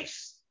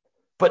choice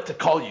but to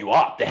call you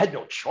up. They had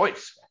no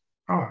choice.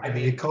 Oh, I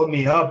mean, they called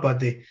me up, but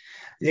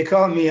they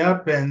called me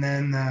up, and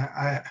then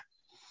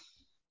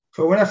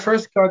for when I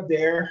first got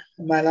there,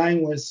 my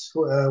line was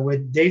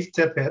with Dave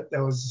Tippett.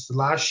 That was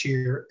last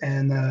year,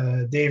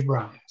 and Dave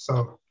Brown.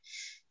 So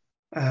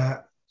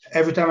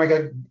every time I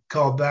got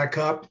called back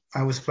up,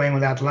 I was playing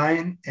with that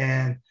line,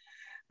 and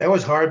that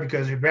was hard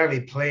because we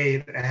barely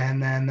played.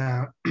 And then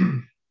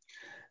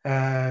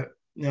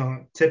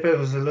Tippett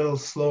was a little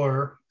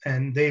slower,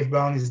 and Dave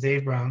Brown is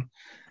Dave Brown.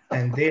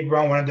 And Dave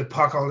Brown wanted the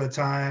puck all the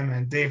time,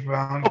 and Dave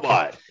Brown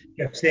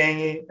kept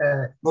saying,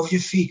 "Move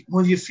your feet,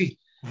 move your feet."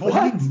 What do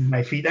you mean,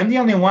 my feet? I'm the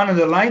only one on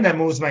the line that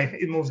moves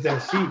their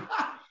feet.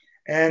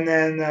 And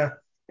then,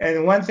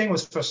 and one thing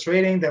was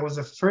frustrating. That was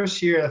the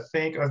first year, I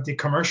think, of the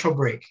commercial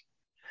break.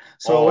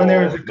 So when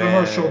there was a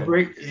commercial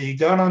break, you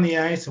got on the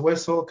ice,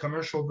 whistle,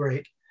 commercial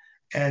break,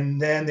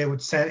 and then they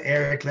would send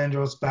Eric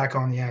Lindros back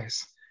on the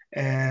ice.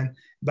 And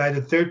by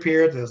the third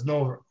period, there's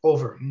no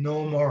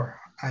more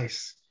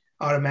ice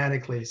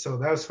automatically. So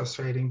that was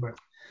frustrating. But,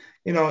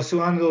 it's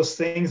one of those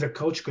things a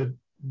coach could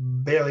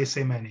barely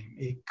say my name.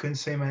 He couldn't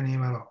say my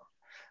name at all.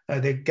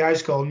 The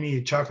guys called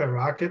me Chocolate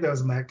Rocket. That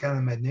was my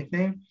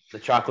nickname. The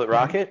Chocolate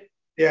Rocket?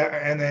 Yeah.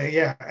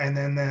 And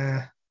then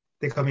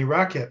they called me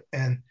Rocket.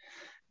 And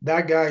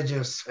that guy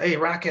just, hey,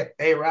 Rocket.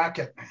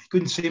 He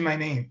couldn't say my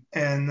name.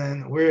 And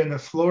then we're in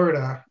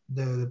Florida.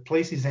 The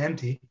place is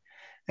empty.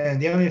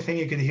 And the only thing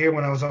you could hear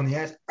when I was on the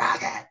ice,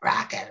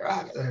 Rocket.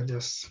 And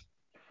just...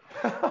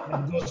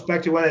 And it goes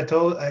back to what I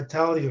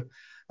tell you.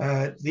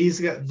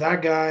 That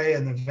guy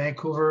and the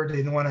Vancouver, they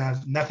didn't want to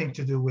have nothing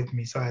to do with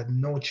me, so I had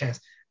no chance.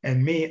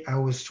 And me, I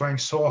was trying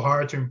so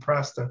hard to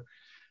impress them.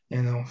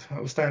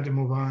 It was time to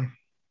move on.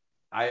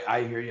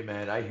 I hear you,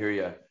 man. I hear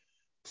you.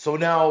 So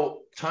now,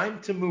 time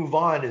to move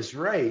on is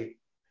right.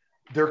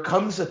 There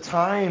comes a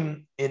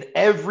time in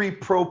every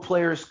pro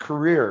player's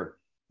career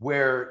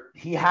where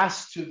he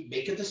has to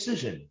make a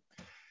decision.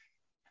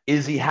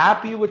 Is he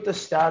happy with the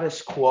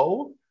status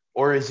quo?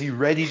 Or is he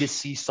ready to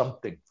see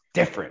something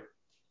different?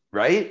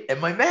 Right?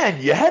 And my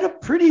man, you had a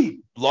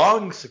pretty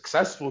long,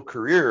 successful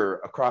career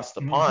across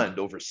the pond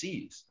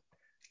overseas,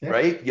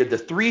 right? You had the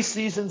 3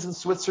 seasons in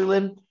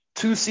Switzerland,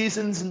 2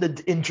 seasons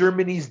in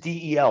Germany's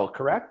DEL,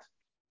 correct?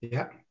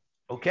 Yeah.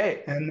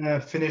 Okay.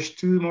 And finished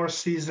 2 more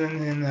seasons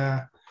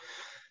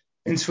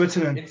in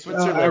Switzerland.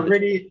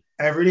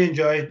 I really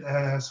enjoyed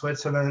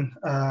Switzerland.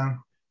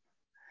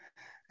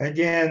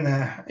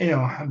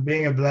 Again,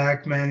 being a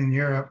black man in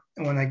Europe,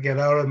 when I get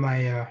out of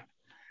my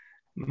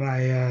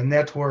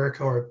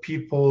network or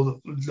people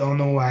don't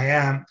know who I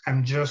am,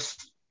 I'm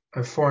just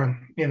a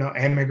foreign,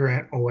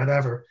 immigrant or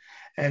whatever.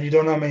 And you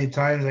don't know how many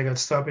times I got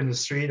stopped in the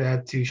street. I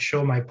had to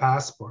show my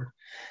passport.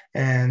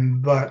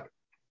 But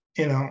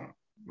you know,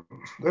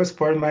 that's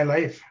part of my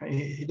life.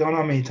 You don't know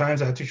how many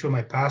times I had to show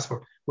my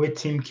passport with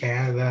Team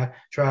Canada,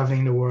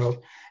 traveling the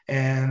world,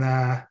 and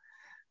I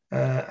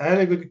had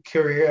a good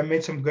career. I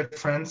made some good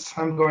friends.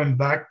 I'm going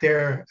back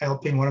there,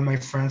 helping one of my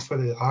friends for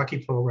the hockey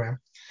program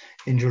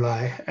in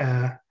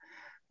July.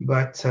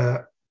 But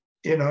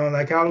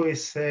like I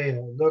always say,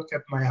 look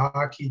at my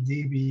hockey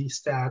DB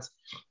stats,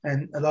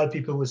 and a lot of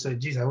people would say,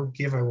 "Geez, I would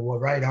give a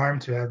right arm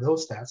to have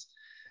those stats."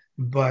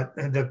 But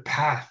the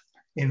path,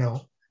 you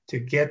know, to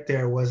get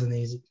there wasn't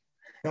easy.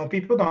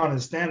 People don't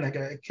understand. Like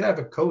I could have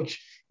a coach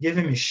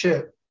giving me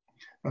shit.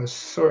 Oh,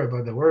 sorry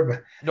about the word,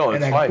 but No,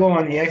 and it's I fine. go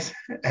on the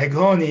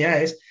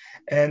ice,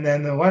 and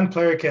then the one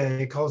player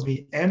calls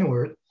me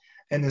N-word,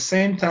 and the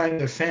same time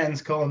the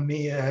fans call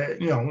me,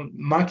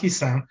 monkey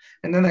sound,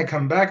 and then I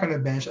come back on the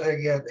bench, I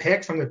get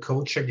heck from the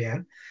coach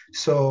again.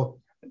 So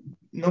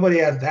nobody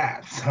had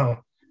that. So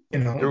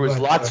There was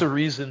but lots of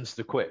reasons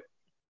to quit.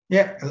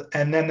 yeah,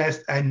 and then I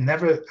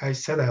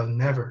said I'll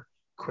never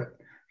quit.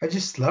 I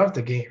just love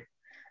the game.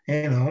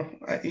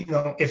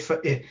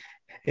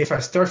 If I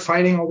start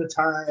fighting all the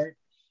time,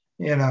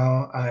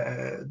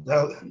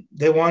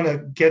 they want to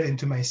get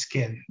into my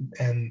skin,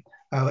 and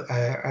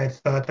I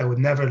thought I would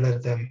never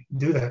let them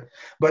do that.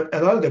 But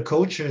a lot of the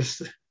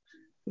coaches,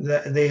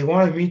 they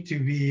wanted me to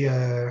be,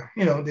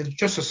 they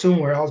just assume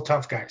we're all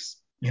tough guys.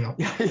 They don't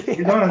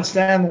Yeah.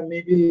 understand that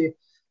maybe,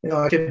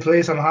 I can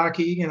play some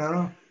hockey.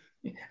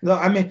 No,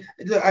 I mean,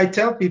 I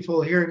tell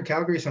people here in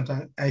Calgary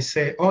sometimes, I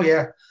say, oh,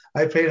 yeah,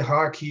 I played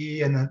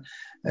hockey and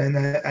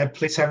I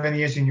played 7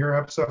 years in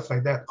Europe, stuff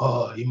like that.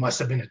 Oh, you must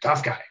have been a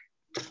tough guy.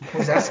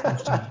 What's that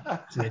supposed to mean?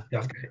 To be a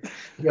tough guy?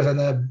 Because I'm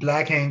a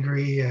black,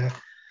 angry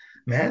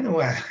man.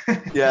 Well,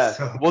 Yeah.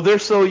 so, Well, they're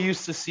so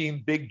used to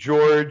seeing Big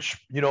George,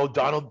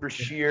 Donald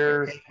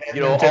Brashear,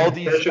 and all Tim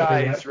these especially,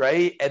 yeah. guys,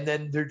 right? And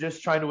then they're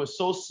just trying to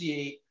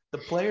associate the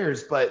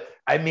players. But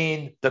I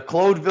mean, the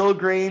Claude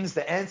Vilgrains,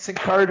 the Anson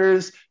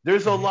Carters,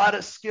 there's a lot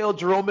of skill.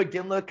 Jerome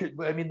McGinley,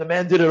 I mean, the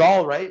man did it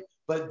all, right?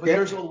 But Yeah,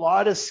 there's a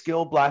lot of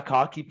skilled black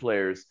hockey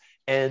players.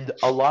 And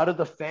a lot of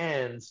the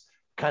fans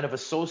kind of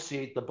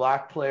associate the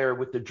black player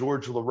with the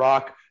George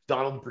Larocque,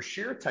 Donald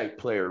Brashear type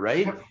player,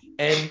 right? yeah,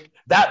 And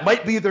that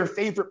might be their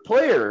favorite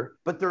player,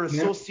 but they're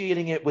yeah,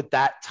 associating it with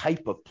that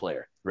type of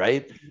player,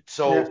 right? yeah.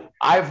 So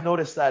I've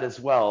noticed that as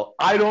well.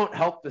 I don't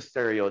help the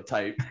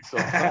stereotype, so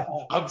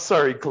I'm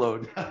sorry,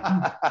 Claude.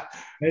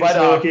 It's but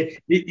okay.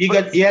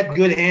 but He had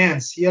good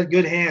hands. He had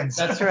good hands.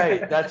 that's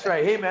right, that's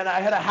right. Hey man, I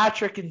had a hat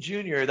trick in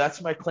junior.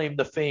 That's my claim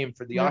to fame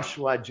for the Yeah.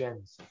 Oshawa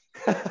Gens.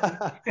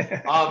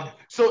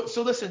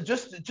 So listen,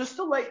 just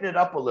to lighten it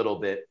up a little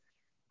bit,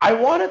 I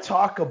want to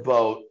talk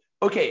about,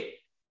 okay,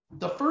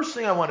 the first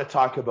thing I want to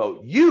talk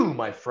about, you,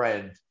 my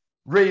friend,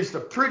 raised a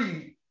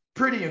pretty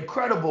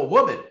incredible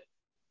woman.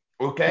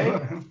 Okay.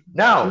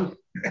 Now, True.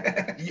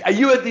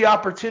 you had the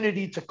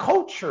opportunity to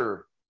coach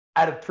her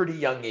at a pretty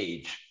young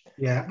age.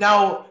 Yeah.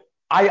 Now,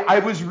 I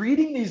was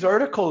reading these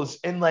articles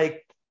and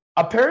like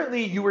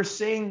apparently you were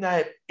saying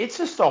that it's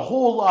just a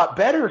whole lot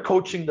better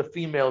coaching the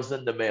females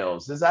than the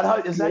males. Do you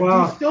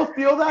Well, still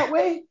feel that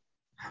way?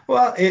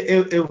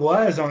 it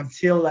was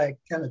until like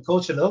kind of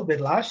coached a little bit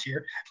last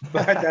year,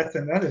 but that's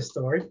another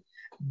story.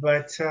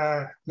 But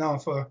no,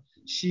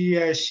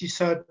 she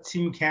saw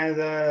Team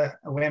Canada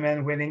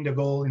women winning the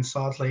gold in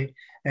Salt Lake,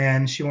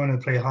 and she wanted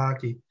to play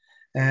hockey,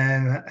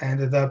 and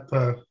ended up coaching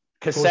her for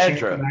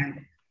Cassandra.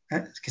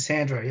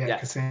 Cassandra, yeah, Yeah.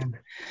 Cassandra.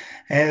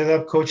 I ended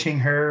up coaching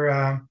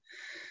her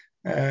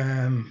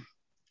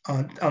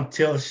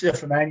until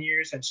for 9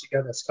 years, and she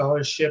got a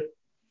scholarship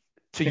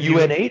To in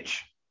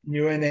UNH?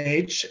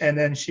 UNH, and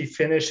then she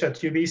finished at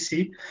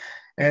UBC,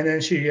 and then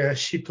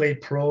she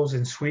played pros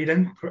in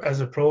Sweden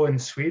as a pro in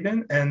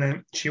Sweden, and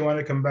then she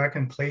wanted to come back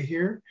and play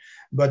here,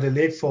 but the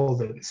league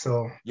folded,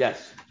 so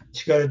Yes.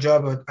 she got a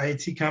job at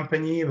IT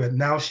company, but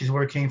now she's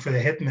working for the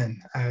Hitman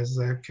as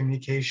a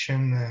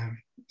communication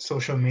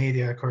social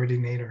media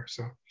coordinator.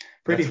 So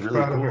pretty That's really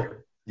proud of cool.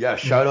 her. Yeah, Yeah,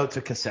 shout out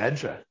to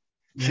Cassandra.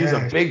 She's a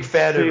yeah, big she's a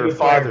fan of pretty her good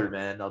father, player.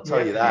 man. I'll tell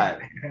Yeah, you yeah,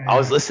 that. I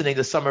was yeah. listening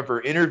to some of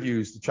her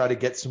interviews to try to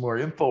get some more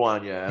info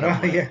on you, and I'm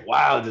Oh, like, yeah.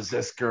 wow, does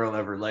this girl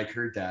ever like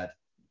her dad?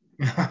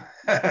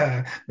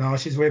 No,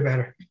 she's way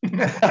better.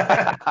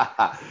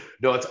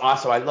 No, it's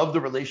awesome. I love the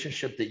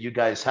relationship that you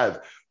guys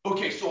have.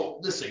 Okay, so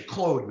listen,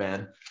 Claude,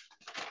 man,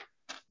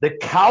 the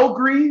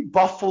Calgary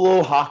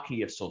Buffalo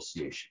Hockey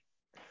Association.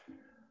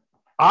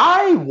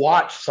 I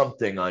watched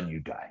something on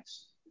you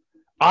guys.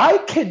 I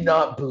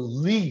cannot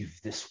believe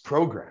this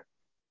program.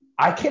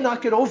 I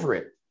cannot get over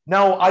it.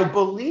 Now, I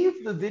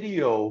believe the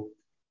video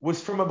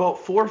was from about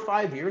 4 or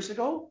 5 years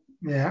ago.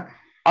 Yeah.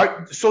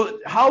 So,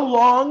 how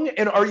long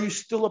and are you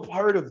still a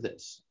part of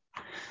this?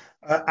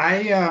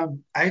 I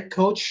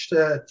coached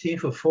the team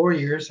for 4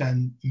 years,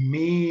 and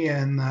me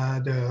and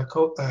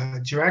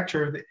the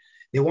director,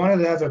 they wanted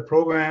to have a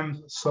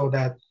program so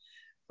that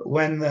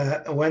when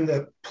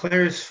the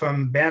players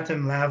from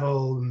bantam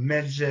level,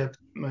 midget,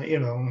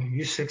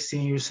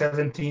 U16,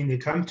 U17, they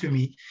come to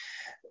me,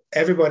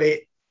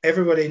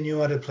 everybody knew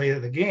how to play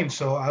the game.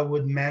 So I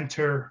would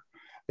mentor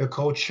the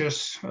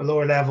coaches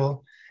lower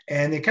level.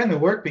 And it kind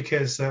of worked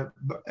because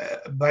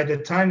by the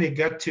time they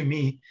got to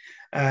me,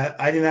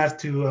 I didn't have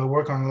to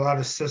work on a lot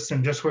of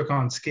system, just work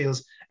on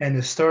skills. And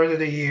the start of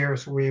the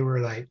years, we were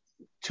like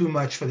too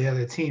much for the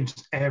other teams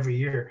every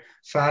year,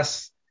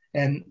 fast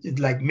and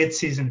like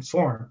mid-season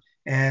form.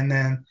 And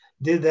then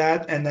did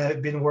that, and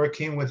I've been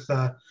working with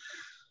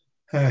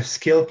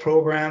skill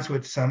programs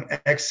with some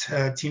ex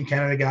Team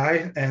Canada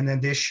guy, and then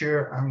this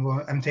year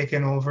I'm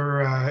taking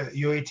over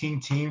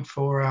U18 team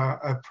for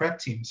a prep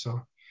team.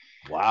 So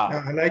Wow.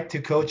 I like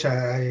to coach.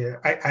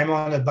 I'm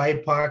on a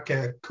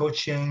BIPOC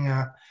coaching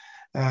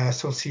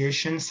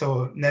association,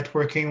 so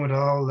networking with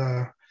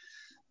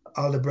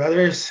all the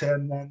brothers,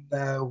 and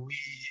then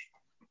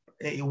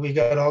we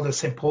got all the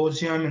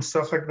symposium and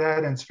stuff like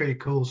that, and it's pretty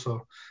cool.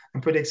 So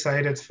I'm pretty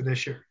excited for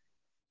this year.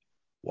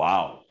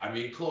 Wow. I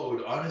mean,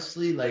 Claude,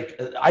 honestly, like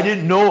I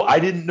didn't know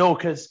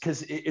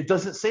because it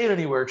doesn't say it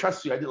anywhere.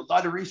 Trust me, I did a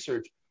lot of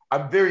research.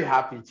 I'm very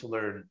happy to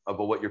learn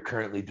about what you're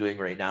currently doing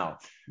right now.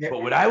 Yeah.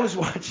 But when I was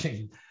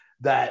watching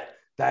that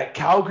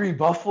Calgary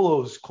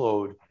Buffaloes,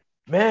 Claude,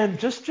 man,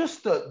 just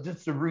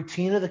the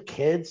routine of the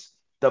kids,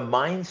 the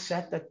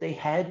mindset that they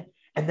had,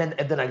 and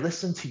then I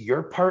listened to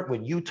your part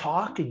when you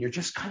talk, and you're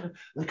just kind of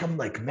like, I'm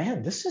like,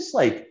 man, this is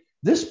like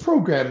this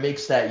program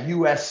makes that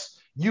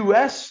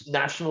US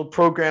national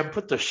program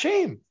put to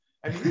shame.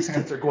 I mean, these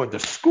kids are going to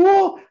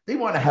school. They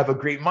want to have a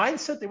great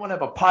mindset. They want to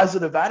have a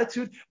positive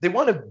attitude. They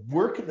want to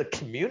work in the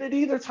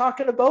community they're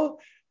talking about,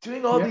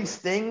 doing all Yeah. these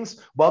things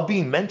while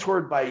being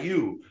mentored by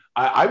you.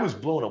 I was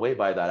blown away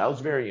by that. I was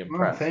very Oh,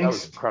 impressed. That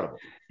was thanks. incredible.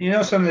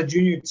 Some of the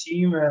junior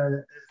team,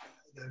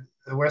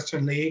 the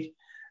Western League,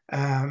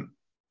 um,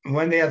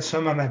 when they had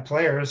some of my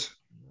players,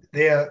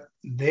 they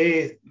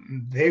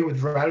would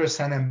rather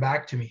send them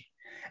back to me.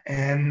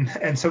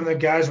 And some of the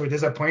guys were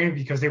disappointed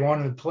because they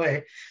wanted to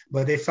play,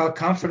 but they felt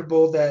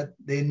comfortable that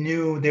they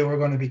knew they were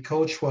going to be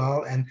coached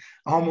well, and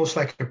almost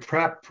like a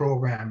prep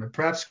program, a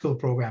prep school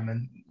program,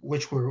 and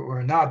which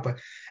we're not, but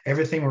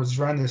everything was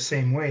run the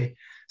same way.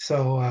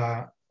 So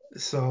I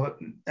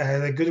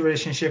had a good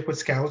relationship with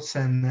scouts,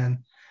 and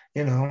then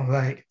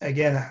like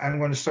again, I'm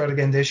going to start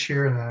again this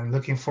year, and I'm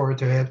looking forward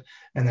to it,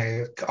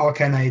 and all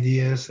kind of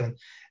ideas,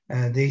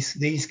 and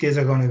these kids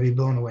are going to be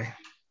blown away.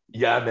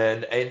 Yeah,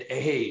 man. And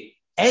hey,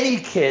 any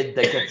kid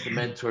that gets the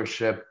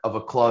mentorship of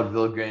a Claude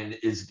Vilgrain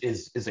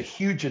is a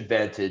huge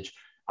advantage.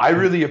 I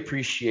really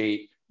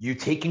appreciate you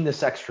taking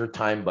this extra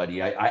time,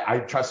 buddy. I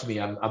trust me,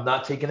 I'm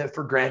not taking it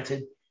for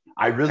granted.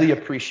 I really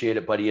appreciate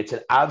it, buddy. It's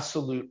an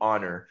absolute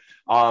honor.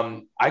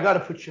 I got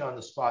to put you on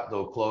the spot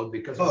though, Claude,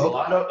 because there's a Oh,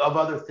 lot of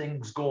other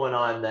things going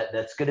on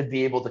that's going to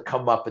be able to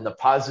come up in the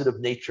positive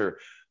nature.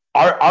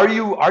 Are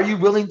you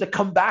willing to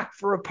come back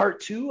for a part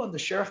two on the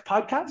Sheriff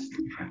podcast?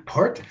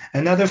 part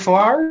another 4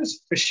 hours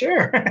for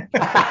sure.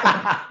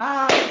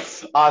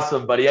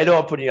 Awesome, buddy. I know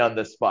I'm putting you on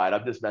the spot.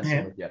 I'm just messing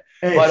Yeah. with you.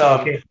 Hey, But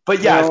it's okay. but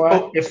You yeah. know what?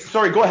 Oh, If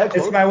sorry. Go ahead,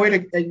 it's Claude. my way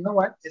to, you know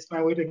what? It's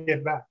my way to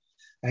give back.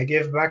 I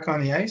give back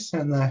on the ice,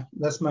 and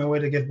that's my way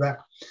to give back.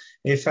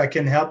 If I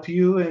can help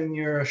you in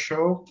your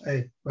show,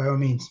 hey, by all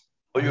means.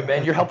 Oh, you man, I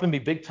you're can. helping me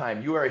big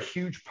time. You are a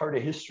huge part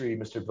of history,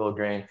 Mr.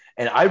 Vilgrain,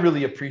 and I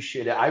really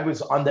appreciate it. I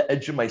was on the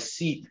edge of my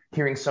seat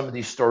hearing some of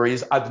these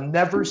stories. I've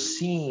never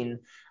seen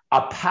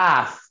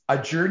a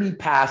journey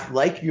path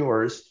like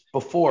yours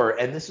before,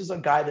 and this is a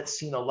guy that's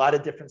seen a lot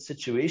of different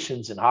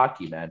situations in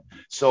hockey, man.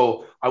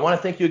 So I want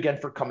to thank you again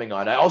for coming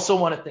on. I also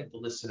want to thank the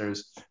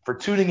listeners for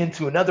tuning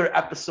into another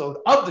episode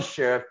of The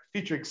Sheriff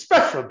featuring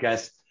special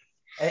guests.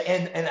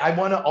 And I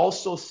want to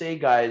also say,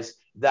 guys,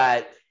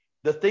 that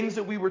the things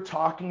that we were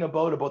talking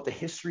about the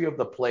history of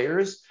the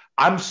players,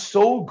 I'm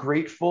so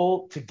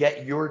grateful to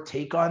get your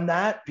take on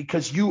that,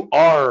 because you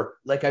are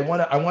like, I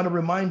want to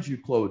remind you,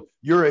 Claude,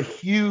 you're a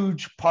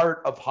huge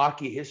part of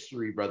hockey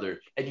history, brother,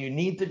 and you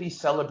need to be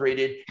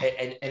celebrated,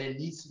 and it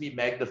needs to be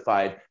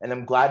magnified. And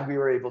I'm glad we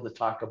were able to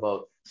talk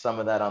about some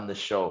of that on the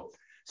show.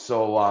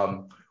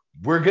 So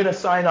we're going to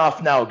sign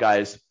off now,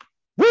 guys.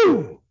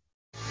 Woo!